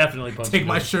 Definitely punching. Take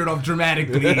my shirt off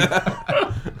dramatically.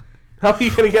 How are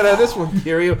you gonna get out of this one,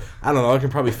 Kiryu? I don't know. I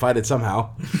can probably fight it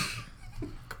somehow.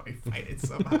 Fight it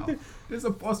somehow. There's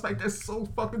a boss fight that's so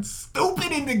fucking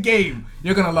stupid in the game.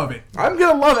 You're gonna love it. I'm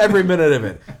gonna love every minute of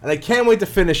it, and I can't wait to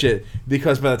finish it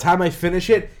because by the time I finish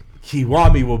it,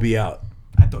 Kiwami will be out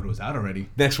I thought it was out already.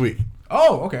 next week.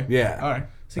 Oh, okay. Yeah. All right.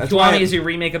 So That's why Kiwami is a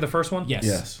remake of the first one? Yes.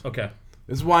 Yes. Okay.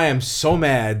 This is why I'm so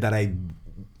mad that I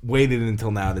waited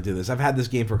until now to do this. I've had this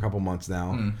game for a couple months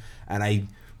now, and I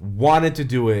wanted to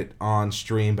do it on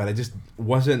stream, but I just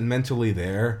wasn't mentally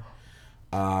there.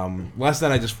 Last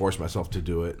night I just forced myself to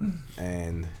do it,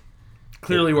 and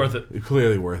Clearly worth it.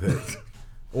 Clearly worth it.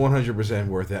 100%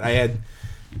 worth it.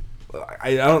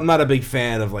 I'm not a big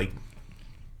fan of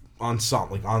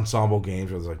ensemble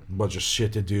games where there's like a bunch of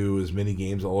shit to do, there's mini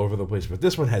games all over the place. But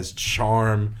this one has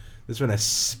charm. This one has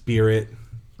spirit.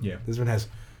 Yeah. This one has,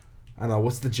 I don't know,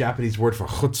 what's the Japanese word for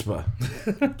chutzpah?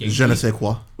 Je ne sais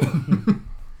quoi.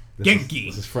 Genki.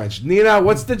 This is French. Nina,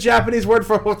 what's the Japanese word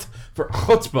for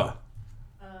chutzpah?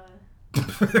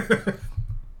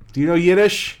 Do you know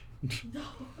Yiddish?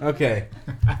 Okay.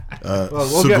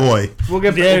 Sugoi. We'll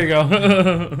get. There you go.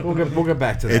 We'll get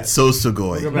back to that. It's so We'll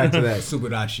Sugoi. get back to that.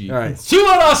 Subarashi. All right.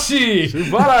 Subarashi!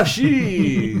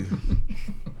 Subarashi.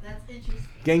 That's interesting.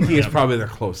 Genki is probably their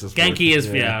closest. Genki word. is,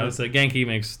 yeah. So Genki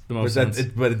makes the most sense.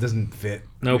 But it doesn't fit.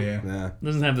 Nope. Yeah. Nah.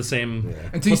 Doesn't have the same. Yeah.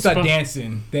 Until you What's start the-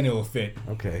 dancing, then it will fit.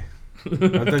 Okay. I've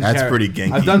done That's pretty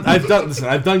Genki.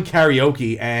 I've done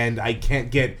karaoke and I can't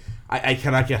get. I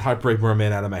cannot get Heartbreak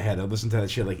Merman out of my head. I listened to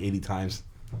that shit like 80 times.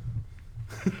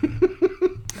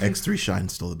 X3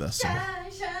 Shine's still the best song.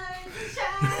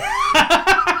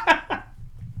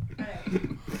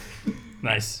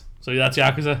 Nice. So that's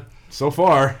Yakuza? So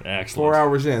far, Excellent. 4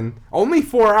 hours in. Only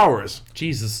 4 hours.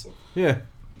 Jesus. Yeah.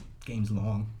 Game's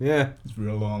long. Yeah. It's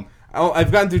real long.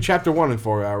 I've gotten through chapter 1 in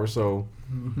 4 hours, so.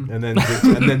 And then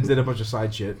did a bunch of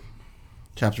side shit.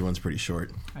 Chapter 1's pretty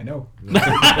short. I know.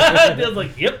 I was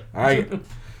like, yep.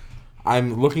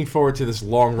 I'm looking forward to this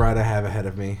long ride I have ahead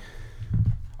of me.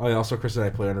 Oh yeah, also Chris and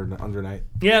I play Under Night.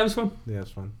 Yeah, it was fun. Yeah,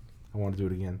 it's fun. I want to do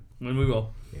it again. When we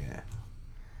will. Yeah.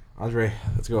 Andre,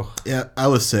 let's go. Yeah, I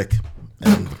was sick.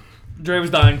 And Dre was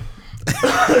dying.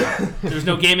 There's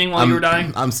no gaming while you were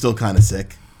dying? I'm still kind of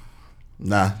sick.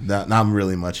 Nah, not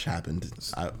really much happened.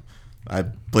 I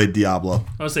played Diablo.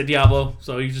 I would say Diablo,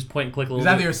 so you just point and click a It's little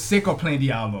either bit. you're sick or playing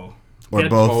Diablo. Or Yeah,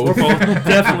 both. Or both.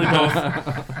 Definitely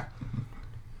both.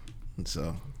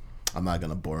 So I'm not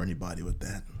gonna bore anybody with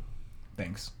that.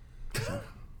 Thanks. No,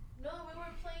 we were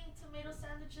playing tomato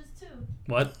sandwiches too.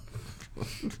 What?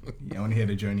 Yeah, I want to hear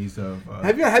the journeys of.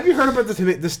 Have you heard about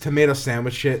this tomato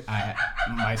sandwich shit?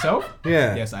 Myself?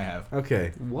 Yeah. Yes, I have.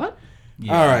 Okay. What?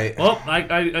 Yeah. All right. Well,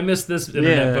 I missed this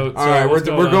internet Yeah. boat. All right. what's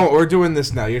We're on? we're doing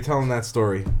this now. You're telling that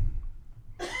story.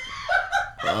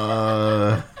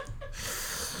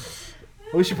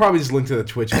 We should probably just link to the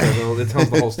Twitch because it tells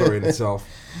the whole story in itself.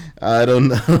 I don't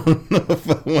know if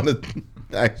I want to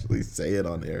actually say it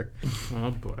on air.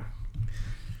 Oh boy.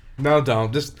 No,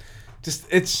 don't. Just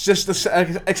it's just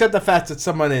except the fact that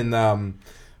someone in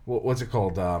what's it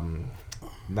called?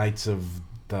 Knights of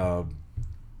the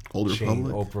Old Chain,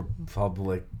 Republic. Old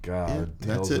Republic, that's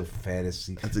Tales it. of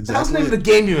Fantasy. That's How's the name exactly of the it.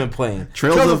 game you've been playing?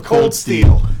 Trails of Cold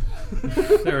Steel.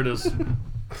 There it is.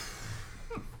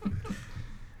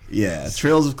 Yeah,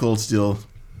 Trails of Cold Steel.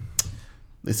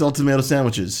 They sell tomato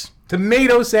sandwiches.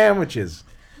 Tomato sandwiches.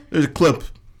 There's a clip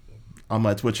on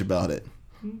my Twitch about it.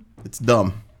 It's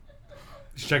dumb.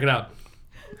 Just check it out.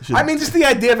 I mean, just the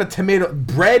idea of a tomato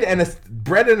bread and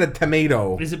a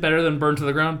tomato. Is it better than Burn to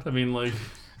the Ground? I mean, like...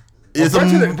 It's Burn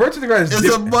a to the Ground is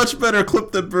it's a much better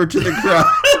clip than Burn to the Ground.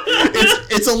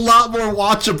 it's a lot more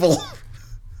watchable.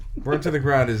 Burn to the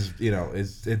Ground is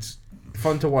it's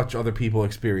fun to watch other people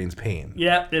experience pain.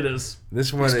 Yeah, it is.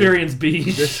 This one Experience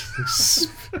B.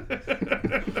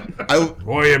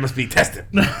 Warrior must be tested.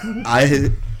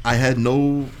 I had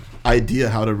no idea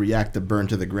how to react to Burn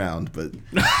to the Ground, but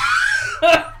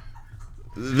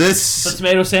this The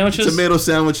tomato sandwiches? tomato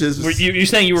sandwiches. Were you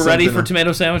saying you were ready something for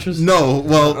tomato sandwiches? No,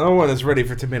 well, No one is ready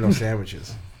for tomato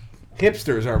sandwiches.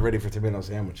 Hipsters aren't ready for tomato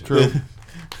sandwiches. True.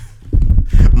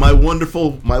 my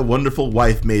wonderful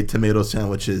wife made tomato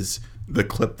sandwiches the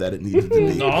clip that it needed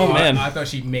to be. Oh, man. I thought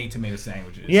she made tomato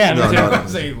sandwiches. Yeah, No, me too. no, I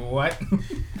was like, what?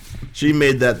 She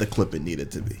made that the clip it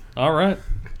needed to be. All right.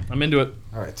 I'm into it.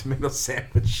 All right, tomato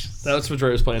sandwiches. That's what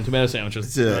Dre was playing. Tomato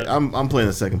sandwiches. So, I'm playing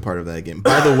the second part of that game.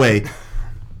 By the way,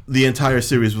 the entire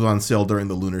series was on sale during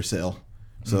the Lunar Sale,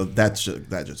 so that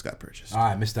just got purchased.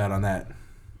 I missed out on that.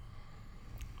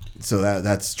 So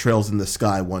that's Trails in the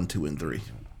Sky 1, 2, and 3.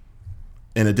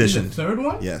 In addition, The third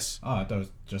one? yes, Oh, I thought it was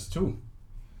just two.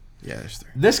 yeah, there's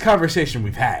 3. This conversation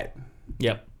we've had.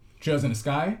 Yep. Trails in the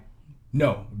Sky?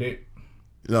 No.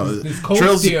 No, There's Cold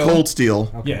Trails Steel. of Cold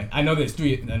Steel. Yeah, I know there's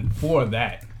 3 and 4 of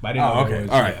that. But I didn't know there was,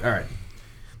 All right, yeah. all right.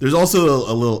 There's also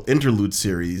a little interlude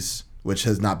series which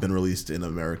has not been released in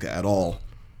America at all,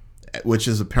 which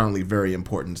is apparently very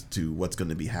important to what's going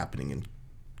to be happening in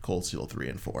Cold Steel 3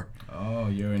 and 4. Oh,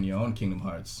 you're in your own Kingdom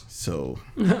Hearts. So,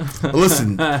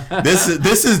 listen,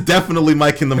 this is definitely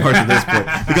my Kingdom Hearts at this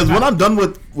point, because when I'm done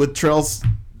with Trails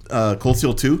Cold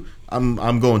Steel 2,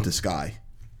 I'm going to Sky.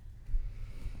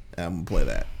 And I'm gonna play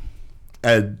that.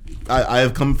 And I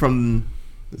have come from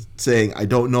saying I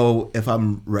don't know if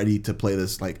I'm ready to play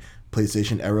this like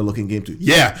PlayStation era looking game too.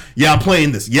 Yeah, I'm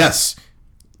playing this. Yes.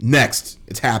 Next,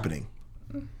 it's happening.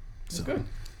 So good.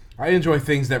 I enjoy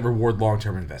things that reward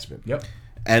long-term investment. Yep.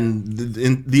 And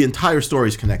the entire story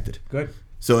is connected. Good.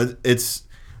 So it's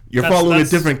you're That's- following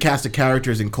that's- a different cast of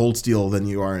characters in Cold Steel than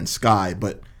you are in Sky,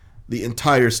 but the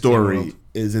entire story world.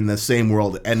 is in the same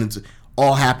world, and it's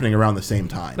all happening around the same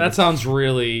time. That sounds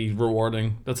really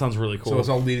rewarding. That sounds really cool. So it's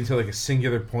all leading to like a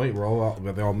singular point where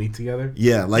they all meet together.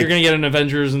 Yeah, like You're gonna get an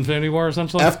Avengers Infinity War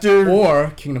essentially. after.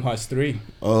 Or Kingdom Hearts 3.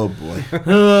 Oh boy.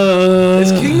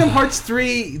 Is Kingdom Hearts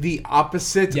 3 the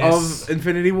opposite Yes. of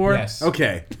Infinity War? Yes.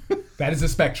 Okay. That is the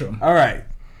spectrum. All right.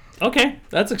 Okay,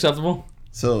 that's acceptable.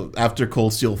 So after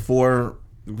Cold Steel 4,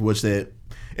 which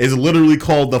is literally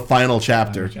called the final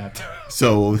chapter.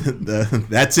 So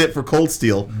that's it for Cold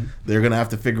Steel. Mm-hmm. They're gonna have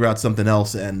to figure out something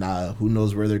else, and who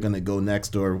knows where they're gonna go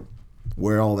next or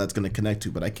where all that's gonna connect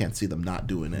to. But I can't see them not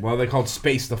doing it. Well, they called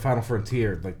space the final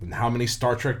frontier. Like, how many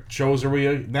Star Trek shows are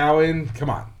we now in? Come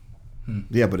on.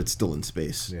 Yeah, but it's still in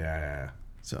space. Yeah.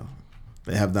 So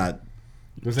they have not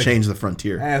There's like, changed the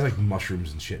frontier. It has like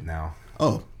mushrooms and shit now.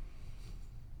 Oh,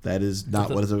 that is not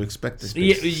what I was expecting.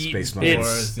 Space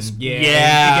mushrooms.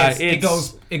 It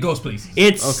goes places.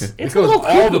 It's Okay. it's It goes a little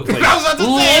all the creepy. places.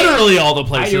 Literally all the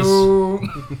places.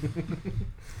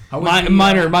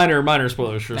 Minor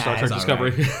spoilers for Star Trek it's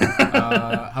Discovery.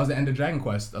 How's the end of Dragon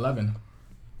Quest 11?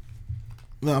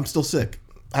 No, I'm still sick.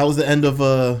 How was the end of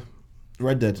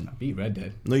Red Dead? I beat Red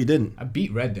Dead. No, you didn't. I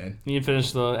beat Red Dead. You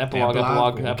finish the epilogue.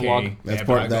 Okay. That's Yeah, part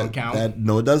but I that, don't count. that.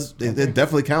 No, it does. It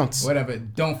definitely counts. Whatever.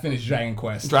 Don't finish Dragon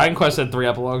Quest. Dragon Quest had 3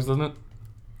 epilogues, doesn't it?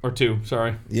 Or 2,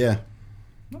 sorry. Yeah.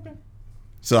 Okay.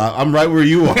 So I'm right where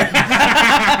you are.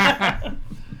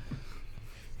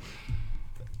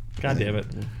 God damn it.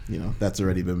 You know, that's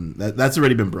already been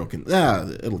broken. Yeah,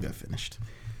 it'll get finished.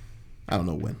 I don't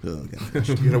know when. It'll get finished.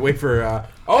 You're gonna wait for.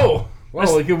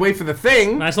 Well, we can wait for the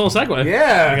thing. Nice little segue.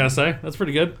 Yeah. I gotta say. That's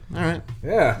pretty good. All right.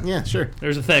 Yeah. Yeah, sure.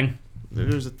 There's a thing.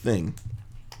 There's a thing.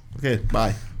 Okay,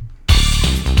 bye.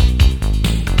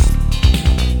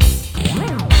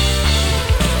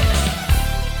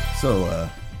 So,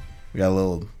 we got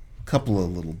a couple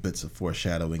of little bits of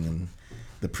foreshadowing in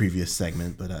the previous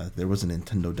segment, but there was a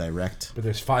Nintendo Direct. But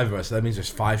there's 5 of us, so that means there's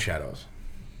 5 shadows.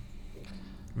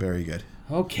 Very good.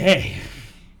 Okay.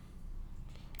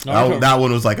 That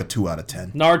one was like a 2 out of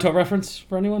 10. Naruto reference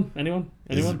for anyone?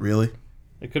 Is it really?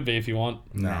 It could be if you want.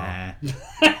 Nah.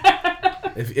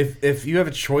 If you have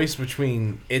a choice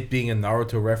between it being a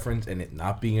Naruto reference and it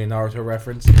not being a Naruto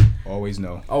reference, Always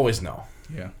no. always no.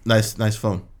 Yeah. Nice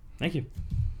phone. Thank you.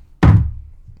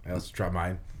 Let's try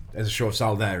mine as a show of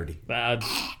solidarity.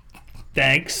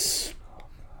 Thanks.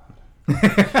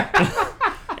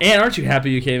 And aren't you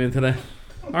happy you came in today?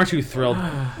 Aren't you thrilled?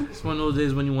 It's one of those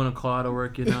days when you want to call out of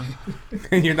work, you know.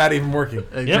 And you're not even working.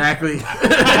 Exactly.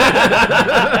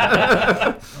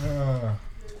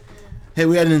 Hey,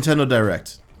 we had a Nintendo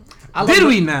Direct. Did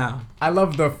we now? I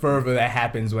love the fervor that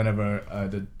happens whenever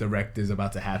the direct is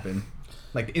about to happen.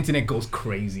 Like, the internet goes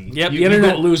crazy. Yep, the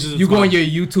internet loses its You go on mind. your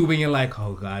YouTube and you're like,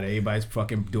 oh god, everybody's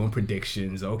fucking doing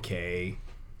predictions. Okay.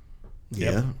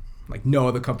 Yeah. Like, no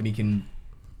other company can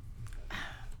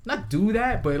not do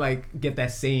that, but like get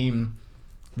that same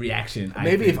reaction.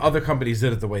 Maybe if other companies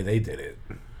did it the way they did it.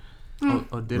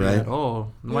 Or did Right. it at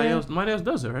all? Nobody else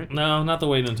does it, right? No, not the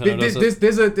way Nintendo does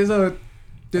it.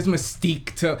 there's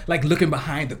mystique to like looking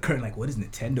behind the curtain. Like, what is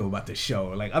Nintendo about to show?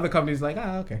 Like, other companies like,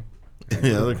 okay.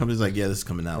 Yeah, other companies like, yeah, this is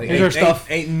coming out. Here's our stuff.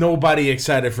 Ain't nobody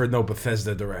excited for no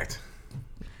Bethesda Direct.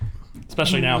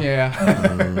 Especially now.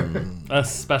 Yeah.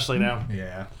 Especially now.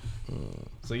 Yeah.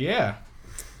 So yeah.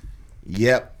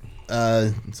 Yep.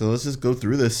 So let's just go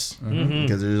through this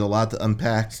because there's a lot to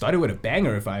unpack. Started with a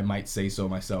banger, if I might say so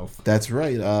myself. That's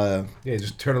right. Yeah,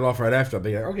 just turn it off right after. I'll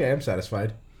be like, okay, I'm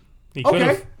satisfied. He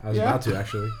could've. I was about to,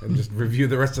 actually. And just review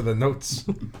the rest of the notes.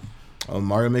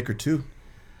 Mario Maker 2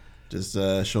 just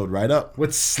showed right up.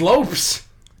 With slopes.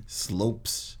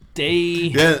 Slopes. Day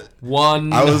Yeah.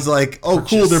 1. I was like, oh,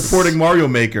 cool, they're porting Mario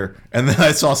Maker. And then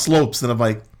I saw Slopes, and I'm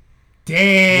like,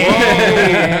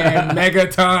 Damn,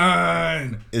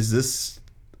 Megaton. is this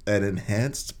an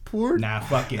enhanced port? Nah,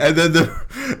 fuck it. And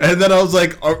then I was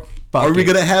like, are we it.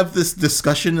 gonna have this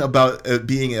discussion about it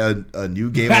being a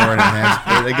new game or an enhanced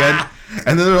port again?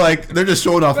 And then they're just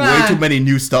showing off way too many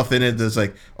new stuff in it. That's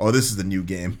like, oh, this is the new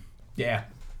game. Yeah.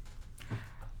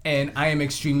 And I am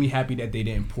extremely happy that they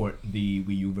didn't port the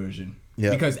Wii U version.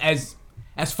 Yeah. Because as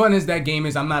fun as that game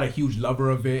is, I'm not a huge lover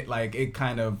of it. Like, it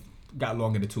kind of got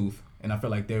long in the tooth. And I feel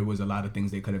like there was a lot of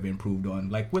things they could have improved on,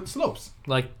 like with Slopes.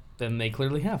 Like, then they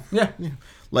clearly have. Yeah.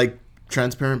 Like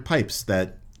transparent pipes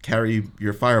that carry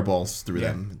your fireballs through Yeah.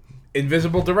 them.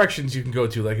 Invisible directions you can go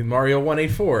to, like in Mario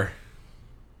 184.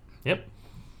 Yep.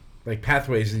 Like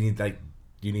pathways you need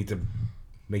to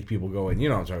make people go in. You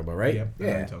know what I'm talking about, right? Yeah, I know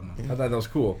what you're talking about. I thought that was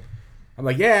cool. I'm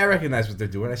like, yeah, I recognize what they're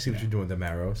doing. I see what you're doing with the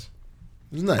arrows.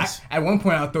 It was nice. At one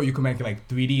point, I thought you could make like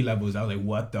 3D levels. I was like,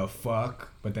 what the fuck?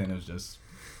 But then it was just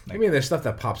I mean, there's stuff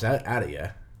that pops out at you.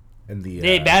 In the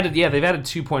They've added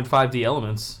 2.5D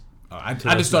elements. I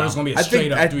just thought it was gonna be a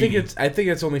straight up 3D. I think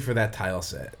it's only for that tile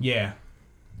set. Yeah,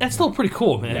 That's still pretty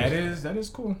cool, man. that is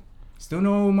cool. Still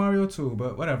no Mario 2,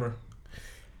 but whatever.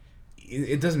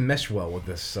 It doesn't mesh well with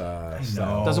this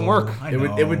style. Doesn't work.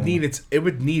 It would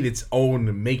need its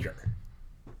own maker.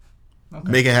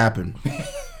 Okay. Make it happen.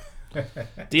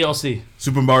 DLC.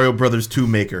 Super Mario Brothers 2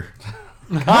 maker.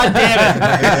 God damn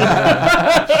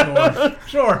it.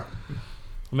 Sure.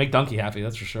 Make Donkey happy,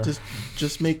 that's for sure.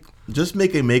 Just make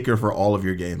a maker for all of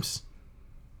your games.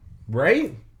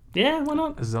 Right? Yeah, why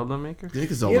not? A Zelda maker?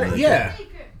 Make a Zelda maker. Yeah.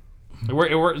 It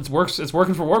works. It's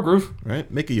working for Wargroove. Right?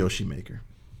 Make a Yoshi maker.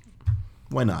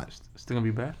 Why not? Still gonna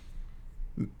be bad?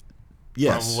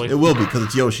 Yes, Probably. it will be because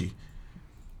it's Yoshi.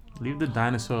 Leave the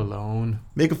dinosaur alone.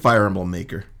 Make a Fire Emblem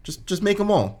maker. Just make them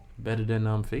all. Better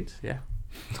than Fates? Yeah.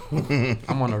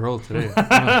 I'm on a roll today.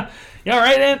 You all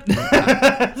right, Ant?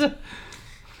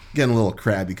 Getting a little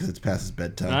crabby because it's past his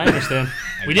bedtime. I understand.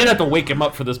 We did have to wake him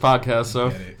up for this podcast,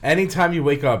 so Anytime you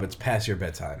wake up, it's past your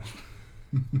bedtime.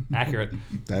 accurate.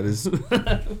 That is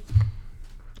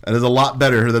a lot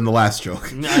better than the last joke.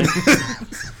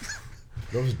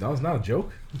 That was not a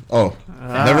joke. Oh,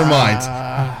 never mind.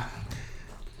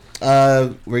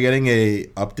 We're getting a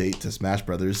update to Smash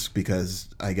Brothers because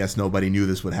I guess nobody knew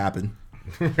this would happen.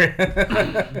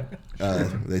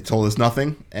 They told us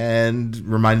nothing and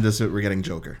reminded us that we're getting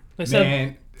Joker. They said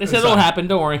Man, it'll happen.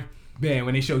 Don't worry. Man,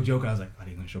 when they showed Joker, I was like, are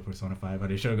they gonna show Persona 5? Are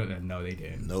they showing? No, they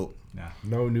didn't. Nope. Nah.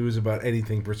 No news about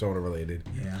anything Persona related.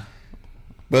 Yeah.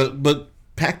 But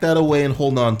pack that away and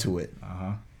hold on to it.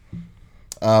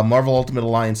 Marvel Ultimate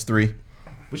Alliance 3.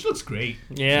 Which looks great.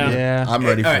 Yeah. I'm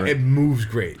ready for It it. moves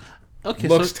great. Okay,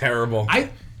 Looks terrible.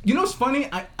 You know what's funny?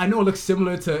 I know it looks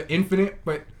similar to Infinite,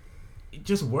 but it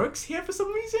just works here for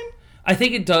some reason. I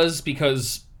think it does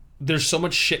because there's so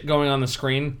much shit going on the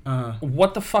screen.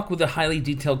 What the fuck would the highly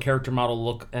detailed character model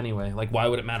look anyway? Like, why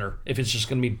would it matter if it's just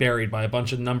going to be buried by a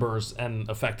bunch of numbers and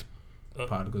affect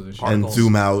Particles and shit. And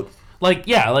zoom out. Like,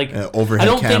 yeah, like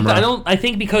overhead camera. I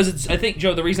think because I think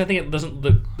Joe, the reason I think it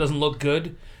doesn't look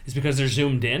good is because they're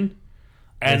zoomed in,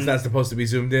 and it's not supposed to be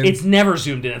zoomed in. it's never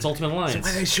zoomed in. It's Ultimate Alliance.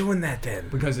 Why are they showing that then?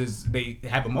 Because they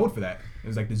have a mode for that. It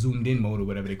was like the zoomed in mode or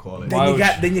whatever they call it.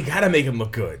 Then you gotta make him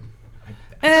look good.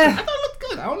 I thought it looked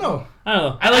good. I don't know. I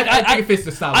don't know. I think it fits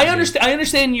the style. I understand. I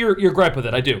understand your gripe with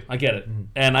it. I do. I get it,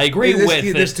 and I agree with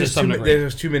it to some degree.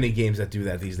 There's too many games that do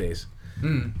that these days.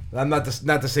 I'm not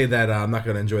to say that I'm not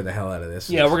going to enjoy the hell out of this.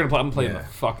 Yeah, I'm playing the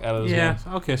fuck out of this. Yeah.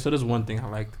 Game. Okay, so there's one thing I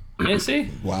liked. Yeah.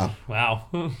 See. Wow.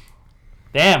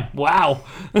 Damn. Wow.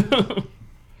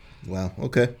 Wow.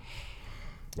 Okay.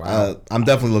 Wow. I'm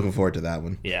definitely looking forward to that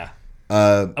one. Yeah.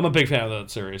 I'm a big fan of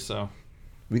that series. So.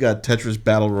 We got Tetris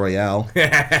Battle Royale.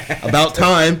 About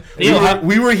time. Yeah.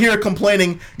 We were here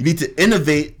complaining you need to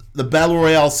innovate the Battle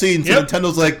Royale scene. So Yep.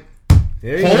 Nintendo's like,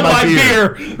 There hold my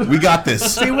beer. beer. We got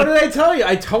this. See, what did I tell you?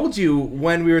 I told you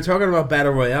when we were talking about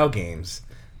Battle Royale games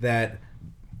that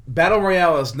Battle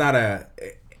Royale is not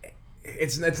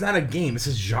it's not a game. It's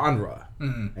a genre.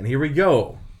 And here we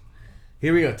go.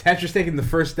 Tetris taking the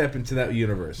first step into that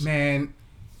universe. Man,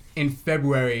 in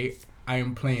February, I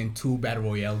am playing 2 Battle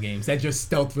Royale games that just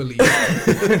stealth released.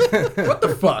 What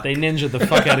the fuck? They ninja the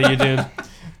fuck out of you, dude.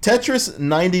 Tetris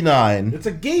 99, It's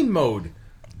a game mode.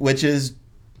 which is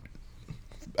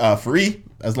free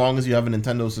as long as you have a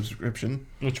Nintendo subscription,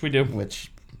 Which we do.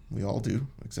 which we all do,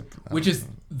 except Which is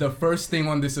the first thing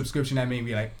on this subscription that made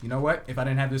me like, you know what? If I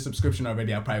didn't have this subscription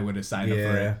already, I probably would have signed up for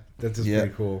Yeah, it. that's just Yeah.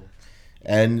 pretty cool.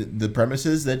 And the premise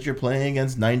is that you're playing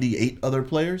against 98 other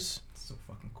players. So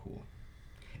fucking cool.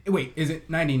 Wait, is it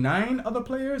 99 other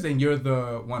players and you're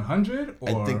the 100? Or?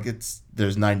 I think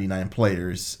there's 99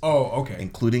 players, Oh, okay.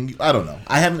 including, I don't know.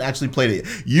 I haven't actually played it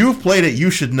yet. You've played it.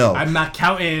 You should know. I'm not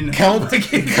counting. Count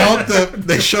the.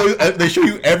 They show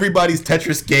you everybody's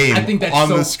Tetris game I think that's on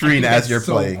so, the screen as you're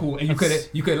so playing. Cool. And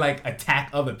you could like attack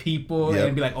other people Yep.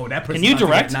 and be like, oh, that person. Can you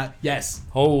direct? Yes.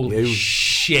 Holy Yeah.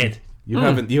 shit. You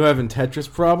having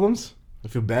Tetris problems? I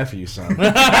feel bad for you, son.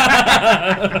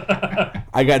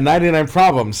 I got 99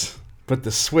 problems, but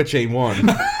the Switch ain't one.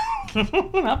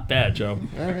 Not bad, Joe.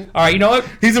 All right, you know what?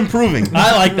 He's improving.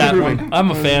 I like that one.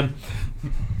 I'm a fan.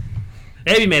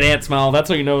 Maybe made Ant smile. That's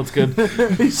how you know it's good.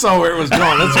 He saw where it was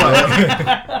going. That's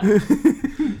why.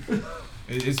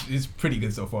 It's pretty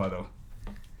good so far though.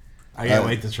 I can't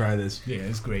wait to try this. Yeah,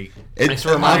 it's great. Thanks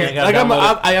for reminding me. I gotta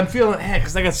download it. I'm feeling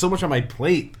because I got so much on my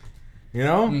plate. You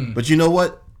know? But you know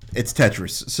what? it's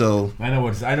Tetris. So I know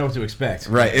what to expect.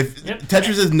 right, if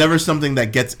Tetris is never something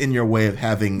that gets in your way of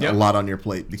having a lot on your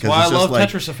plate because Well, I it's just love like,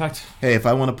 Tetris Effect. hey, if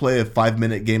I want to play a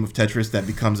 5-minute game of Tetris that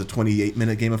becomes a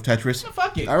 28-minute game of Tetris,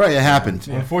 Fuck it. all right, it happened.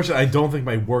 Unfortunately, I don't think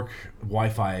my work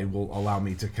Wi-Fi will allow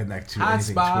me to connect to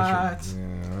anything Hotspots.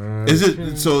 Twitch. Is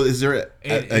it so? Is there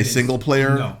a single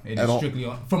player No, it at is all? strictly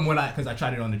on. From what because I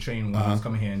tried it on the train when I was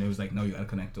coming here, and it was like, no, you gotta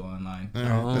connect to online.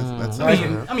 That's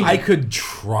I mean, I could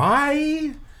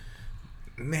try.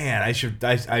 Man,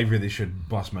 I really should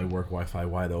bust my work Wi-Fi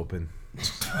wide open.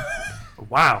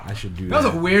 Wow. I should do that was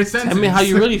that. a weird sentence. Tell me how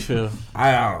you really feel.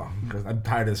 I don't know, because I'm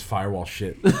tired of this firewall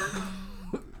shit.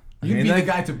 You'd mean, be like-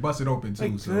 the guy to bust it open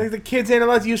too. So. Like the kids ain't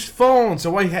allowed to use phones, so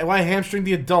why hamstring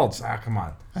the adults? Come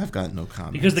on. I've got no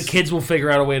comments. Because the kids will figure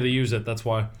out a way to use it. That's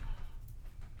why.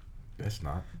 That's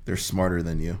not. They're smarter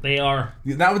than you. They are.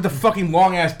 Not with the fucking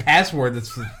long ass password.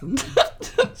 That's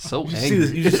So you see angry.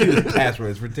 this. You just see this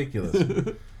password. It's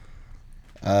ridiculous.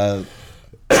 Uh,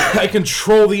 I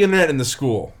control the internet in the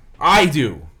school. I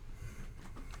do.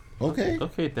 okay,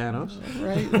 Okay, Thanos.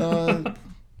 right.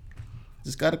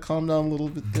 Just gotta calm down a little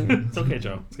bit there. It's okay,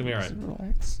 Joe. It's gonna be all right.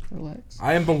 Relax.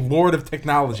 I am the lord of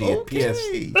technology at PS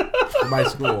Okay. for my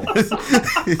school.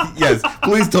 Yes,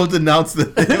 please don't announce the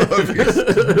name of your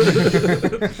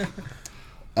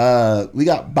school. We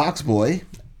got Box Boy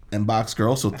and Box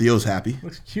Girl, so Theo's happy.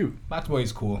 Looks cute. Box Boy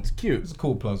is cool. It's cute. It's a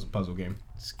cool puzzle game.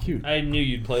 It's cute. I knew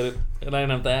you'd played it, and I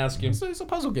didn't have to ask you. It's a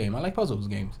puzzle game. I like puzzles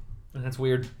games. That's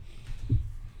weird.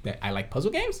 I like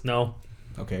puzzle games. No,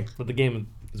 Okay. but the game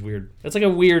is weird. It's like a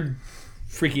weird,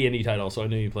 freaky indie title, so I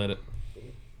knew you played it.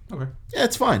 Okay. Yeah,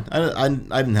 it's fine. I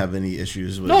didn't have any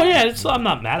issues with. No, yeah, I'm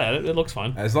not mad at it. It looks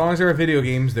fun. As long as there are video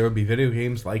games, there would be video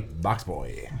games like Box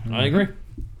Boy. I agree.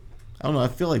 I don't know. I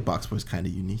feel like Box Boy's kind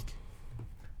of unique.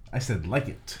 I said like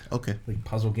it. Okay. Like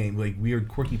puzzle game, like weird,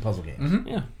 quirky puzzle games.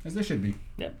 Yeah, As there should be.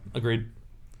 yeah, agreed.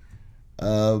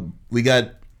 We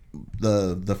got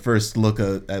the first look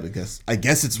at I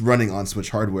guess it's running on Switch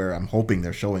hardware. I'm hoping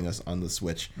they're showing us on the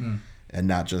Switch and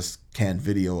not just canned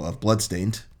video of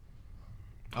Bloodstained.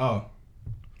 Oh.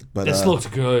 But This looks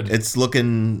good. it's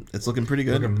looking pretty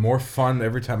good. Looking more fun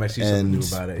every time I see something new And-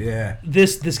 about it. Yeah.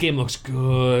 This game looks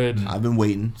good. I've been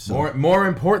waiting. So. More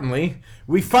importantly,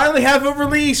 we finally have a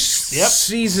release Yep.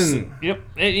 season. Yep.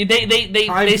 They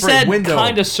Time they for said window.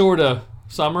 kinda sorta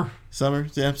summer. Summer,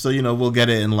 yeah. So we'll get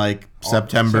it in like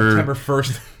September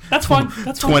 1st. That's fine.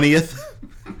 That's fine. 20th.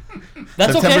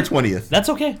 That's September okay. 20th. That's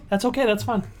okay. That's okay. That's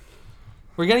fine.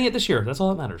 We're getting it this year. That's all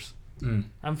that matters.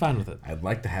 I'm fine with it. I'd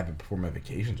like to have it before my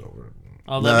vacation's over.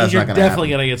 Oh, No, that that's means you're not gonna definitely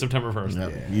happen. getting it September 1st.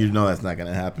 Yeah, you know that's not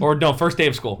gonna happen. Or no, first day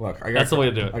of school. Look, That's the way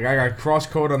to do it. Like I got cross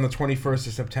code on the 21st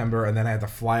of September, and then I had to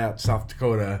fly out to South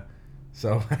Dakota.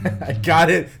 So I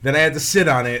got it. Then I had to sit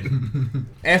on it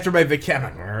after my vacation.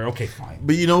 I'm like, okay, fine.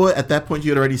 But you know what? At that point, you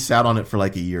had already sat on it for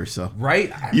like a year. So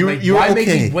Right? You- Like, you were why make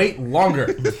okay. me wait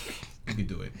longer? You can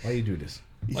do it. Why you do this?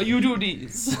 Why you do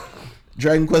these?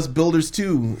 Dragon Quest Builders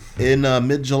 2 in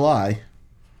mid-July.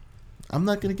 I'm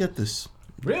not gonna get this.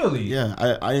 Really?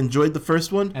 Yeah, I enjoyed the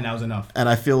first one, And that was enough. and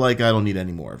I feel like I don't need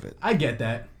any more of it. I get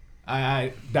that.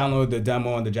 I downloaded the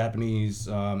demo on the Japanese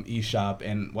eShop,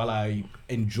 and while I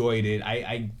enjoyed it,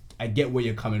 I get where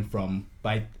you're coming from, but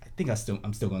I think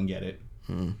I'm still gonna get it.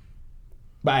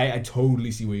 But I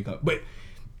totally see where you're coming. But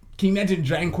can you imagine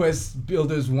Dragon Quest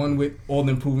Builders 1 with all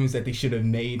the improvements that they should have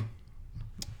made?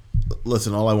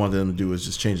 Listen, all I wanted them to do was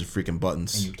just change the freaking And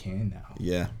buttons. you can now.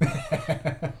 Yeah.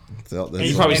 So And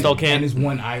you probably still can. And it's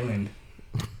one island.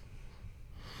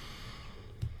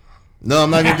 No,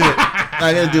 I'm not gonna do it.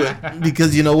 Not gonna do it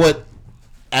because you know what?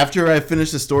 After I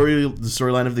finished the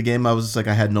storyline of the game, I was just like,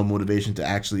 I had no motivation to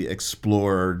actually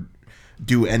explore or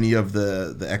do any of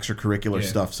the extracurricular Yeah,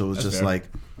 stuff. So it was that's just fair. like,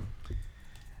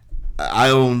 I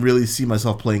don't really see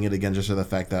myself playing it again, just for the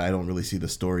fact that I don't really see the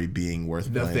story being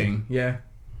worth The playing. thing, yeah.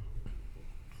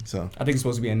 So I think it's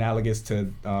supposed to be analogous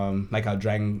to like how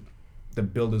the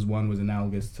Builders 1 was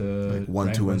analogous to Like 1,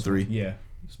 Dragon 2, and Quest 3. Yeah, I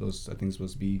think it's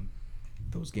supposed to be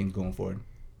those games going forward.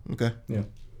 okay. Yeah.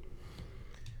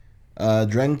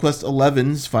 Dragon Quest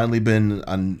 11's finally been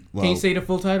on. Well, Can you say the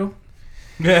full title?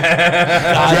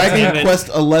 Dragon Quest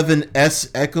 11S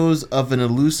Echoes of an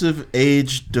Elusive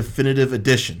Age Definitive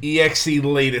Edition. EXE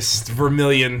latest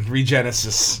Vermilion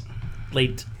Regenesis.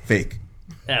 Late Fake.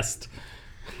 est.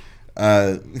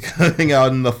 Coming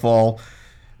out in the fall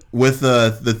with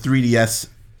the 3DS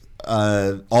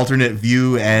alternate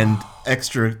view and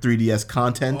extra 3DS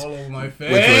content, All over my which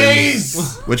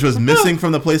face. was missing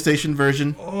from the PlayStation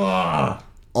version.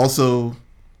 Also,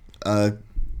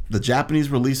 the Japanese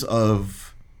release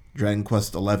of Dragon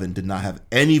Quest 11 did not have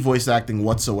any voice acting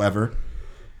whatsoever.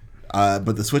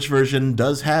 But the Switch version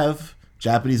does have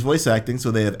Japanese voice acting,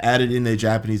 so they have added in a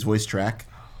Japanese voice track.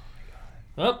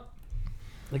 Oh,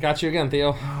 they got you again,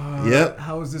 Theo. Yep.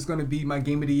 How is this going to be my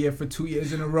game of the year for 2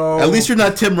 years in a row? At least you're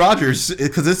not Tim Rogers,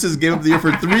 because this is game of the year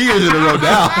for 3 years in a row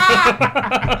now.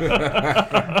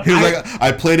 He was like,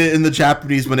 I played it in the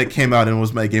Japanese when it came out and it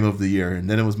was my game of the year, and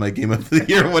then it was my game of the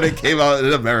year when it came out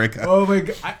in America. Oh my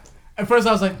god! At first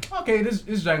I was like, okay, this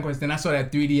is Dragon Quest. Then I saw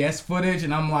that 3DS footage,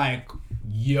 and I'm like,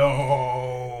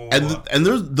 yo. And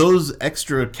there's those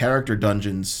extra character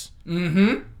dungeons,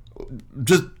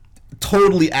 just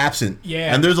totally absent.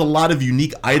 Yeah. And there's a lot of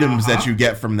unique items that you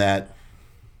get from that.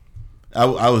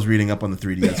 I was reading up on the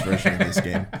 3DS version of this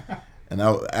game, and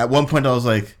at one point I was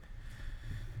like,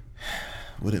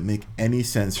 would it make any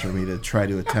sense for me to try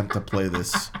to attempt to play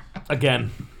this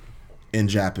Again. in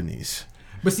Japanese?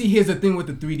 But see, here's the thing with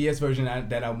the 3DS version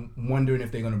that I'm wondering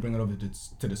if they're gonna bring it over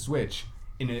to the Switch.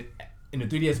 In the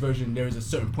 3DS version, there is a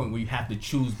certain point where you have to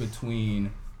choose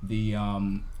between the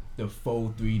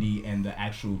faux 3D and the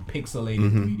actual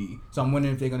pixelated 3D. So I'm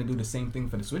wondering if they're gonna do the same thing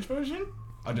for the Switch version,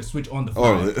 or just switch on the fly.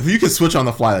 Oh, if you could switch on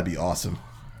the fly, that'd be awesome.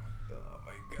 Oh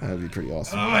my god! That'd be pretty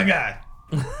awesome. Oh my god!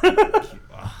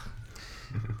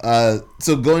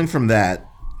 So going from that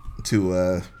to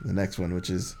the next one, which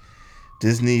is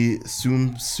Disney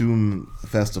Tsum Tsum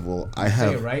Festival.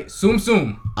 Say it right, Tsum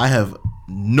Tsum. I have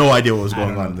no idea what was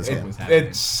going on in this game.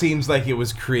 It seems like it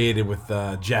was created with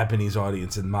the Japanese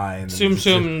audience in mind. Tsum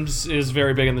Tsums is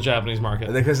very big in the Japanese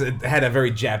market. Because it had a very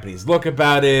Japanese look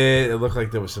about it. It looked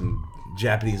like there was some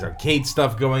Japanese arcade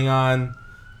stuff going on.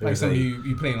 Like something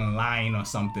you playing online or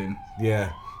something.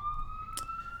 Yeah.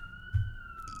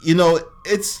 You know,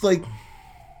 it's like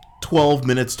 12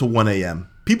 minutes to 1 a.m.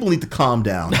 People need to calm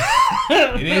down.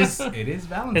 It is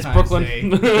Valentine's It's Brooklyn.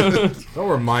 Day. Don't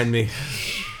remind me.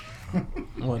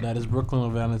 What, that is Brooklyn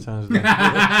or Valentine's Day?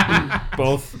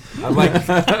 Both.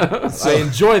 I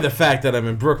enjoy the fact that I'm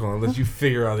in Brooklyn. Let you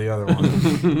figure out the other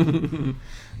one.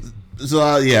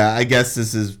 So, yeah, I guess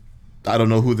this is... I don't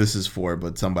know who this is for,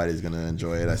 but somebody's going to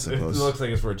enjoy it, I It suppose. looks like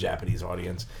it's for a Japanese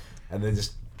audience. And they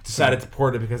just decided to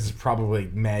port it because it's probably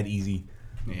mad easy.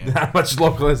 Yeah. Not much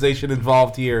localization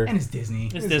involved here. And it's Disney.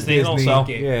 It's Disney. It'll sell.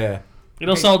 Yeah.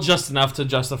 It'll sell just enough to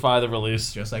justify the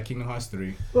release. Just like Kingdom Hearts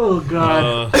 3. Oh,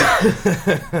 God.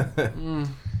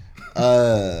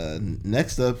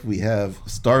 Next up, we have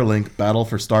Starlink Battle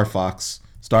for Star Fox.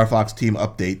 Star Fox Team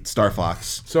Update, Star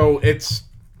Fox. So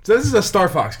this is a Star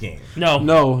Fox game.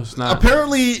 No, It's not.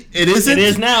 Apparently, it isn't. it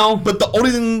is now. But the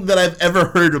only thing that I've ever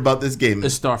heard about this game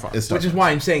It's Star Fox. is Star Which is Fox. why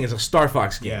I'm saying it's a Star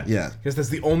Fox game. Yeah. Yeah. Because that's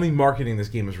the only marketing this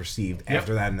game has received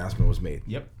after that announcement was made.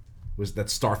 Yep. Was that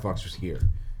Star Fox was here.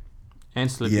 And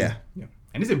Slippy. Yeah. Yeah.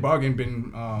 And it's in bargain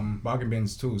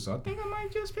bins too, so I think I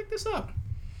might just pick this up.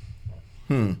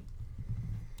 Add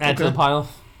to the pile.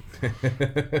 I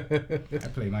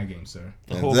play my game, sir.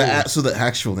 And so the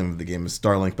actual name of the game is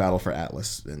Starlink Battle for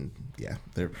Atlas, and yeah,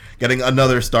 they're getting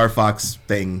another Star Fox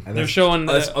thing. And They're showing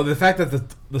the fact that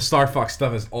the Star Fox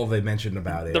stuff is all they mentioned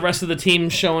about it. the rest of the team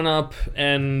showing up,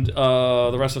 and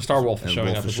the rest of Star Wolf is And showing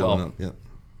Wolf up is as showing well. up, yeah.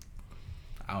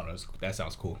 I don't know. That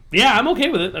sounds cool. Yeah, I'm okay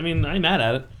with it. I mean, I ain't mad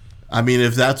at it. I mean,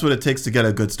 if that's what it takes to get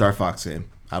a good Star Fox game,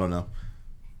 I don't know.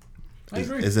 I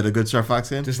agree. Is it a good Star Fox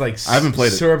game? Just like I haven't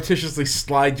played it. surreptitiously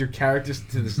slide your characters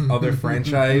to this other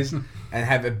franchise and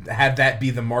have that be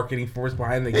the marketing force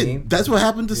behind the game. That's what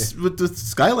happened with the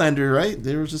Skylander, right?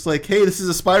 They were just like, "Hey, this is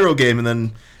a Spyro game," and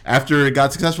then after it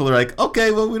got successful, they're like,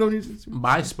 "Okay, well, we don't need to."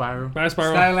 Buy Spyro. Bye,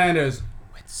 Spyro. Skylanders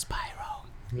with Spyro.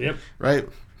 Yep. Right?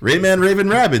 Rayman, Raven,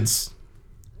 Rabbids.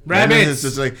 Rabbids. It's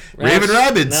just like Raven,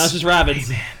 Rabbids. Now it's just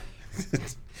rabbits.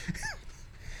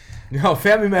 No,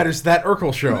 Family Matters, that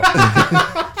Urkel show.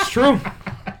 It's true.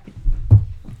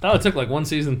 Oh, it took like one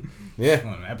season. Yeah.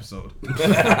 On an episode.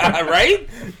 Right?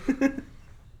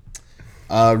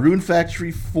 Rune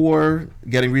Factory 4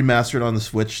 getting remastered on the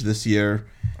Switch this year.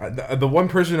 The one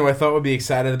person who I thought would be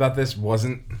excited about this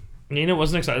wasn't. Nina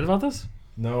wasn't excited about this?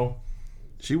 No.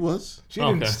 She was. She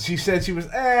didn't. Okay. She said she was.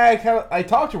 I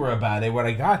talked to her about it when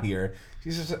I got here.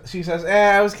 She says,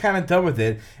 I was kind of done with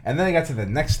it, and then I got to the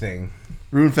next thing.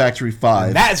 Rune Factory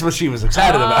 5 That's what she was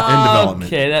excited about. in development.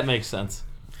 Okay, that makes sense.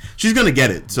 She's gonna get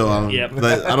it. So Yep.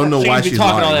 but I don't know She why can be she's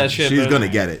talking lying. all that shit, She's but- gonna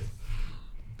get it.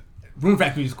 Rune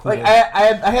Factory is cool. Like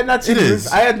I had not seen. It is.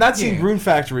 I had not seen Yeah. Rune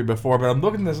Factory before, but I'm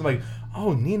looking at this. I'm like,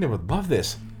 oh, Nina would love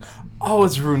this. Oh,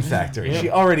 it's Rune Factory. She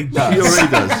already does. She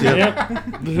already does. Yep.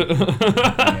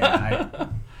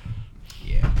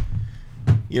 Yeah.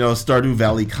 You know, Stardew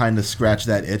Valley kind of scratched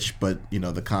that itch, but you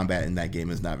know the combat in that game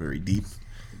is not very deep.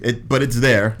 But it's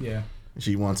there. Yeah.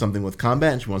 She wants something with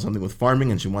combat, and she wants something with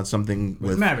farming, and she wants something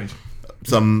with Marriage.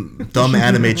 some dumb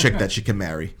anime chick that she can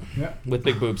marry With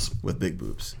big boobs. with big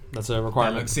boobs. That's a Like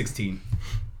requirement. 16.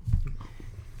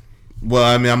 Well,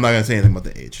 I mean, I'm not gonna say anything about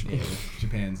the age. Yeah,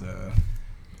 Japan's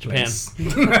Japan. place.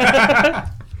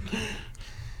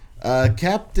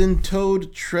 Captain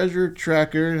Toad Treasure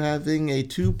Tracker having a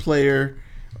 2-player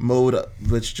mode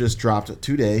which just dropped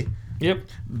today. Yep.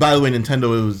 By the way, Nintendo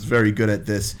was very good at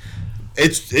this.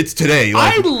 It's today.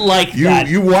 I like that.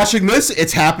 You watching this?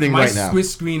 It's happening My right now.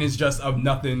 Swiss screen is just of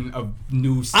nothing of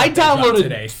new stuff I that dropped downloaded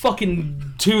today.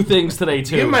 fucking 2 things today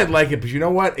too. You might like it, but you know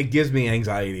what? It gives me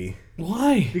anxiety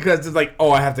Why? because it's like,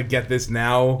 oh, I have to get this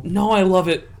now. No, I love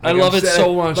it. I Like, love I'm it sit-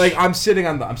 so much. Like I'm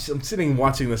sitting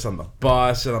watching this on the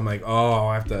bus, and I'm like, oh,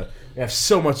 I have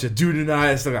so much to do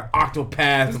tonight. I still got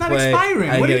Octopath It's to not play. expiring.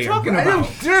 I What are gotta you get- talking I don't-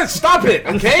 about? Dude, stop it,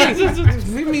 okay? Just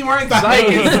leave me more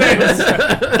anxiety.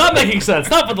 Not making sense.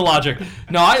 Not with the logic.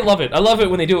 No, I love it. I love it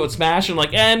when they do it with Smash and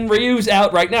like, and Ryu's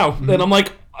out right now. Then I'm like,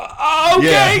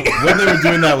 okay. Yeah, when they were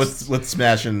doing that with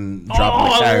Smash and dropping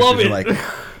the I characters, love you're it. like,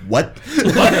 what?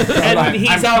 And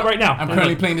he's out right now. I'm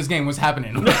currently playing this game. What's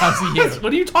happening? How's he here?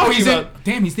 What are you Oh, talking he's in. about?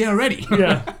 Damn, he's there already.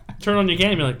 Yeah. Turn on your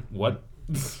game. You're like, what?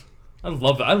 I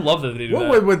love that. I love that they do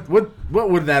that. What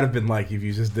would that have been like if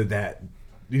you just did that?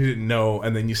 You didn't know,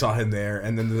 and then you saw him there,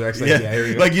 and then the next like, yeah, here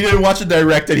you go. Like you didn't watch a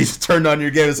direct and he's turned on your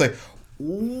game. It's like,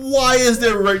 why is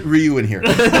there Ryu in here?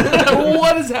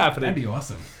 What is happening? That'd be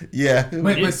awesome. Yeah.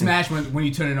 But Smash, when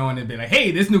you turn it on, it'd be like,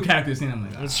 hey, this new character's in. I'm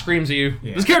like, It screams at you.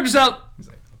 Yeah. This character's out. He's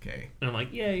like, okay. And I'm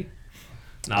like, yay.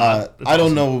 Nah, that's I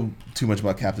don't awesome. know too much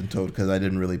about Captain Toad because I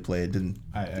didn't really play it. It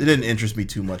didn't interest me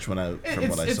too much from what I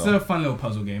It's saw. a fun little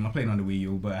puzzle game. I played it on the Wii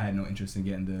U, but I had no interest in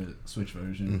getting the Switch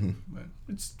version. But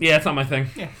Yeah, it's not my thing.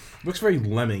 Looks very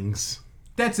Lemmings.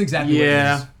 that's exactly what it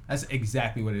Yeah. is. That's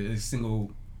exactly what it is. Single.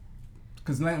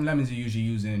 Because lemons are usually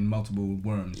using multiple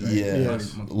worms, right? Yeah.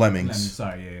 Yes. Multiple Lemmings.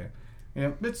 Sorry, yeah.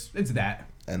 It's that.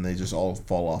 And they just all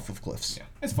fall off of cliffs. Yeah,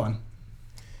 it's fun.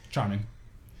 Charming.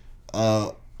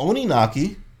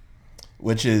 Oninaki,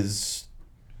 which is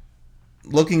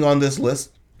looking on this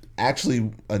list,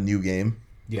 actually a new game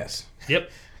Yes. Yep.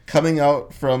 coming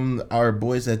out from our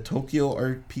boys at Tokyo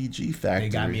RPG Factory.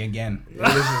 They got me again.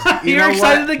 You're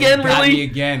excited again, Got me really?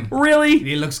 again.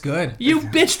 Really? It looks good. You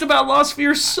bitched about Lost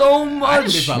Sphere so much.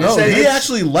 bitch about No, Said he it's-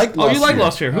 actually liked Oh, Lost you like Sphere.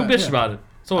 Lost Sphere. Who bitched yeah. about it?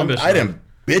 Someone bitched I about it. didn't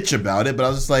bitch about it, but I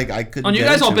was just like, I couldn't. Oh, and you get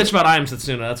guys all into bitched it. about I Am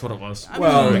Setsuna. That's what it was.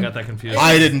 Well, I got that confused.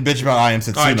 I didn't bitch about I Am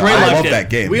Setsuna. Alright, Dre I liked love it. that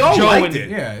game. we all Joe liked and- it.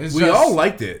 Yeah, it's we just- all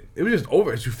liked it. It was just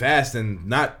over. It's too fast and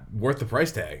not worth the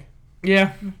price tag.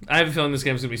 Yeah, I have a feeling this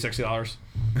game's gonna be $60.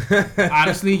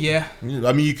 Honestly, yeah.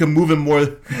 I mean, you can move in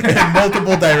in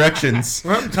multiple directions.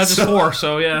 Touch is 4,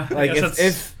 so yeah. I Like guess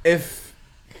that's- if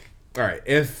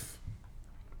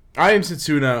I Am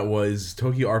Setsuna was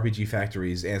Tokyo RPG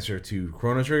Factory's answer to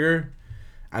Chrono Trigger,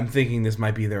 I'm thinking this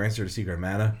might be their answer to Secret of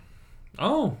Mana.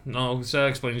 Oh no, so that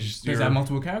explains just Does your. that have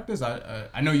multiple characters?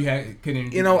 I know you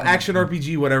couldn't. You know, action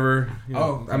RPG, whatever. You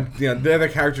know, Oh, okay. the other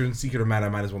characters in Secret of Mana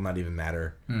might as well not even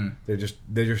matter. They're just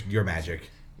your magic.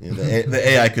 Yeah, the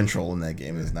AI control in that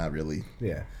game is not really.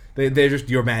 Yeah, they're just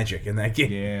your magic in that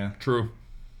game. Yeah. True.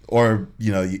 Or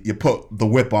you put the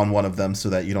whip on one of them so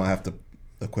that you don't have to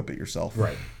equip it yourself.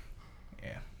 Right.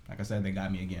 Yeah. Like I said, they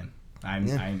got me again. I'm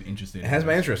interested. It has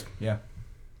my interest. Yeah.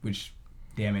 Which,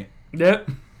 damn it. Yep.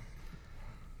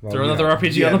 Well, Throw you another know,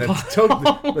 RPG on the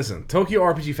that's listen, Tokyo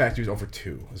RPG Factory is over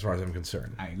 2, as far as I'm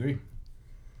concerned. I agree.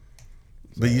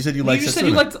 But you said you You like just said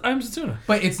you liked I Am Setsuna.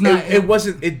 But it's not. It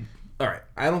wasn't. It all right.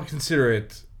 I don't consider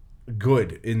it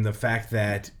good in the fact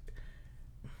that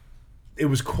it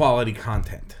was quality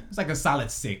content. It's like a solid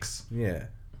 6, Yeah.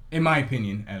 in my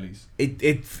opinion, at least.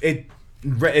 It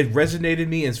resonated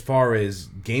me as far as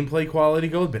gameplay quality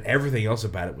goes, but everything else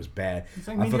about it was bad. It's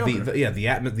like I thought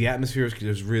mediocre. the atmosphere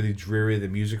was really dreary. The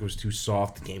music was too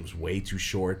soft. The game was way too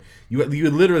short. You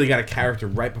literally got a character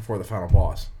right before the final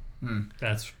boss.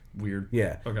 That's weird.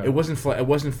 Yeah, Okay. it wasn't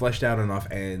fleshed out enough,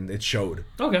 and it showed.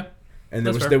 Okay. And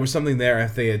That's fair. there was something there.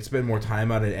 If they had spent more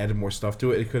time on it and added more stuff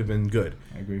to it, it could have been good.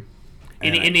 I agree.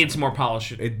 It needs more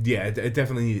polish. It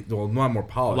definitely needed, well, not more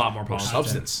polish. A lot more polish.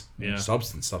 substance. Yeah.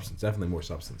 Substance. Definitely more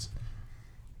substance.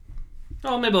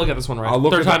 Oh, maybe I'll get this one right. I'll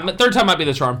look Third time might be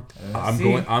the charm.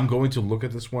 I'm going to look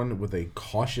at this one with a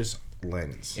cautious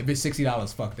lens. If it's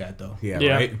 $60, fuck that, though. Yeah,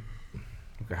 Yeah. right?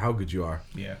 Okay, how good you are.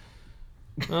 Yeah.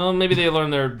 Maybe they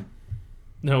learned their.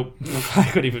 Nope. I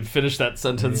couldn't even finish that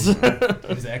sentence.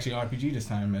 It's actually RPG this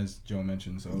time, as Joe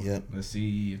mentioned, so Yep. let's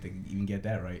see if they can even get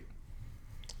that right.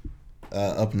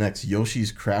 Up next,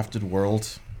 Yoshi's Crafted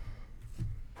World.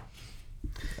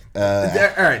 All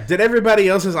right. Did everybody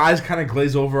else's eyes kind of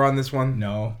glaze over on this one?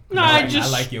 No. I I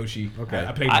like Yoshi. Okay.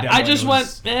 I played the demo. I just and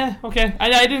it went, was- okay.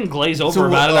 I didn't glaze over So,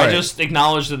 about it. alright. I just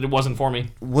acknowledged that it wasn't for me.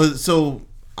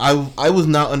 I was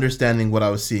not understanding what I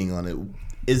was seeing on it.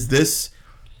 Is this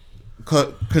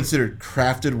considered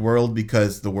crafted world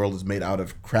because the world is made out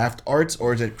of craft arts,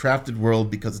 or is it crafted world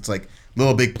because it's like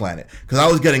Little Big Planet? Because I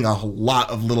was getting a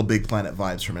lot of Little Big Planet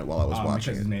vibes from it while I was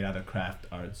watching because it. it's made out of craft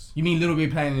arts. You mean Little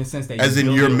Big Planet in the sense that As in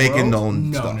build you're your making world? the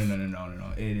own no, stuff.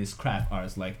 No. It is craft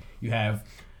arts. Like you have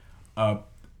a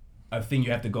thing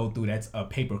you have to go through that's a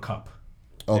paper cup.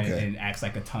 Okay. And it acts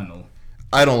like a tunnel.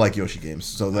 I don't like Yoshi games,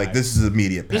 so like this is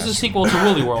immediate. This is a pass. sequel to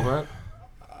Woolly World, right?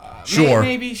 Sure.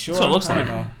 Maybe, sure. So it looks I don't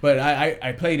like. know. But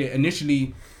I played it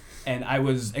initially, and I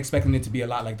was expecting it to be a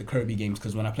lot like the Kirby games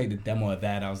because when I played the demo of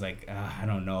that, I was like, I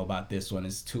don't know about this one.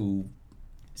 It's too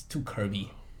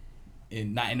Kirby,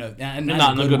 not in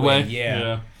a good way.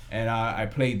 Yeah. And I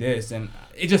played this, and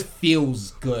it just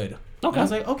feels good. Okay. And I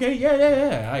was like, okay,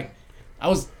 yeah. Like I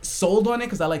was sold on it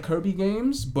because I like Kirby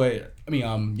games, but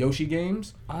Yoshi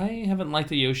games. I haven't liked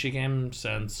the Yoshi game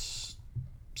since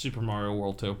Super Mario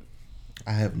World 2.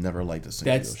 I have never liked a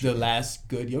single That's Yoshi the game. last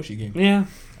good Yoshi game. Yeah.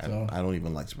 So. I don't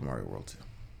even like Super Mario World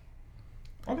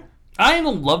 2. Okay. I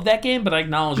don't love that game, but I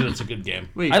acknowledge that it's a good game.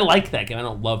 Wait. I like that game. I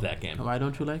don't love that game. Why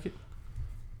don't you like it?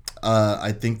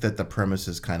 I think that the premise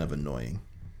is kind of annoying.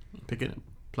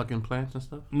 Plug in plants and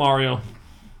stuff. Mario.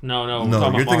 No, we're No,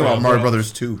 talking you're thinking about World. Mario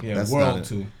Brothers 2. Yeah, That's World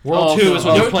not it. 2. World 2 is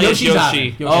when you play as Yoshi's Yoshi.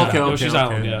 Island. Yoshi's Okay, Island. Yoshi's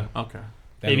Island, yeah. Okay.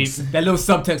 Baby, That little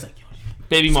subtext like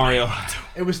Baby Mario.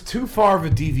 It was too far of a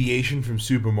deviation from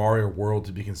Super Mario World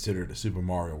to be considered a Super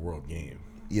Mario World game.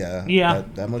 Yeah. Yeah.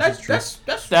 That much is true.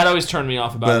 that's That always turned me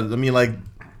off about But it. I mean, like,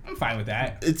 I'm fine with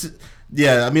that.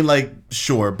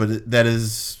 sure, but that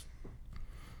is.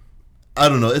 I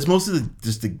don't know. It's mostly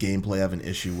just the gameplay I have an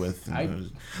issue with.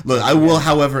 Look, I will,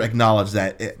 however, acknowledge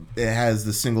that it has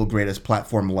the single greatest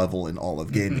platform level in all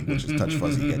of gaming, which is Touch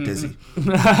Fuzzy Get Dizzy. We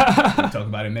talk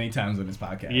about it many times on this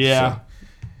podcast. Yeah.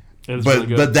 It is really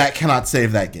good. But that cannot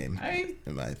save that game.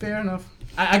 In my Fair opinion. enough.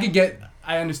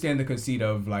 I understand the conceit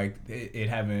of like it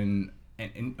having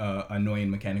an annoying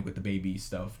mechanic with the baby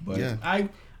stuff, but Yeah. I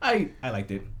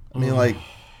liked it. I mean, like,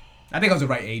 I think I was the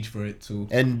right age for it too.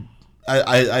 and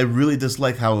I really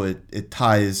dislike how it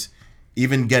ties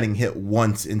even getting hit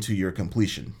once into your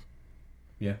completion.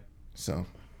 Yeah. So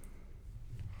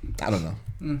I don't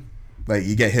know. Like,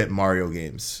 you get hit in Mario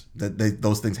games.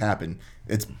 Those things happen.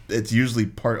 It's usually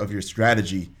part of your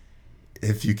strategy,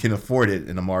 if you can afford it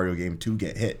in a Mario game, to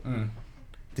get hit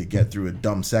to get through a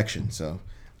dumb section. So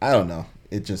I don't know.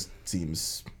 It just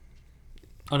seems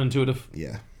Unintuitive.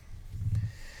 yeah.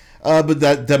 But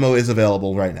that demo is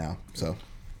available right now. So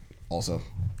also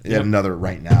yet another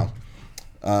right now.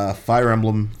 Fire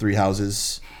Emblem 3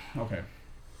 Houses Okay.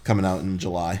 coming out in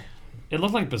July. It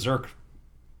looked like Berserk.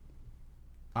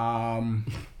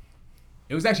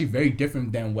 It was actually very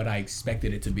different than what I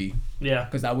expected it to be. Yeah.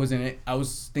 Because I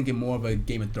was thinking more of a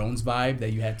Game of Thrones vibe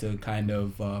that you had to kind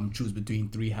of choose between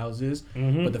 3 houses.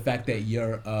 But the fact that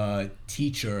you're a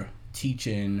teacher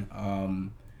teaching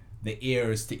the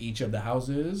heirs to each of the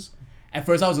houses, at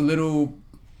first I was a little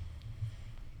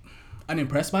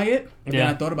unimpressed by it. But then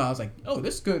I thought about it, I was like, oh,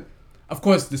 this is good. Of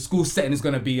course, the school setting is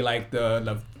going to be like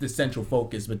the central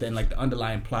focus, but then like the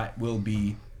underlying plot will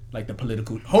be like the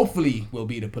political, hopefully will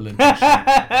be the political shit.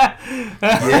 Yeah,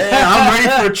 I'm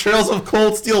ready for Trails of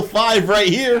Cold Steel 5 right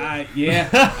here. Yeah,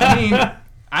 I mean,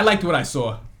 I liked what I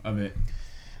saw of it.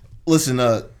 Listen,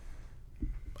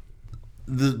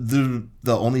 the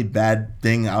only bad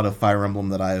thing out of Fire Emblem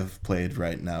that I've played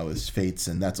right now is Fates,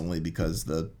 and that's only because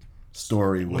the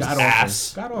story was God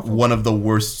awful. one of the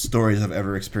worst stories I've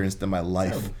ever experienced in my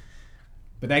life.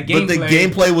 But that But the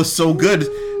gameplay was so good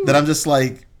that I'm just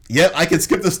like, yeah, I can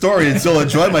skip the story and still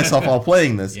enjoy myself while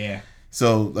playing this. Yeah.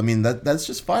 So, I mean, that's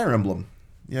just Fire Emblem.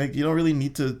 Yeah, you don't really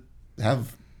need to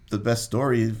have the best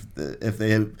story if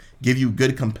they give you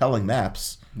good, compelling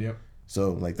maps. Yep.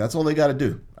 So, like, that's all they got to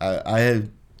do. I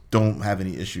don't have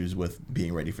any issues with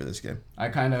being ready for this game.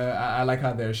 I like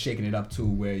how they're shaking it up too,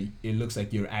 where it looks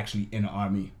like you're actually in an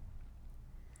army.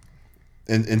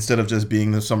 Instead of just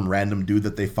being some random dude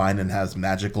that they find and has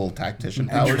magical tactician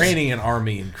And powers. training an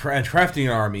army, and crafting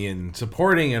an army, and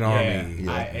supporting an army.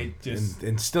 It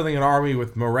Instilling an army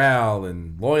with morale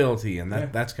and loyalty, and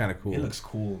that's kind of cool. It looks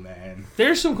cool, man.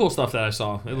 There's some cool stuff that I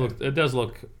saw. It does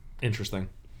look interesting.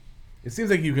 It seems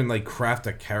like you can like craft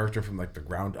a character from like the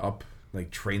ground up,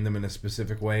 like train them in a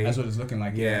specific way. That's what it's looking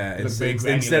like. Yeah, It looks it's, very it's,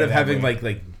 granular instead of that having way.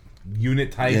 like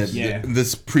unit types. Yeah.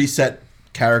 This preset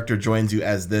character joins you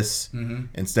as this.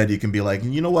 Instead, you can be like,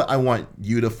 you know what? I want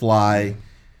you to fly,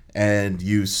 and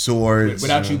use swords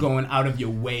without you going out of your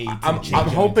way. To I'm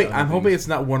change hoping into other hoping things. it's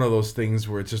not one of those things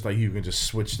where it's just like you can just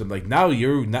switch them. Like now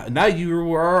you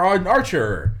are an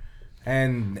archer,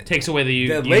 and Takes away the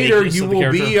then later uniqueness you of the will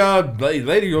character. be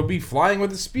later you'll be flying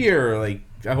with a spear. Like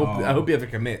I hope you have to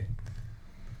commit.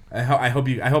 I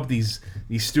hope these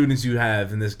students you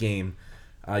have in this game,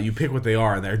 you pick what they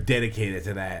are and they're dedicated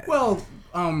to that. Well,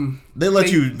 they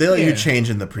let you change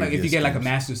in the previous. Like if you get like a games.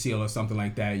 master seal or something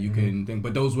like that, you can think.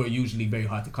 But those were usually very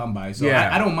hard to come by. So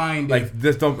Yeah. I don't mind. like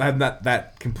this don't have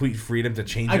that complete freedom to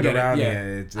change I it get around.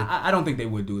 it. Yeah, Yeah, I don't think they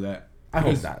would do that. I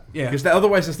hope Because- not. Yeah, because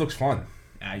otherwise this looks fun.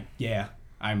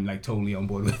 I'm like totally on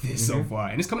board with this so far,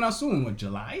 and it's coming out soon. What,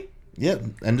 July? Yeah,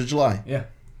 end of July. Yeah,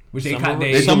 which they Summer, cut.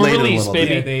 They They summer delayed it a release, little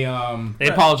baby. yeah, They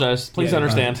apologize. Please Yeah,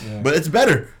 understand. yeah. But it's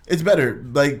better. It's better.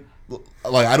 Like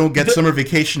I don't get summer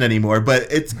vacation anymore,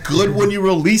 but it's good when you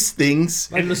release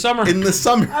things In the summer. in the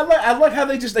summer. I like how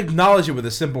they just acknowledge it with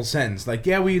a simple sentence. Like,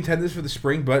 yeah, we intend this for the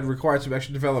spring, but it requires some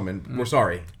extra development. We're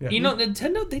sorry. You know,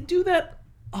 Nintendo, they do that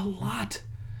a lot.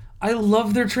 I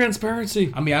love their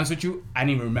transparency. I'll be honest with you, I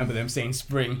didn't even remember them saying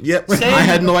spring. Yep, Same. I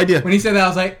had no idea. When he said that, I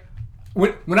was like,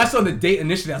 when I saw the date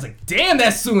initially, I was like, damn,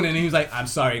 that's soon. And he was like, I'm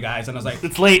sorry, guys. And I was like,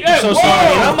 It's late. Yeah, I'm so whoa!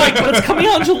 sorry. And I'm like, but it's coming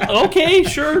out in July. Okay,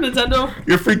 sure, Nintendo.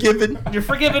 You're forgiven. You're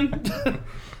forgiven.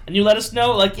 And you let us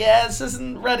know, like, yeah, this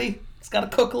isn't ready. It's got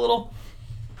to cook a little.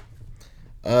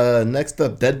 Next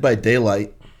up, Dead by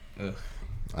Daylight.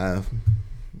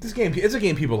 This game, it's a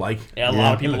game people like. Yeah, a Yeah.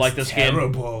 lot of people like this game.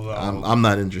 terrible, though. I'm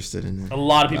not interested in it. A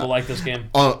lot of people like this game.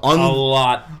 On A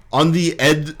lot. on the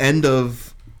end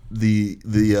of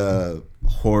the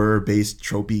horror-based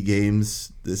tropey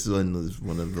games, this one is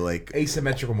one of the like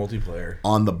Asymmetrical multiplayer.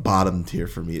 on the bottom tier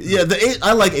for me. Yeah,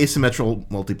 I like asymmetrical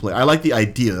multiplayer. I like the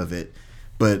idea of it,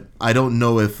 but I don't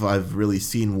know if I've really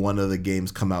seen one of the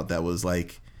games come out that was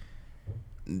like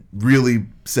really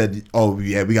said, "Oh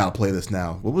yeah, we gotta play this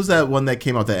now." What was that one that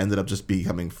came out that ended up just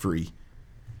becoming free?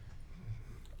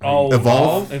 Oh,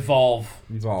 Evolve? Evolve.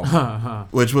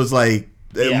 Which was like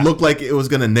it Yeah. looked like it was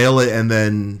gonna nail it, and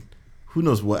then who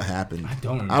knows what happened? I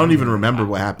don't even remember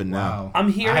what happened now. Wow. I'm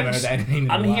I hearing. haven't heard that name in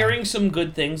a I'm while. hearing some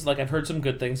good things. Like I've heard some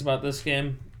good things about this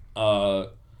game.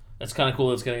 It's kind of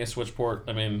cool. It's getting a Switch port.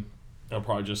 I mean, it'll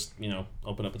probably just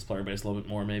open up its player base a little bit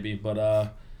more, maybe.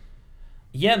 But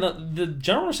yeah, the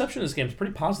general reception of this game is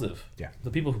pretty positive. Yeah.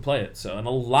 The people who play it. So, and a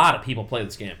lot of people play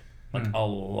this game. Like a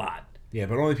lot. Yeah,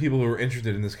 but only people who are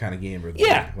interested in this kind of game are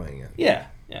playing it. Yeah.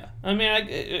 Yeah. I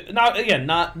mean,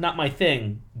 not my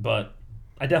thing, but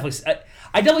I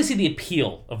definitely see the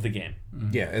appeal of the game.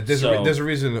 Yeah, there's So- there's a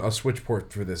reason a Switch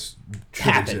port for this should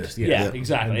Happened. exist. Yeah,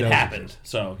 exactly. It does happened. exist.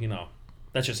 So,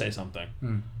 that should say something.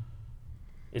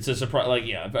 It's a surprise. Like,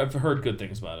 yeah, I've heard good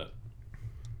things about it.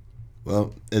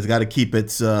 Well, it's got to keep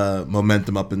its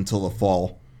momentum up until the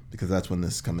fall because that's when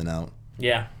this is coming out.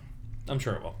 Yeah, I'm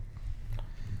sure it will.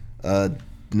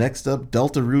 Next up,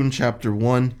 Deltarune Chapter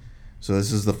 1. So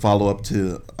this is the follow-up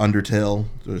to Undertale,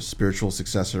 or spiritual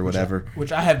successor, whatever.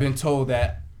 Which I have been told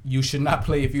that you should not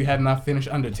play if you have not finished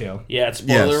Undertale. Yeah, it's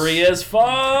spoilery as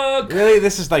fuck. Really,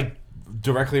 this is like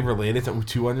directly related to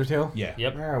Undertale. Yeah.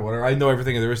 Yep. Yeah, whatever. I know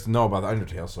everything there is to know about the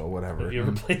Undertale, so whatever. Have you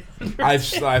ever played? I've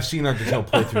seen Undertale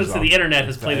playthroughs. So the internet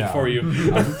has played it for you.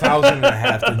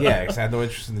 1,500. Yeah, because I had no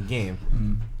interest in the game.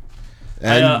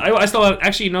 And I still have,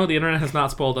 actually, the internet has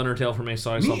not spoiled Undertale for me,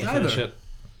 so I still have to finish either.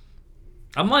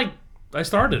 it. I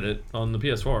started it on the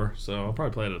PS4, so I'll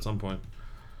probably play it at some point.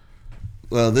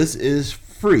 well, this is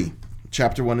free.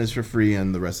 Chapter 1 is for free,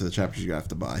 and the rest of the chapters you have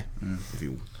to buy if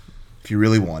you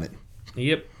really want it.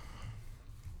 Yep.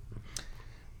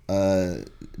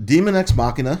 Demon X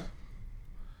Machina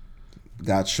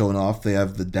got shown off. They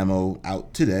have the demo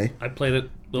out today. I played it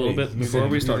a little bit before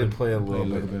we started. Play a Play a little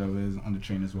little bit. bit of it on the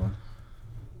train as well.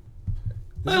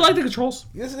 I like the controls.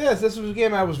 Yes, this was a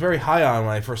game I was very high on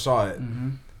when I first saw it,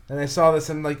 and I saw this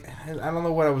and like I don't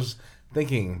know what I was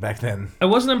thinking back then. I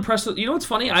wasn't impressed with, what's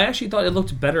funny? I actually thought it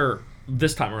looked better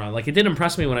this time around. Like, it did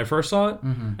impress me when I first saw it,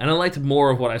 and I liked more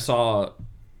of what I saw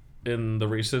in the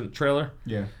recent trailer.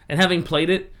 Yeah. And having played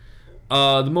it,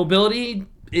 the mobility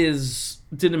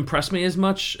didn't impress me as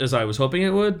much as I was hoping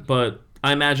it would, but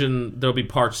I imagine there'll be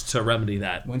parts to remedy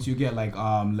that. Once you get like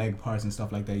leg parts and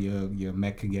stuff like that, your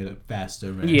mech can get faster.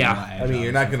 And Yeah. more I agile mean, you're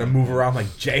and not stuff gonna like move that. around like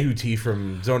Jehuti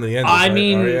from Zone of the Enders. I right?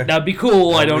 mean, Are ya? that'd be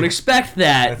cool. I don't be- expect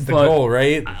that. That's the but, goal,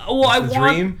 right? Well, I That's the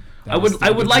want. dream. I would. That's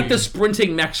I would the like the dream.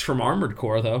 sprinting mechs from Armored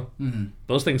Core, though.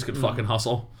 Those things could fucking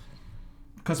hustle.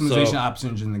 Customization So-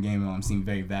 options in the game seem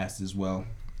very vast as well.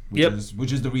 Yep.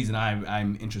 Which is the reason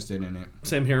I'm interested in it.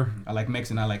 Same here. I like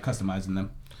mechs and I like customizing them.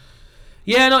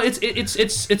 Yeah, no,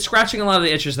 it's scratching a lot of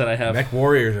the itches that I have. Mech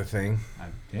Warrior's a thing.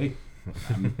 Hey,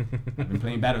 I've been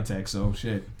playing BattleTech, so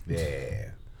shit. Yeah.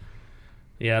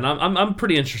 Yeah, and I'm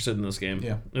pretty interested in this game.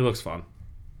 Yeah. It looks fun.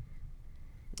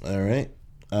 All right.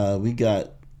 We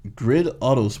got Grid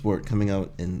Autosport coming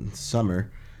out in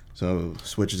summer. So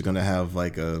Switch is going to have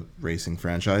like a racing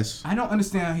franchise. I don't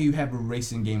understand how you have a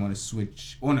racing game on a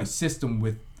Switch, on a system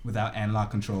without analog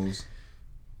controls.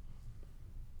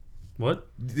 What?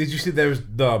 Did you see there was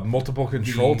the multiple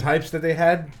control types that they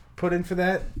had put in for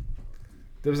that?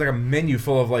 There was like a menu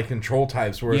full of like control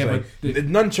types where it's Yeah, like but the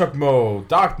nunchuck mode,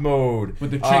 dock mode. But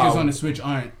the triggers on the Switch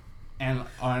aren't I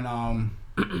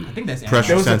think that's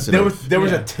Pressure analog. sensitive. There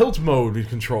was Yeah. a tilt mode with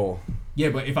control. Yeah,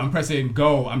 but if I'm pressing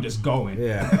go, I'm just going.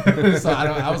 Yeah. So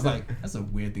I was like, that's a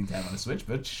weird thing to have on a Switch,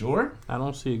 but sure. I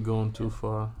don't see it going too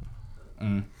far.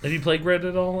 Have you played Grid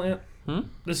at all, Ant?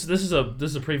 This is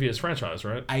a previous franchise,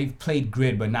 right? I've played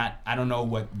Grid, but I don't know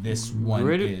what this one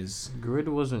Grid- is. Grid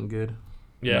wasn't good.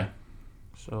 Yeah.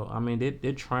 So, I mean,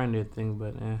 they're trying their thing,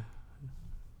 but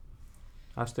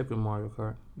I'll stick with Mario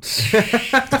Kart.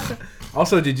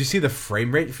 Also, did you see the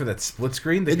frame rate for that split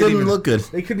screen? They It couldn't didn't even look good.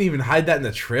 They couldn't even hide that in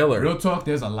the trailer. Real talk,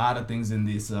 there's a lot of things in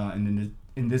this in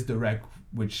this direct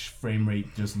which frame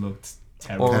rate just looked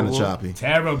terrible. Kind of choppy.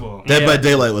 Terrible. Dead Yeah. by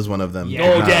Daylight was one of them. Yeah.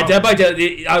 Oh Nah. yeah, Dead by Dead.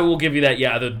 I will give you that.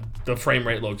 Yeah, the frame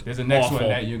rate looked There's a next awful. one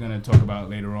that you're gonna talk about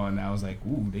later on. I was like,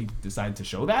 ooh, they decided to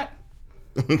show that.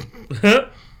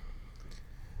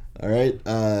 All right.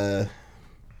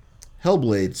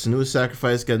 Hellblade: Senua's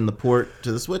Sacrifice getting the port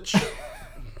to the Switch.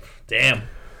 Damn.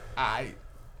 I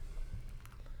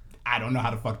don't know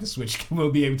how the fuck the Switch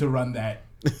will be able to run that.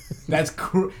 That's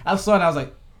I saw it and I was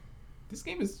like, this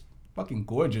game is fucking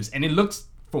gorgeous, and it looks,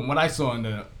 from what I saw on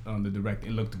the direct,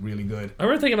 it looked really good. I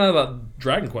remember thinking about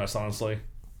Dragon Quest, honestly.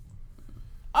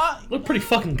 Looked pretty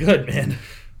fucking good, man.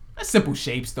 Simple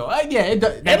shapes though. Yeah, it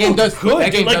does, that That game looked does. good.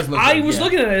 That game like, does look I good, was yeah.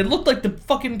 looking at it. It looked like the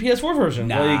fucking PS4 version.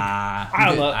 Nah, Like, I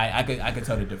don't know. I could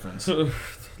tell the difference. So,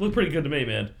 looked pretty good to me,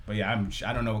 man. But yeah,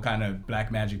 I don't know what kind of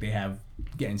black magic they have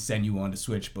getting Senua on the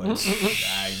Switch, but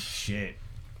shit.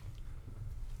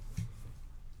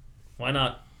 Why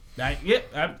not? I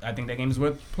think that game is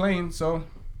worth playing. So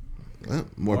Well,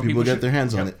 more More people people get should- their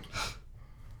hands on it.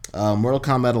 Mortal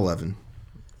Kombat 11.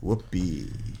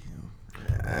 Whoopee.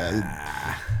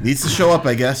 Needs to show up,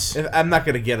 I guess. I'm not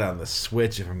gonna get it on the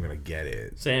Switch if I'm gonna get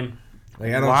it. Same.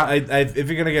 Like I don't. If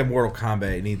you're gonna get Mortal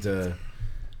Kombat, you need to.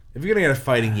 If you're gonna get a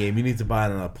fighting game, you need to buy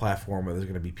it on a platform where there's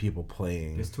gonna be people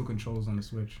playing. there's 2 controls on the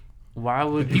Switch. Why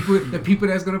would you? The people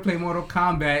that's gonna play Mortal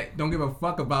Kombat don't give a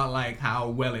fuck about like how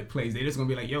well it plays. They're just gonna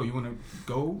be like, yo, you wanna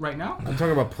go right now? I'm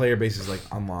talking about player bases like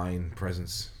online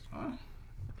presence.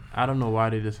 I don't know why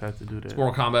they just have to do that.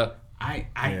 Mortal Kombat.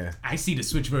 I see the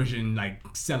Switch version like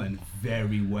selling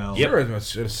very well. Sure,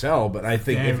 it's gonna sell, but I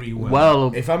think Very well.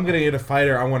 Well, if I'm gonna get a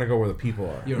fighter, I want to go where the people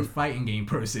are. You're a fighting game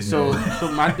person. so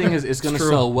my thing is, it's gonna true.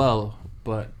 sell well,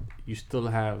 but you still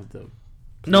have the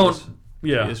No.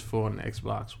 Yeah. PS4 and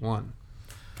Xbox One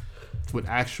with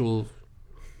actual.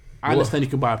 I understand you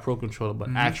can buy a pro controller, but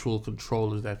actual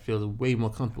controllers that feel way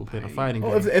more comfortable playing a fighting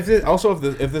Well, game. if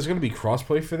there's gonna be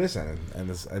crossplay for this and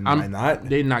I'm not,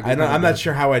 they're not gonna I'm do not it.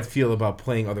 sure how I'd feel about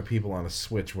playing other people on a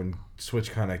Switch when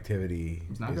Switch connectivity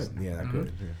not is good. not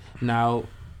good. Yeah. Now,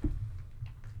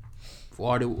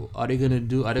 are they gonna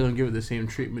give it the same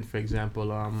treatment? For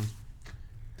example,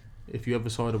 if you ever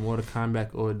saw the Mortal Kombat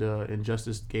or the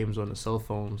Injustice games on the cell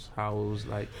phones, how it was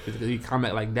like, is it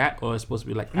combat like that, or it's supposed to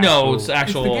be like No, actual- it's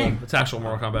actual. game. It's actual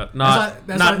Mortal Kombat.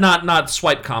 That's why- Not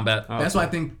swipe combat. That's why I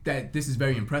think that this is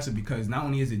very impressive, because not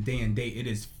only is it day and date, it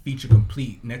is feature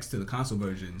complete next to the console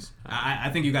versions. I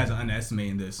think you guys are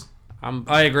underestimating this.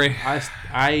 I agree.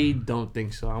 I don't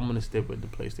think so. I'm gonna stick with the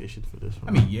PlayStation for this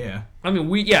one. I mean, yeah. I mean,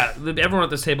 everyone at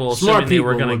this table Smart assuming they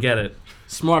were people gonna would- get it.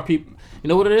 Smart people. You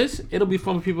know what it is? It'll be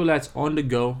fun for people that's on the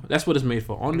go. That's what it's made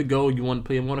for. On the go, you want to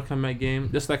play a Mortal Kombat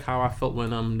game, just like how I felt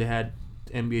when they had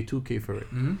NBA 2K for it.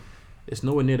 Mm-hmm. It's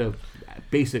nowhere near the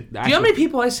basic. Do you know how many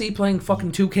people I see playing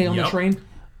fucking 2K on the Yup. train?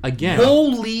 Again,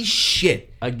 Holy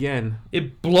shit!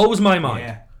 It blows my mind.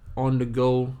 Yeah. on the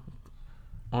go,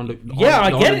 Yeah,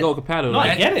 I on get the it. go compatible. No,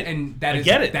 I get it. And that I is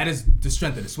get it. that is the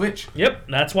strength of the Switch. Yep,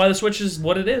 that's why the Switch is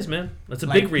what it is, man. That's a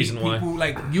Like, big reason why. people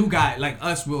like you got like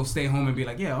us will stay home and be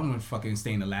like, yeah, I'm gonna fucking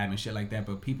stay in the lab and shit like that.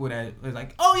 But people that are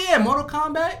like, oh yeah, Mortal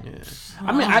Kombat. Yeah. I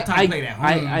I mean, don't have time to play that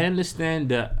home. I understand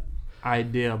the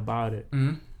idea about it.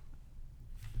 Mhm.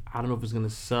 I don't know if it's gonna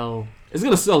sell. It's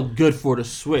gonna sell good for the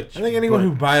Switch. I think anyone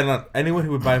who would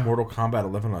buy Mortal Kombat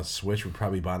 11 on a Switch would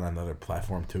probably buy it on another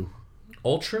platform too.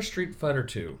 Ultra Street Fighter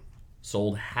 2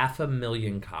 sold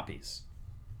 500,000 copies.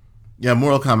 Yeah,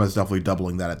 Mortal Kombat is definitely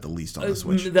doubling that at the least on the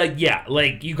Switch. You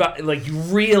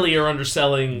really are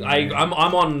underselling. I'm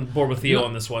on board with Theo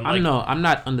on this one. I'm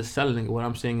not underselling it. What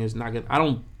I'm saying is not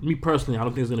gonna. Me personally, I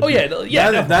don't think it's gonna. Neither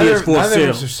of PS4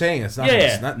 us are saying it's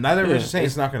not. Neither of us are saying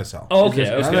it's not going to sell. Oh, okay.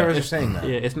 Neither of us are saying that.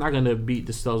 Yeah, it's not gonna beat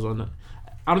the sales on the.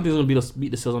 I don't think it's gonna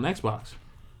beat the sales on Xbox.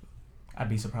 I'd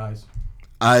be surprised.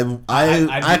 I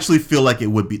actually feel like it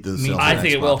would beat the sales. I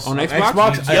think it will. On Xbox?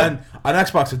 On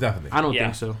Xbox, it definitely. I don't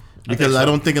think so. Because I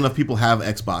don't think enough people have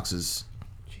Xboxes.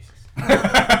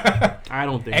 I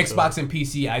don't think Xbox so. and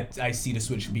PC, I see the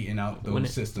Switch beating out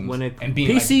those systems. And being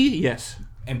PC, yes.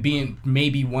 And being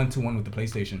maybe 1-to-1 with the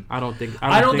PlayStation. I don't think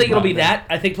it'll be that.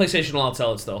 I think PlayStation will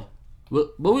outsell it still.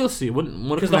 But we'll see.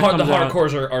 Because the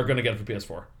hardcores are going to get it for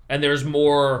PS4. And there's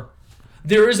more...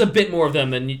 There is a bit more of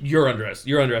them than you're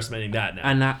underestimating that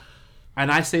now.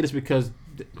 And I say this because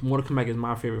Mortal Kombat is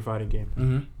my favorite fighting game.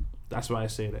 Mm-hmm. That's why I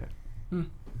say that.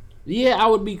 Yeah, it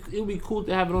would be cool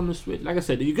to have it on the Switch. Like I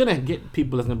said, you're gonna get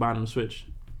people that's gonna buy it on the Switch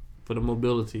for the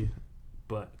mobility,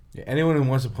 but anyone who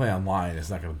wants to play online is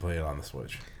not gonna play it on the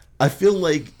Switch. I feel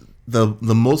like the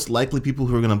most likely people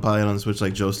who are gonna buy it on the Switch,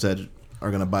 like Joe said, are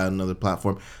gonna buy it on another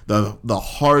platform. The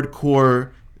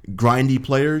hardcore grindy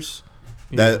players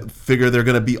that figure they're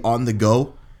gonna be on the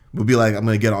go would be like, I'm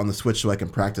gonna get on the Switch so I can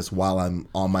practice while I'm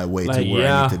on my way to where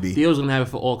I need to be. Theo's gonna have it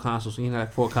for all consoles, so you can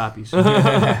have 4 copies.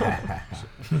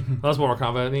 That's Mortal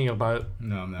Kombat. You ain't gonna buy it.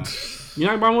 No, I'm not. You're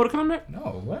not gonna buy Mortal Kombat?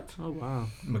 No, what? Oh wow.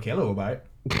 Michaela will buy it.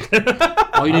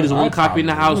 All you need is 1 copy in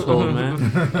the household,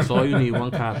 man. That's all you need,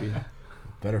 1 copy.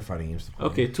 Better fighting games to play.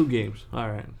 Okay, 2 games. All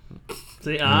right.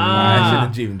 See, I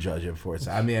shouldn't even judge it for it.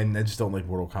 I mean, I just don't like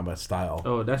Mortal Kombat style.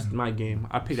 Oh, that's my game.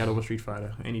 I pick that over Street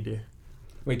Fighter any day.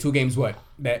 Wait, 2 games what?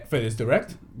 That for this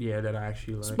direct? Yeah, that I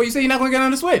actually like. But you say you're not gonna get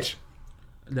on the Switch.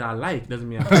 That I like doesn't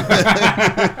mean I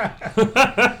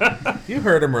You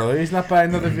heard him earlier. He's not buying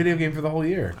another video game for the whole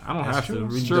year. I don't have to.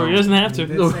 It's true, he doesn't have to.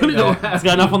 He's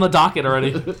got enough on the docket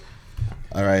already.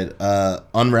 All right,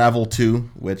 Unravel 2,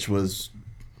 which was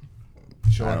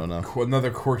I don't know, Another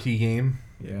quirky game.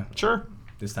 Yeah. Sure.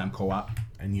 This time co-op.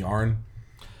 And Yarn.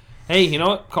 Hey, you know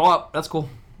what? Co-op. That's cool.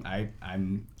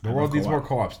 The world needs more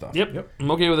co-op stuff. Yep.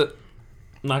 I'm okay with it.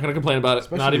 I'm not going to complain about it.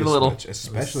 Especially not even a little. Switch,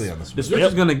 especially on the Switch. The Switch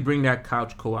is gonna bring that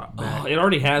couch co-op back. Oh, it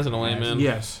already has in a way, man.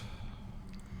 Yes.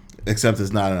 except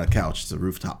it's not on a couch; it's a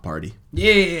rooftop party.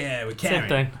 Yeah, with Karen. Same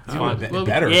thing. It's fine.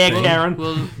 Better. Yeah, Karen.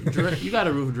 Well, Dre, you got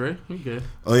a roof, Dre. You good?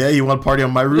 Oh yeah, you want to party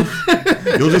on my roof?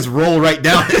 You'll just roll right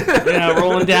down. Yeah,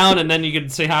 rolling down, and then you can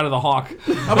say hi to the hawk.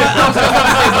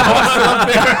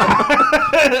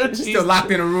 Just still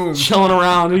locked in a room, chilling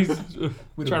around. He's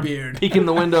with trying a beard, peeking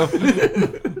the window.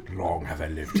 Long have I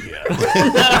lived here,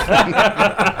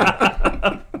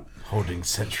 holding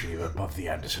sentry above the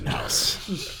Anderson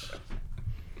house.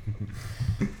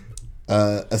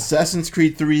 Assassin's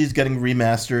Creed 3 is getting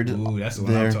remastered. Ooh, that's the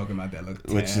one I'm talking about. That looked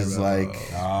which is like,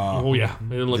 oh yeah, it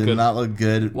didn't look did good. not look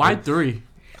good. Why 3?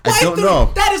 I don't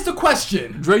know. That is the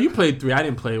question. Dre, you played 3. I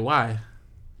didn't play. Why?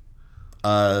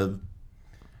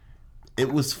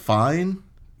 It was fine.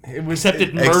 It was Except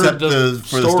it murdered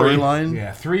for the storyline.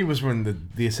 Yeah, 3 was when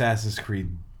the Assassin's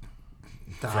Creed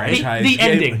franchise. The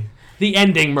ending. The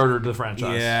ending murdered the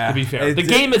franchise. Yeah, to be fair, the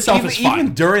game itself is fine.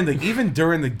 Even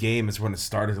during the game is when it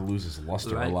started to lose its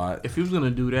luster a lot. If he was gonna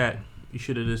do that, you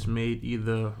should have just made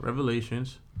either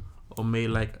Revelations or made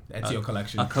like Ezio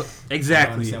collection. Exactly. I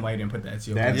don't understand why you didn't put the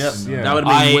Ezio collection. Yeah. That would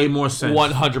have made way more sense.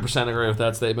 100% agree with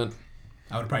that statement.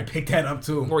 I would probably pick that up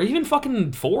too. Or even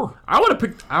fucking 4. I would have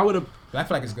picked. I feel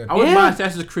like it's good. I would buy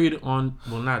Assassin's Creed on.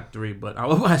 Well, not 3, but I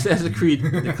would buy Assassin's Creed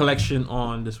the collection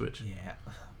on the Switch.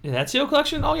 Yeah, that's your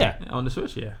collection? Oh, yeah. On the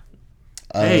Switch, yeah.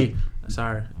 Hey,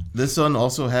 sorry. This one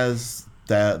also has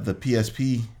the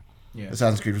PSP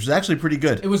Assassin's Creed, which is actually pretty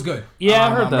good. It was good. Yeah, I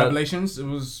heard that. Revelations, it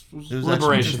was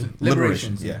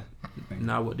Liberations, yeah.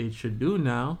 Now what they should do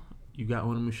now, you got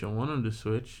Onimusha 1 on the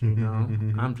Switch, you know.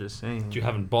 I'm just saying. You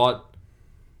haven't bought...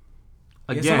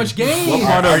 Again, so much game. What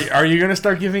part are you gonna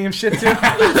start giving him shit to?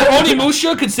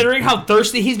 Onimusha, considering how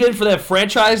thirsty he's been for that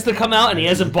franchise to come out, and he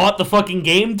hasn't bought the fucking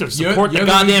game to support the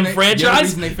goddamn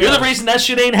franchise. You're the reason that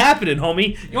shit ain't happening,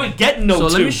 homie. You ain't getting no. So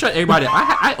let me show everybody.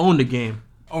 I own the game.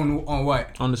 On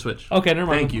what? On the Switch. Okay, never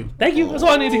mind. Thank you. That's all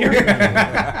I need to hear.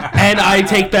 And I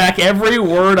take back every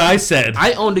word I said.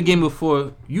 I owned the game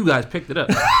before you guys picked it up.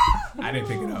 I didn't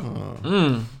pick it up.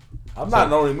 I'm not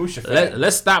an Onimusha fan.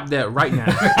 Let's stop that right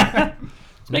now.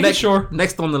 Making sure.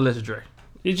 Next on the list, Dre.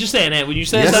 You're just saying that when you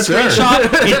said that screenshot,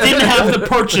 it didn't have the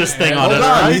purchase thing on it. Hold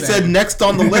on, he said next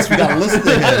on the list. We got a list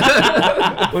ahead.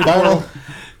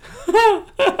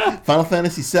 Final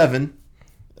Fantasy VII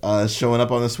is showing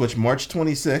up on the Switch March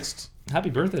 26th. Happy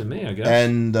birthday to me, I guess.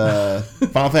 And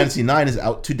Final Fantasy IX is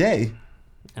out today.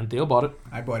 And Theo bought it.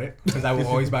 I bought it because I will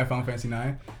always buy Final Fantasy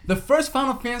 9. The first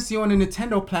Final Fantasy on a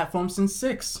Nintendo platform since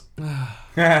 6.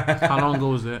 How long ago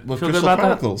was that? With Feel good Crystal about that?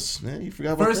 Chronicles. Yeah, you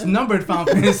forgot about First that? numbered Final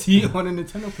Fantasy on a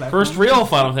Nintendo platform. First real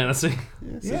Final Fantasy.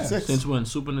 Yeah. Since when?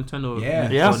 Super Nintendo? Yeah.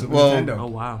 Yeah. Super Well, Nintendo. Oh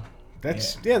wow.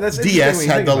 That's DS interesting had when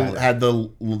you think about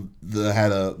it. had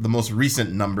the most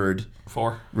recent numbered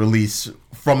 4. release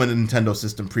from a Nintendo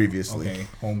system previously. Okay,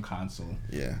 home console.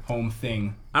 Yeah. Home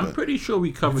thing. I'm pretty sure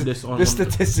we covered this on. The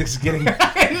statistics getting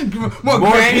More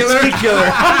granular. particular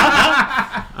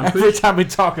I'm every pretty, time we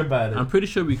talk about it. I'm pretty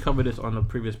sure we covered this on the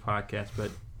previous podcast.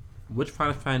 But which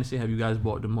Final Fantasy have you guys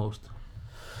bought the most?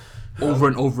 Over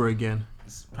and over again.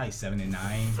 It's probably 7 and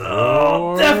 9.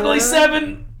 Oh, definitely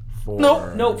 7.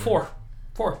 4. No, 4.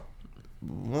 4.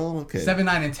 Well, okay. 7,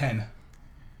 9, and 10.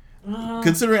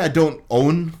 Considering I don't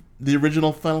own the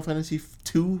original Final Fantasy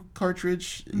 2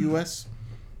 cartridge US,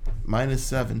 mine is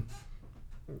 7.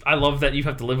 I love that you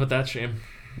have to live with that shame.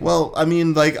 Well, I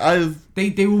mean, like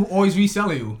They will always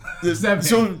resell you. 7.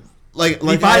 so like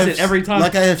He buys it every time.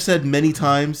 Like I have said many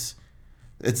times,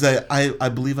 it's that I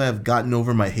believe I have gotten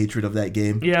over my hatred of that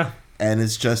game. Yeah. And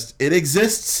it's just it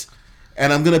exists,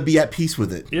 and I'm gonna be at peace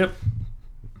with it. Yep.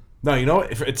 No, you know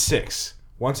what? It's 6.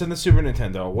 Once in the Super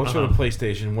Nintendo, once for the Uh-huh.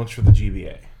 PlayStation, once for the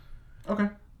GBA. Okay.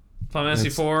 Final Fantasy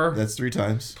 4, That's 3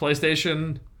 times.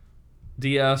 PlayStation,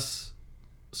 DS,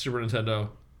 Super Nintendo.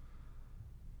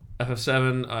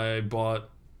 FF7, I bought.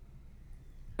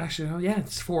 Actually, oh, yeah,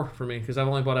 it's 4 for me because I've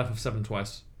only bought FF7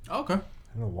 twice. Okay. I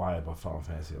don't know why I bought Final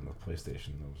Fantasy on the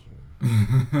PlayStation.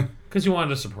 Because you wanted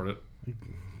to support it.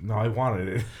 No, I wanted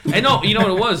it. And no, you know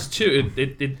what it was too.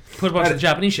 It put a bunch of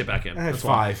Japanese shit back in. I had That's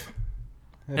why. 5.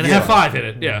 And it had 5 in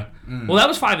it. Yeah. Mm. Well, that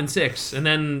was 5 and 6, and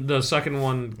then the second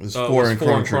one It was was 4 and 4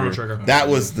 Chrono and Chrono Trigger. Trigger. That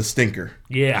was the stinker.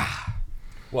 Yeah.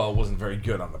 Well, it wasn't very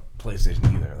good on the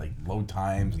PlayStation either. Like load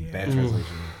times and bad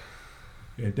translation.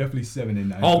 Yeah, definitely 7 and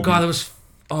 9. Oh for god, me. that was.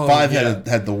 Oh, 5 yeah.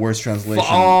 had the worst translation.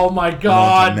 Oh my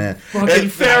god. man. Fucking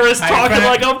If- Ferris talking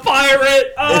like a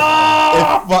pirate.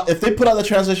 Oh! If they put out the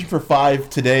translation for 5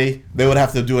 today, they would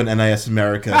have to do an NIS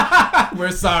America,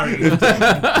 We're sorry.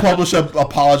 publish an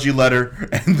apology letter,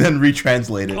 and then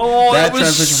retranslate it. Oh, that that was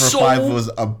translation for so 5 was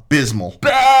abysmal.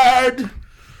 Bad.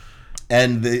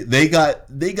 And they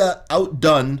got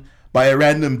outdone by a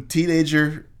random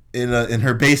teenager in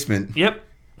her basement Yep.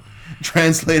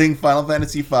 translating Final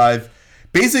Fantasy V,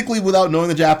 basically without knowing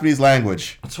the Japanese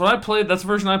language. That's what I played. That's the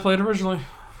version I played originally.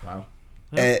 Wow.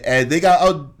 And they got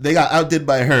outdid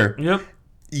by her Yep.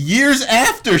 years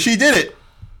after she did it.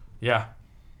 Yeah.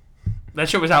 That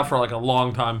shit was out for like a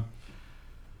long time.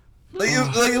 Like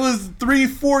it was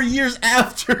 3-4 years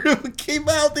after it came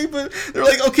out. They're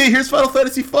like, okay, here's Final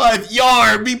Fantasy V.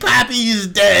 Yar, me pappy is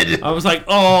dead. I was like,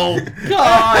 oh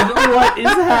god, what is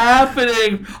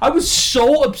happening? I was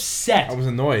so upset. I was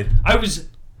annoyed. I was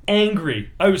angry.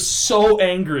 I was so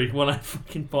angry when I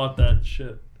fucking bought that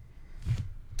shit.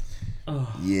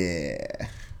 Yeah.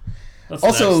 That's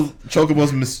Also, next.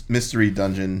 Chocobo's Mystery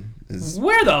Dungeon is.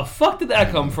 Where the fuck did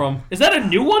that come from? Is that a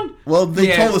new one? Well, they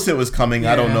Yeah. told us it was coming.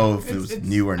 I don't Yeah. know if it It's- was it's-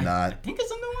 new or I not. think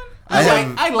it's a new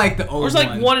one. I I like the Or old was like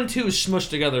one. 1 and 2 smushed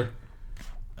together?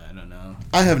 I don't know.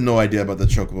 I have no idea about the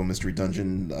Chocobo Mystery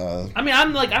Dungeon. I mean,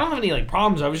 I'm like, I don't have any like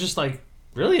problems. I was just like,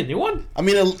 really, a new one? I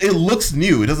mean, it looks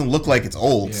new. It doesn't look like it's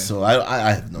old. Yeah. So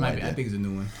I have no Might be, idea. I think it's a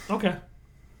new one. Okay,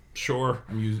 sure.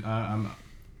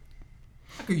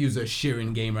 I could use a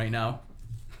Sheeran game right now.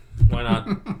 Why not?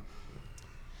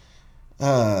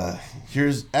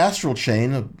 Here's Astral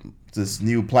Chain, this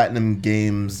new Platinum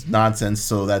Games nonsense.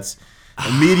 So that's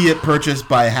immediate purchase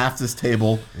by half this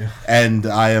table, and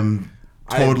I am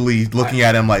totally looking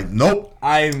at him like, nope.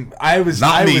 I was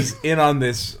Not me. in on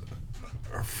this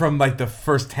from like the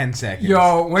first 10 seconds.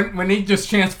 Yo, when they just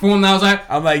transformed, I was like,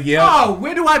 I'm like, yeah. oh,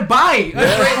 where do I buy?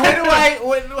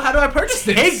 How do I purchase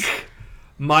this? Take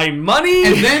my money.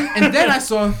 And then I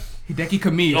saw Hideki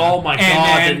Kamiya. Oh my and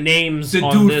god, then the names the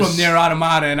on dude this. from Nier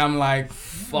Automata, and I'm like,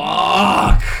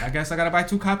 Fuck. I guess I gotta buy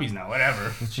 2 copies now.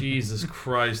 Whatever. Jesus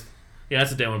Christ. Yeah,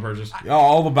 that's a day one purchase.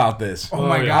 All about this. Oh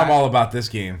my yeah. god. I'm all about this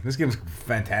game. This game's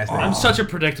fantastic. I'm such a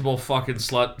predictable fucking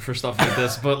slut for stuff like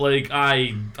this, but like Are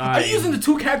you using the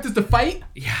 2 characters to fight?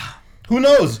 Yeah. Who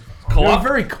knows? You're Co-op.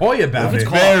 very coy about It's it.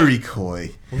 co-op. Very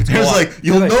coy. It's co-op. like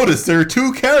you'll notice there are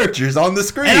 2 characters on the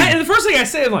screen. And the first thing I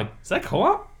say, I'm like, is that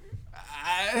co-op?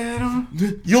 I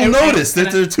don't. You'll notice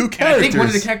that there are 2 I characters. think one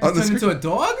of the on characters the turned screen. into a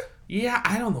dog. Yeah,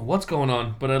 I don't know what's going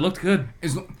on, but it looked good.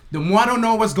 The more I don't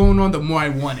know what's going on, the more I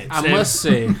want it. I Same. must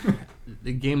say,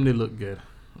 the game did look good.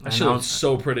 That shit looks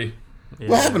so pretty. Yeah.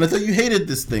 What happened? I thought you hated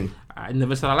this thing. I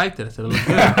never said I liked it. I said it looked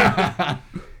good.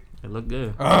 It looked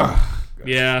good.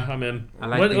 Yeah, I'm in. I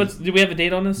like Do we have a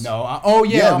date on this? No.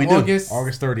 Yeah, we do. August.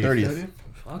 August 30th.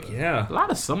 Fuck yeah. A lot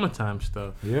of summertime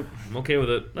stuff. Yep. I'm okay with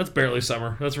it. That's barely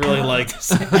summer. That's really like.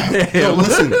 No,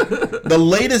 listen. The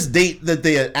latest date that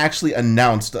they actually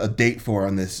announced a date for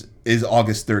on this is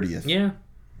August 30th. Yeah.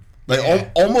 Like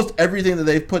almost everything that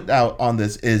they've put out on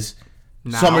this is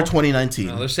summer 2019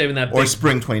 No, they're saving that or big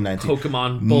spring 2019.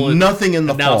 Pokemon bullet. Nothing in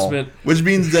the announcement. fall, which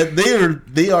means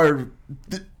that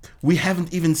we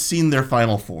haven't even seen their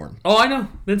final form. Oh, I know.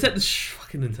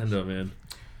 Fucking Nintendo, man.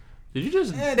 Did you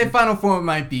just? Their final form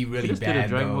might be really Just did a bad.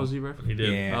 Dragon though. Ball Z reference? He did.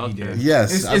 Yeah, he Okay. did.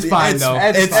 Yes, It's fine though.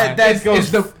 It's fine.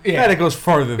 That goes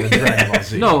farther than Dragon Ball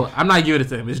Z. No, I'm not giving it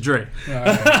to him. It's Dre.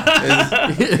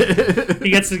 He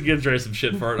gets to give Dre some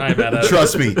shit for it. I ain't mad at it.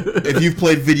 Trust me, if you've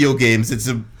played video games, it's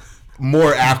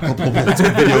more applicable to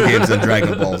video games than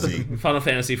Dragon Ball Z. Final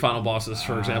Fantasy final bosses,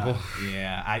 for example.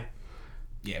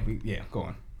 Go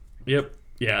on. Yep.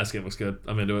 Yeah, this game looks good.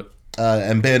 I'm into it.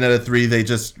 And Bayonetta 3, they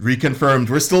just reconfirmed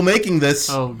we're still making this.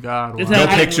 Oh God. It's wow. No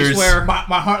happening, I pictures. swear.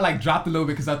 My heart like dropped a little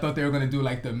bit because I thought they were gonna do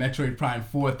like the Metroid Prime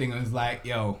 4 thing. I was like,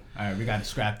 yo, all right, we gotta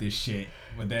scrap this shit.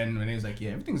 But then when he was like,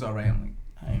 yeah, everything's all right, I'm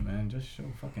like, hey man, just show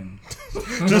fucking.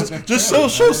 just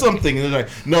show something. And they're like,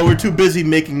 no, we're too busy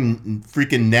making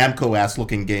freaking Namco ass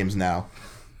looking games now.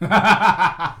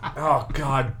 Oh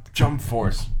God, Jump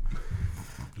Force.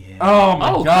 Yeah. Oh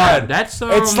my Oh God, that's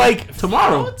it's like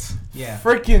tomorrow. Yeah.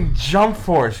 freaking Jump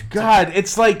Force. God,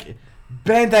 it's like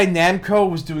Bandai Namco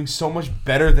was doing so much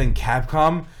better than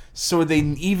Capcom, so they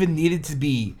even needed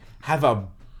to have a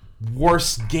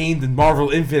worse game than Marvel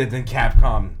Infinite than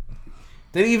Capcom.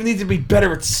 They didn't even need to be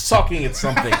better at sucking at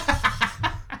something.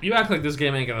 You act like this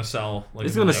game ain't gonna sell. Like,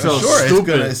 It's gonna sell. Sure, Stupid.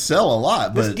 it's gonna sell a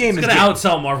lot, This but game It's is gonna getting,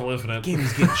 outsell Marvel Infinite. game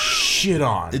is getting shit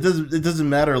on. it doesn't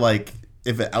matter like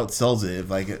if it outsells it. If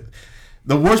like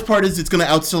the worst part is it's gonna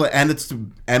outsell it,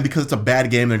 and because it's a bad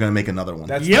game, they're gonna make another one.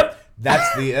 That's Yep.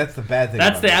 That's the bad thing.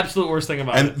 That's about the it. absolute worst thing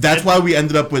about and it. that's why we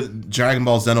ended up with Dragon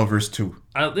Ball Xenoverse 2.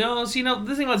 The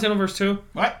thing about Xenoverse 2,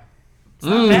 What? it's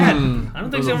not bad. I don't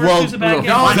think Xenoverse Well, 2 is a bad game.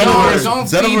 Don't feed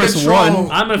the Xenoverse troll.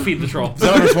 1 I'm gonna feed the troll.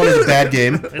 Xenoverse 1 is a bad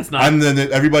game. It's not. And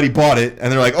then everybody bought it,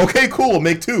 and they're like, okay, cool, we'll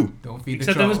make 2. Don't feed the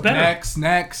Except troll. it was better.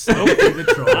 Next. Don't feed the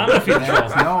troll. I'm gonna feed the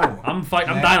Next. troll. No. I'm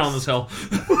dying on this hill.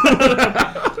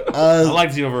 I like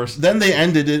Xenoverse. Then they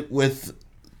ended it with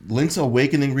Link's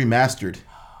Awakening Remastered.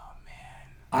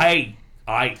 I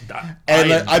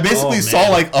And I basically saw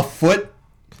like a foot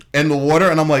in the water,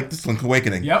 and I'm like, this is Link's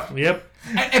Awakening. Yep. Yep.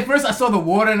 At first, I saw the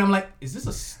water, and I'm like, "Is this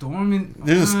a storm?" And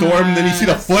There's a storm, and then you see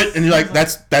the foot, and you're like,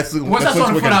 that's the. Once that's I saw Link's the foot,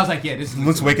 Awakening. I was like, "Yeah, this is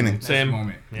Link's Awakening. That's the Same.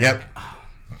 moment." Yep.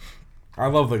 I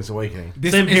love Link's Awakening.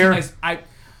 This Same here.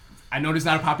 I know this is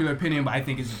not a popular opinion, but I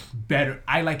think it's better.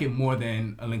 I like it more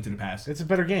than A Link to the Past. It's a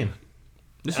better game.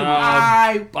 This is,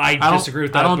 I I disagree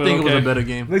with that. I don't but think it was okay. a better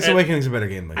game. Link's Awakening's a better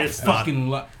game. Than It's it. not. fucking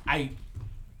love.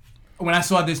 When I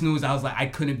saw this news, I was like, I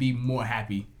couldn't be more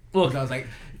happy. Look, I was like,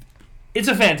 it's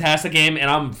a fantastic game, and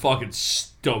I'm fucking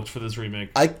stoked for this remake.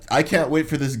 I can't wait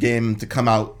for this game to come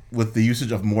out with the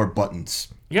usage of more buttons,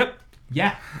 Yep.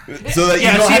 yeah, so that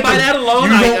Yeah, you don't see, have by to, that alone,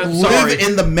 you I'm don't live sorry.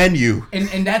 in the menu.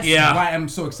 and that's Yeah. why I'm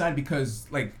so excited because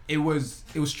like it was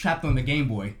trapped on the Game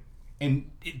Boy, and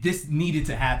this needed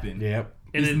to happen. Yep.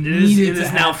 And This it needed is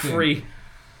to now happen. free.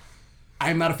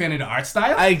 I'm not a fan of the art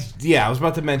style. I was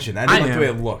about to mention. I didn't I like the way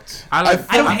am. it looked. I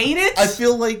don't hate it. I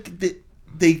feel like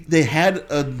they had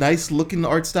a nice looking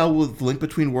art style with Link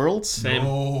Between Worlds. Same.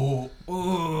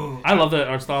 Oh, I love that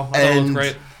art style. I thought it And- looked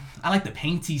great. I like the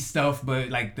painty stuff, but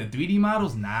like the 3D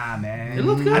models, nah, man. It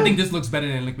looked good. I think this looks better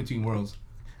than Link Between Worlds.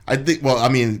 I think. Well, I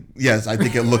mean, yes, I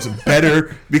think it looks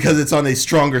better because it's on a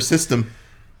stronger system.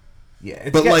 Yeah,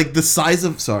 it's But got- like the size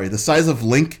of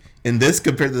Link in this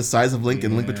compared to the size of Link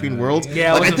in Link Between Worlds, Yeah,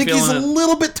 I like, I wasn't think he's a feeling it.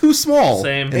 little bit too small.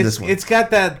 Same. In this one. it's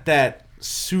got that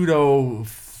pseudo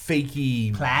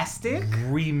fakey Plastic?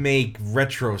 remake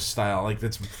retro style, like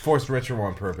that's forced retro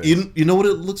on purpose. You know what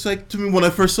it looks like to me when I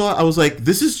first saw it? I was like,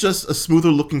 this is just a smoother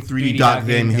looking 3D dot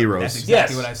game Heroes. That's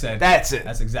exactly Yes, what I said. that's it.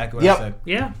 That's exactly what Yep. I said.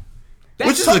 Yeah.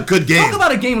 Which is a good game. Talk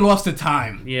about a game lost to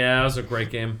time. Yeah, that was a great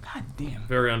game. God damn.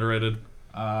 Very underrated.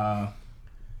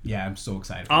 Yeah, I'm so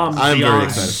excited. For I'm this. very beyond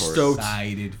excited for it. stoked.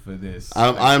 Excited for this.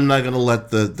 I'm not gonna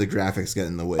let the graphics get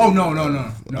in the way. Oh,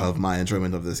 no. Of my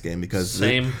enjoyment of this game because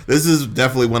Same. this is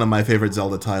definitely one of my favorite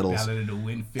Zelda titles. Ballad of the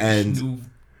Windfish. And- new.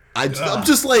 I'm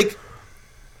just like,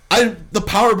 the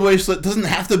Power Bracelet doesn't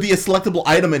have to be a selectable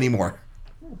item anymore.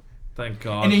 Thank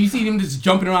God. And then you see him just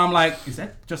jumping around. I'm like, is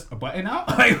that just a button now?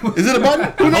 Like, Is it a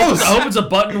button? Who knows? I hope it's a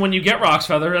button when you get Rock's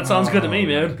Feather. That sounds good to me,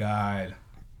 Oh my man. God.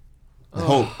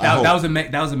 Hope. I That, hope. that was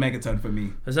a megaton for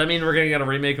me. Does that mean we're gonna get a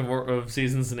remake of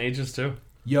Seasons and Ages too?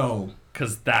 Yo,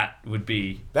 Because that would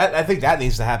be. That I think that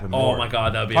needs to happen more. Oh my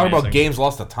god, that would be Talk amazing. about games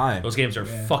lost to time. Those games are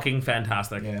Yeah. fucking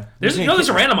fantastic. Yeah. There's there's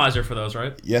a randomizer for those,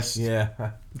 right? Yes.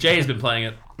 Yeah. Jay's been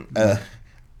playing it.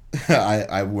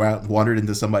 I wandered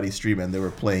into somebody's stream and they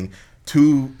were playing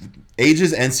 2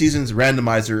 Ages and Seasons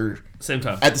randomizer Same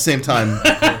time. at the same time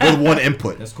with one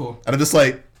input. that's cool. And I'm just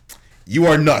like, you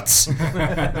are nuts.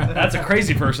 That's a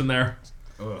crazy person there.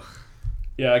 Ugh.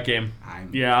 Yeah, that game.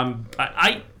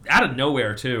 I out of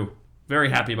nowhere too. Very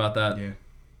happy about that. Yeah.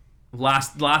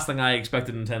 Last thing I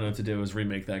expected Nintendo to do was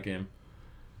remake that game.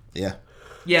 Yeah.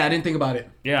 Yeah, I didn't think about it.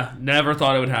 Yeah, never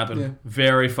thought it would happen. Yeah.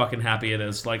 Very fucking happy it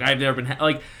is. Like I've never been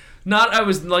like, not I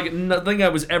was like nothing I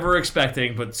was ever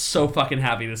expecting, but so fucking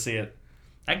happy to see it.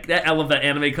 I love that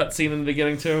anime cutscene in the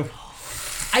beginning too.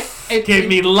 It Gave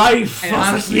me life. and I was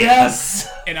like, honestly- yes.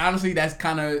 And honestly, that's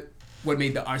kind of what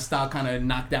made the art style kind of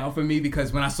knock down for me,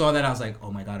 because when I saw that, I was like, oh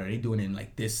my god, are they doing it in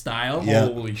like this style? Yeah.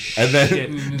 Holy shit.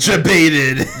 And then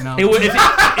debated. You know? It would,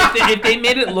 if they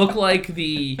made it look like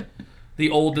the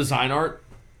old design art.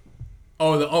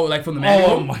 Like from the manual?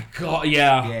 Oh my god,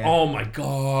 yeah. Yeah. Oh my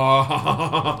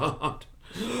god.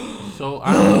 So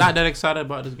I'm not that excited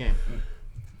about this game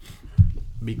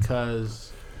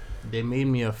because they made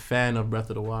me a fan of Breath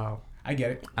of the Wild, I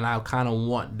get it. and I kind of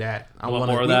want that. I Want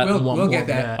wanna- more of that? I want We'll more get of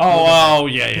that. Oh,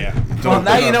 yeah. Well,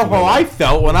 now you know how I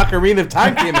felt when Ocarina of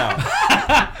Time came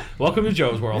out. Welcome to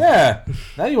Joe's World. Yeah.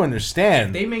 Now you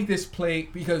understand. They make this play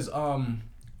because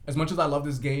as much as I love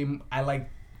this game, I like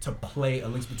to play A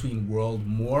Link's Between World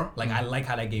more. Like I like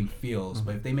how that game feels,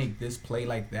 but if they make this play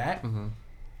like that,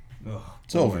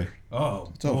 It's over.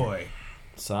 oh over. boy.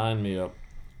 Sign me up.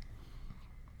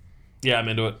 Yeah, I'm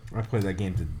into it. I played that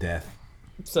game to death.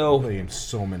 I So, played the game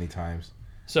so many times.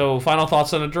 final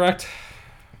thoughts on the direct?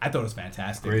 I thought it was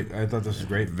fantastic. Great. I thought this was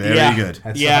great. Very Yeah. good.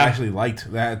 That's Yeah. I actually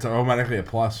liked that. It's automatically a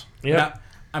plus. Yeah.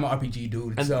 I'm an RPG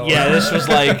dude, And so yeah, this was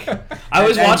like, I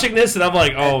was watching this and I'm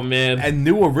like, oh man. And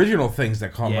new original things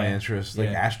that caught my Yeah. interest, like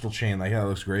Yeah. Astral Chain. Like, that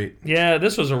looks great. Yeah,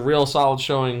 this was a real solid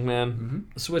showing, man. Mm-hmm.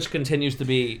 Switch continues to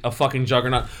be a fucking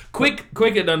juggernaut. Quick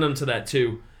addendum to that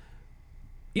too.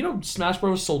 You know, Smash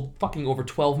Bros. Sold fucking over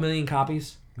 12 million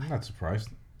copies. I'm not surprised.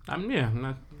 I'm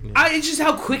not. Yeah. It's just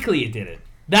how quickly it did it.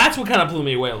 That's what kind of blew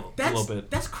me away a little bit.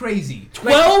 That's crazy.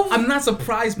 12 I'm not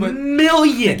surprised, but that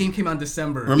million. game came out in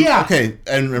December. Yeah. Okay,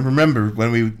 and remember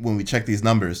when we check these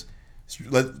numbers,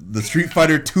 the Street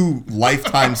Fighter 2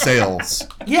 lifetime sales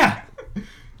Yeah.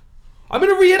 I'm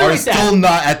gonna are reiterate still that.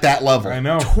 not at that level. I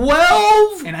know.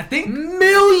 12 And I think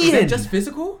million. is that just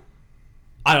physical?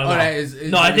 I don't know. that is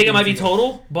No, I think it might be everything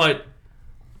total, but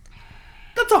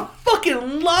that's a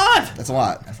fucking lot. That's a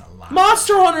lot. That's a lot.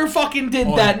 Monster Hunter fucking did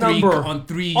On that three- number on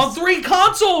three. on 3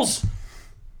 consoles.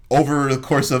 Over the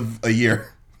course of a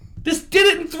year. This did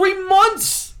it in 3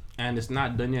 months. And it's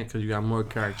not done yet because you got more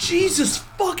characters. Jesus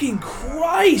fucking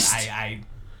Christ! I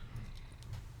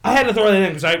I had to throw that in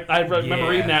because I remember Yeah.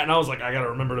 reading that and I was like, I gotta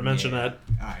remember to mention that.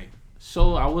 I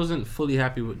So I wasn't fully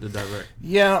happy with the direct.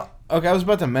 Yeah. Okay, I was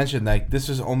about to mention, like, this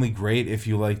is only great if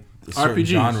you like certain RPGs.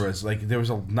 genres. Like, there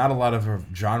was not a lot of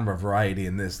genre variety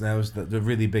in this. That was the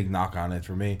really big knock on it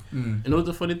for me. You know what's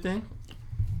the funny thing?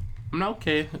 I'm not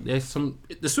okay. There's some.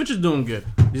 The Switch is doing good.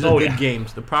 These are Oh, good yeah.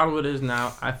 games. The problem with it is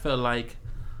now I felt like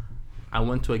I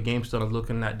went to a game store and was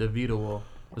looking at the Vita wall.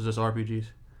 It was just RPGs.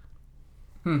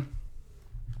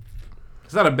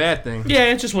 It's not a bad thing. Yeah,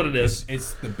 it's just what it is.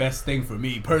 it's the best thing for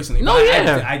me personally. No, but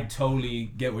yeah. I totally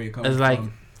get where you're coming It's from. like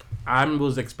I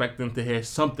was expecting to hear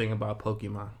something about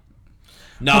Pokemon.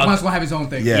 No, Pokemon's gonna have his own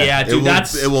thing. Yeah, dude,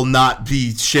 it will not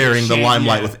be sharing the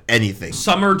limelight yeah. with anything.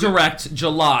 Summer Direct,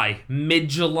 July,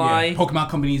 mid-July. Yeah. Pokemon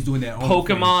companies doing their own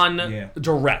Pokemon thing. Yeah.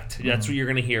 Direct. That's what you're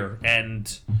gonna hear,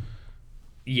 and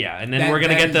yeah, and then That- we're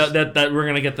gonna that get is- that we're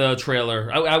gonna get the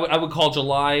trailer. I would call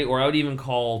July, or I would even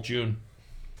call June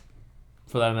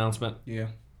for that announcement. Yeah,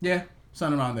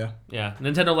 something around there. Yeah,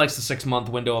 Nintendo likes the 6-month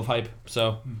window of hype,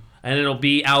 so and it'll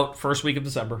be out first week of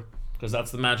December because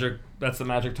that's the magic time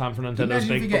for Nintendo's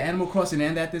Imagine if you big. get Animal Crossing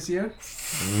and that this year.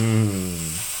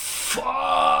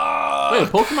 Fuck. Wait,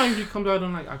 Pokemon usually comes out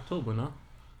in like October, no?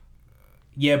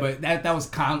 Yeah, but that was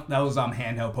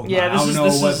handheld Pokemon. Yeah, I don't know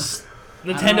what. is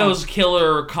Nintendo's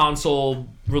killer console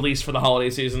release for the holiday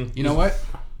season. You know what?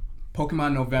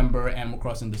 Pokemon November, Animal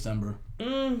Crossing December.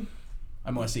 I'm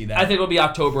gonna see that. I think it'll be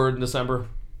October and December.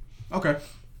 Okay.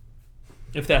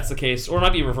 If that's the case, or it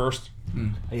might be reversed.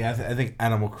 Yeah, I think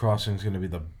Animal Crossing is going to be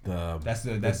the That's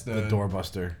the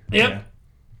doorbuster. Yep, Yeah.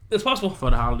 it's possible. For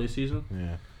the holiday season.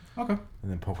 Yeah. Okay.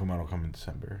 And then Pokemon will come in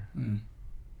December.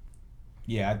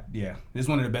 Yeah. This is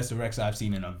one of the best directs I've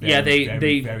seen in a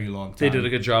very, very long time. They did a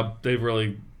good job. They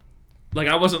really, like,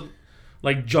 I wasn't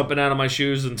like jumping out of my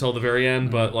shoes until the very end,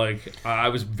 but like I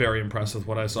was very impressed with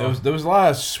what I saw. There was a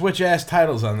lot of Switch ass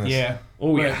titles on this. Yeah.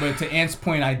 Oh, but, yeah. But to Ant's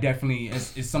point, I definitely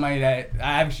it's somebody that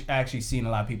I've actually seen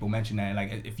a lot of people mention that.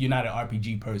 Like, if you're not an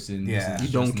RPG person, Yeah. this is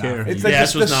You don't just not care. for It's you. like Yeah,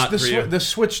 this was not the, for you. the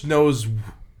Switch knows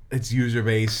its user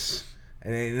base,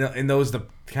 and it knows the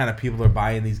kind of people that are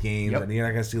buying these games. Yep. And you're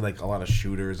not gonna see like a lot of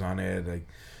shooters on it. Like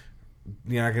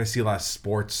you're not gonna see a lot of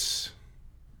sports,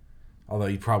 although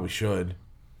you probably should.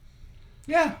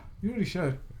 Yeah, you really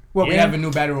should. Well, we Yeah. have a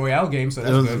new Battle Royale game, so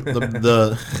that's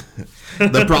good.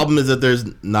 The problem is that there's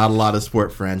not a lot of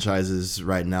sport franchises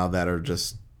right now that are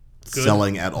just Good.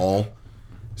 selling at all.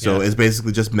 So Yeah. it's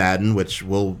basically just Madden, which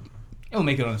will It'll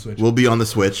make it on the Switch be on the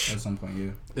Switch. at some point.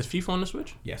 Yeah. Is FIFA on the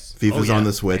Switch? Yes. FIFA's Oh, yeah. on the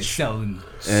It's Switch, selling.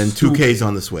 and 2K's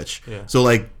on the Switch. Yeah. So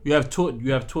like You have two of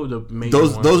the major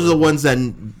those ones. are the ones that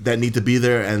need to be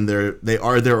there, and they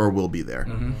are there or will be there.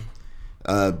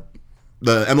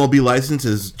 The MLB license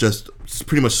is just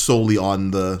pretty much solely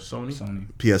on the Sony.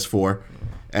 PS4.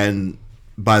 And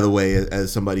by the way,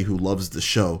 as somebody who loves the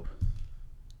show,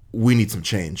 we need some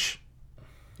change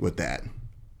with that.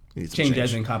 We need some Change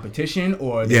as in competition,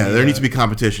 or they yeah, there need needs to be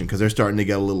competition because they're starting to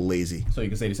get a little lazy. So you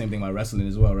can say the same thing about wrestling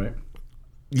as well, right?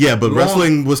 Yeah, but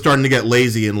wrestling was starting to get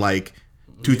lazy in like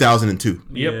 2002.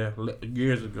 Yep. Yeah,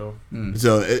 years ago.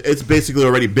 So it's basically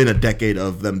already been a decade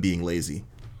of them being lazy.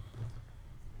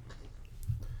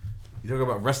 You talking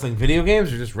about wrestling video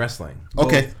games or just wrestling?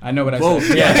 Okay. I know what I Both.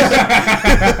 said.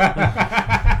 Yeah.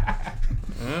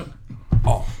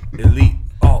 Oh, elite.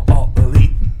 Oh,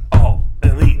 elite. Oh,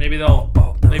 elite.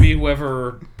 Maybe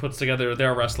whoever puts together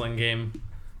their wrestling game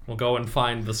will go and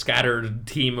find the scattered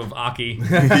team of Aki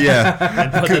Yeah.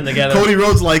 and put them together. Cody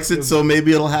Rhodes likes it, so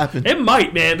maybe it'll happen. It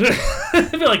might, man. I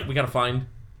feel like we gotta find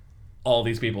all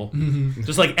these people.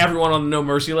 Just like everyone on the No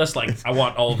Mercy list, like I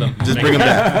want all of them. Just bring them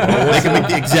back. They can make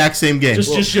the exact same game.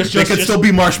 Just they can still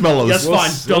be marshmallows. That's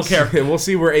fine. Don't care. We'll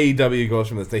see where AEW goes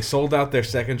from this. They sold out their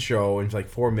second show in like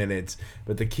 4 minutes,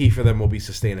 but the key for them will be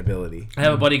sustainability. I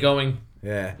have a buddy going.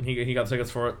 Yeah. He got tickets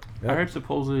for it. I heard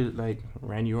supposedly like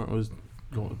Randy Orton was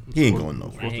going. He ain't going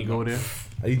nowhere. Supposed to go there.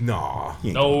 Nah.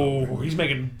 No,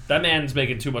 that man's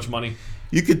making too much money.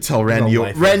 You could tell Randy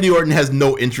Orton has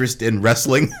no interest in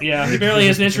wrestling. Yeah, he barely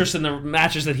has an interest in the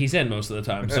matches that he's in most of the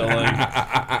time. So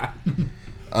like,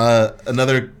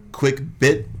 Another quick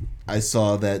bit, I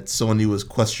saw that Sony was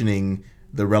questioning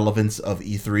the relevance of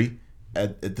E3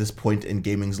 at this point in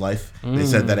gaming's life. They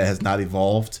said that it has not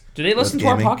evolved. do they listen with to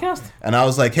our gaming. podcast? And I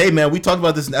was like, hey man, we talked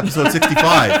about this in episode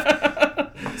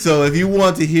 65. So if you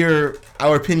want to hear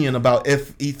our opinion about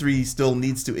if E3 still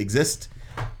needs to exist,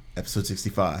 episode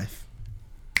 65.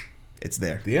 It's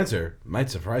there. The answer might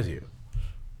surprise you.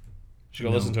 Should go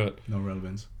listen to it. No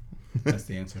relevance. That's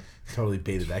the answer. Totally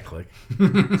baited that click.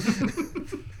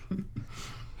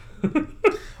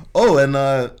 Oh, and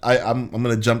I'm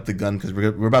gonna jump the gun because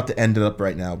we're about to end it up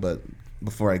right now. But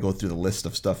before I go through the list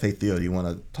of stuff, hey Theo, do you want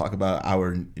to talk about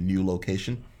our new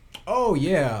location? Oh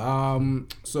yeah.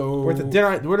 So We're at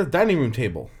the dining room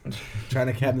table.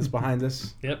 China cabinets behind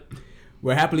us. Yep.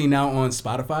 we're happily now on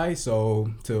Spotify.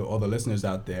 So to all the listeners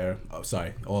out there,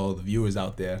 all the viewers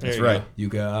out there, There you right. go. you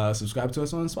can subscribe to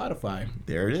us on Spotify.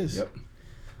 There it is. Yep.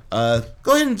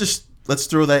 Go ahead and just let's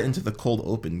throw that into the cold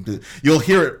open. You'll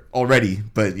hear it already,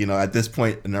 but at this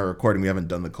point in our recording, we haven't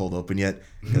done the cold open yet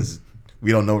because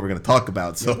we don't know what we're going to talk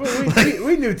about. So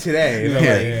We knew today. But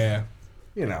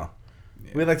Yeah.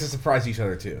 We'd like to surprise each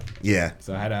other too. yeah.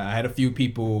 So I had a few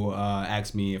people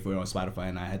ask me if we were on Spotify,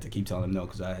 and I had to keep telling them no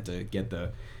because I had to get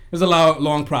it was a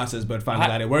long process, but finally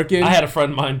got it working. I had a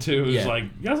friend of mine too who's Yeah. like,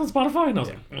 "You guys on Spotify?" And I was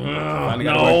like, finally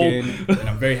got "No." it working, and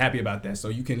I'm very happy about that. So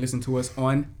you can listen to us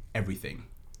on everything.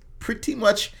 Pretty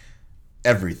much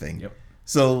everything. Yep.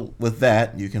 So with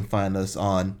that, you can find us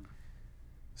on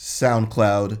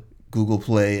SoundCloud, Google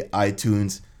Play,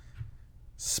 iTunes,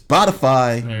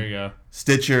 Spotify, There you go.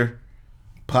 Stitcher,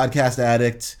 Podcast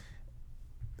Addict,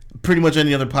 pretty much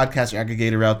any other podcast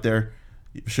aggregator out there.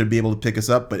 You should be able to pick us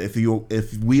up. But if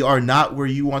we are not where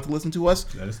you want to listen to us,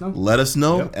 Let us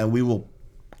know. Yep. And we will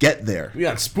get there. We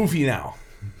got spoofy now.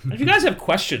 If you guys have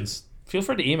questions, feel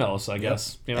free to email us. I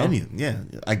guess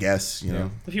I guess you know.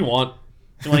 if you want.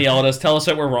 If you want to yell at us, tell us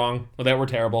that we're wrong or that we're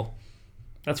terrible.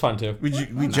 That's fine too.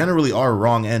 We generally are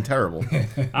wrong and terrible.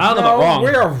 I don't know about wrong.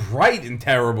 We're right and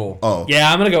terrible. Oh,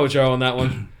 Yeah, I'm gonna go with Joe on that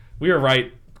one. We are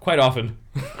right quite often.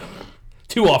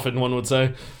 Too often, one would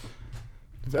say.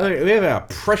 We have a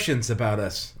prescience about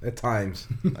us at times.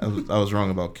 I was wrong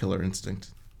about Killer Instinct.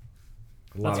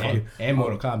 A lot, That's of, fun. pe- And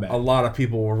Mortal Kombat. a lot of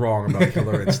people were wrong about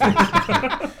Killer Instinct.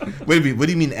 Wait a minute, what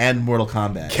do you mean and Mortal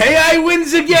Kombat? KI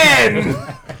wins again!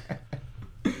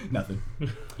 Nothing.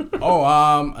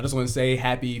 I just want to say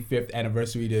happy 5th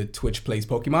anniversary to Twitch Plays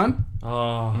Pokemon.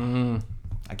 Oh,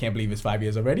 I can't believe it's 5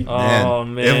 years already. oh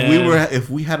man. If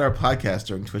we had our podcast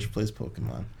during Twitch Plays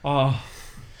Pokemon. Oh,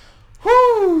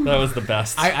 that was the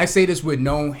best. I say this with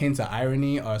no hint of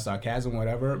irony or sarcasm,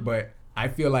 whatever, but I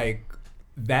feel like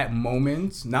that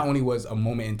moment not only was a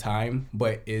moment in time,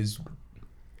 but is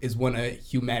one of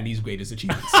humanity's greatest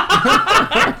achievements.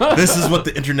 This is what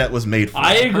the internet was made for.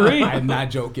 I agree. I'm not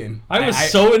joking. I was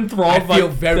so enthralled I feel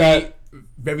by very, that.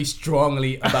 very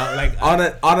strongly about like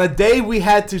on a day we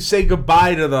had to say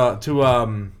goodbye to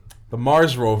the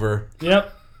Mars rover,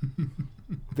 Yep.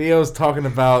 Theo's talking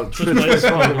about Twitch Plays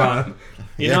Pokemon.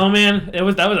 You know, man, that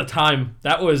was a time.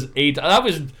 That was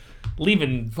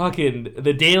leaving fucking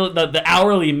the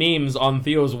hourly memes on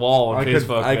Theo's wall on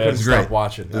Facebook. I couldn't It's stop great.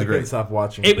 watching. It's I great. couldn't stop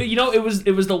watching.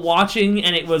 It was the watching,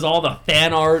 and it was all the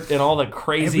fan art and all the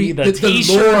crazy the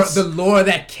t-shirts, the lore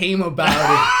that came about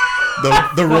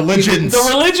it. The religions. the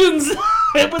religions.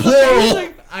 It was Plural.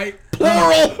 amazing. I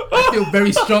feel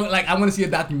very strong. Like I want to see a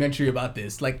documentary about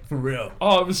this. Like for real.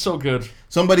 Oh, it was so good.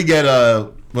 Somebody get one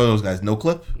of those guys, no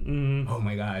clip. Oh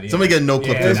my god. Yeah. Somebody get no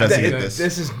clip to that's investigate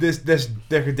good. this.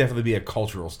 There could definitely be a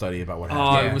cultural study about what Oh,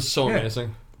 happened. Yeah. it was so Yeah.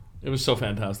 amazing. It was so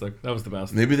fantastic. That was the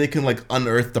best. Maybe they can like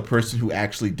unearth the person who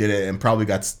actually did it and probably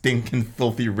got stinking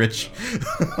filthy rich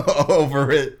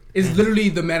over it. It's literally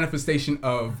the manifestation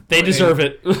of They deserve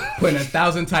it. Putting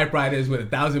 1,000 typewriters with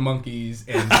 1,000 monkeys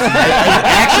and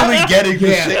Actually getting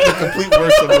Yeah. the complete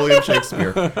works of William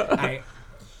Shakespeare.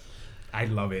 I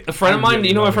love it. A friend of I mine, really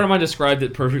you know, love my friend it. of mine described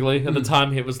it perfectly. At the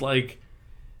time, it was like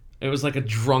a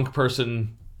drunk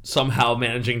person somehow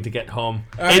managing to get home.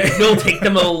 It will take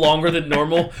them a little longer than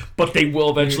normal, but they will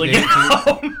eventually get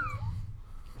home.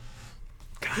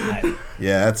 God.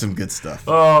 Yeah, that's some good stuff.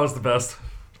 Oh, it was the best.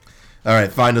 All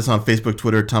right, find us on Facebook,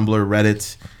 Twitter, Tumblr,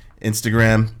 Reddit,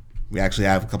 Instagram. We actually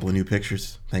have a couple of new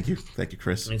pictures. Thank you,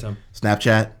 Chris. Anytime.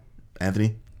 Snapchat,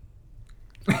 Anthony.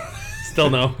 Still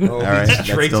no. Oh, All right, that's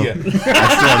tricked still, you.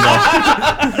 that's still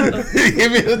no.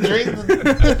 Give me the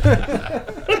drink.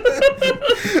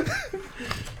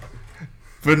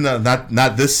 But no,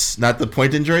 not this, not the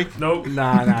point in Drake. Nope.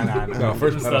 Nah. No,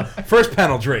 first Just panel, first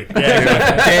panel Drake.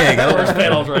 Yeah, Dang, I don't first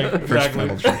panel drink. First Exactly.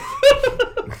 panel Drake.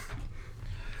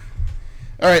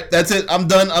 All right, that's it. I'm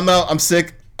done. I'm out. I'm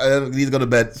sick. I need to go to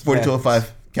bed. 42:05.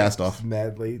 Cast off.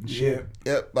 Mad late and shit.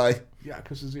 Yep. Bye.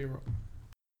 Yakuza 0.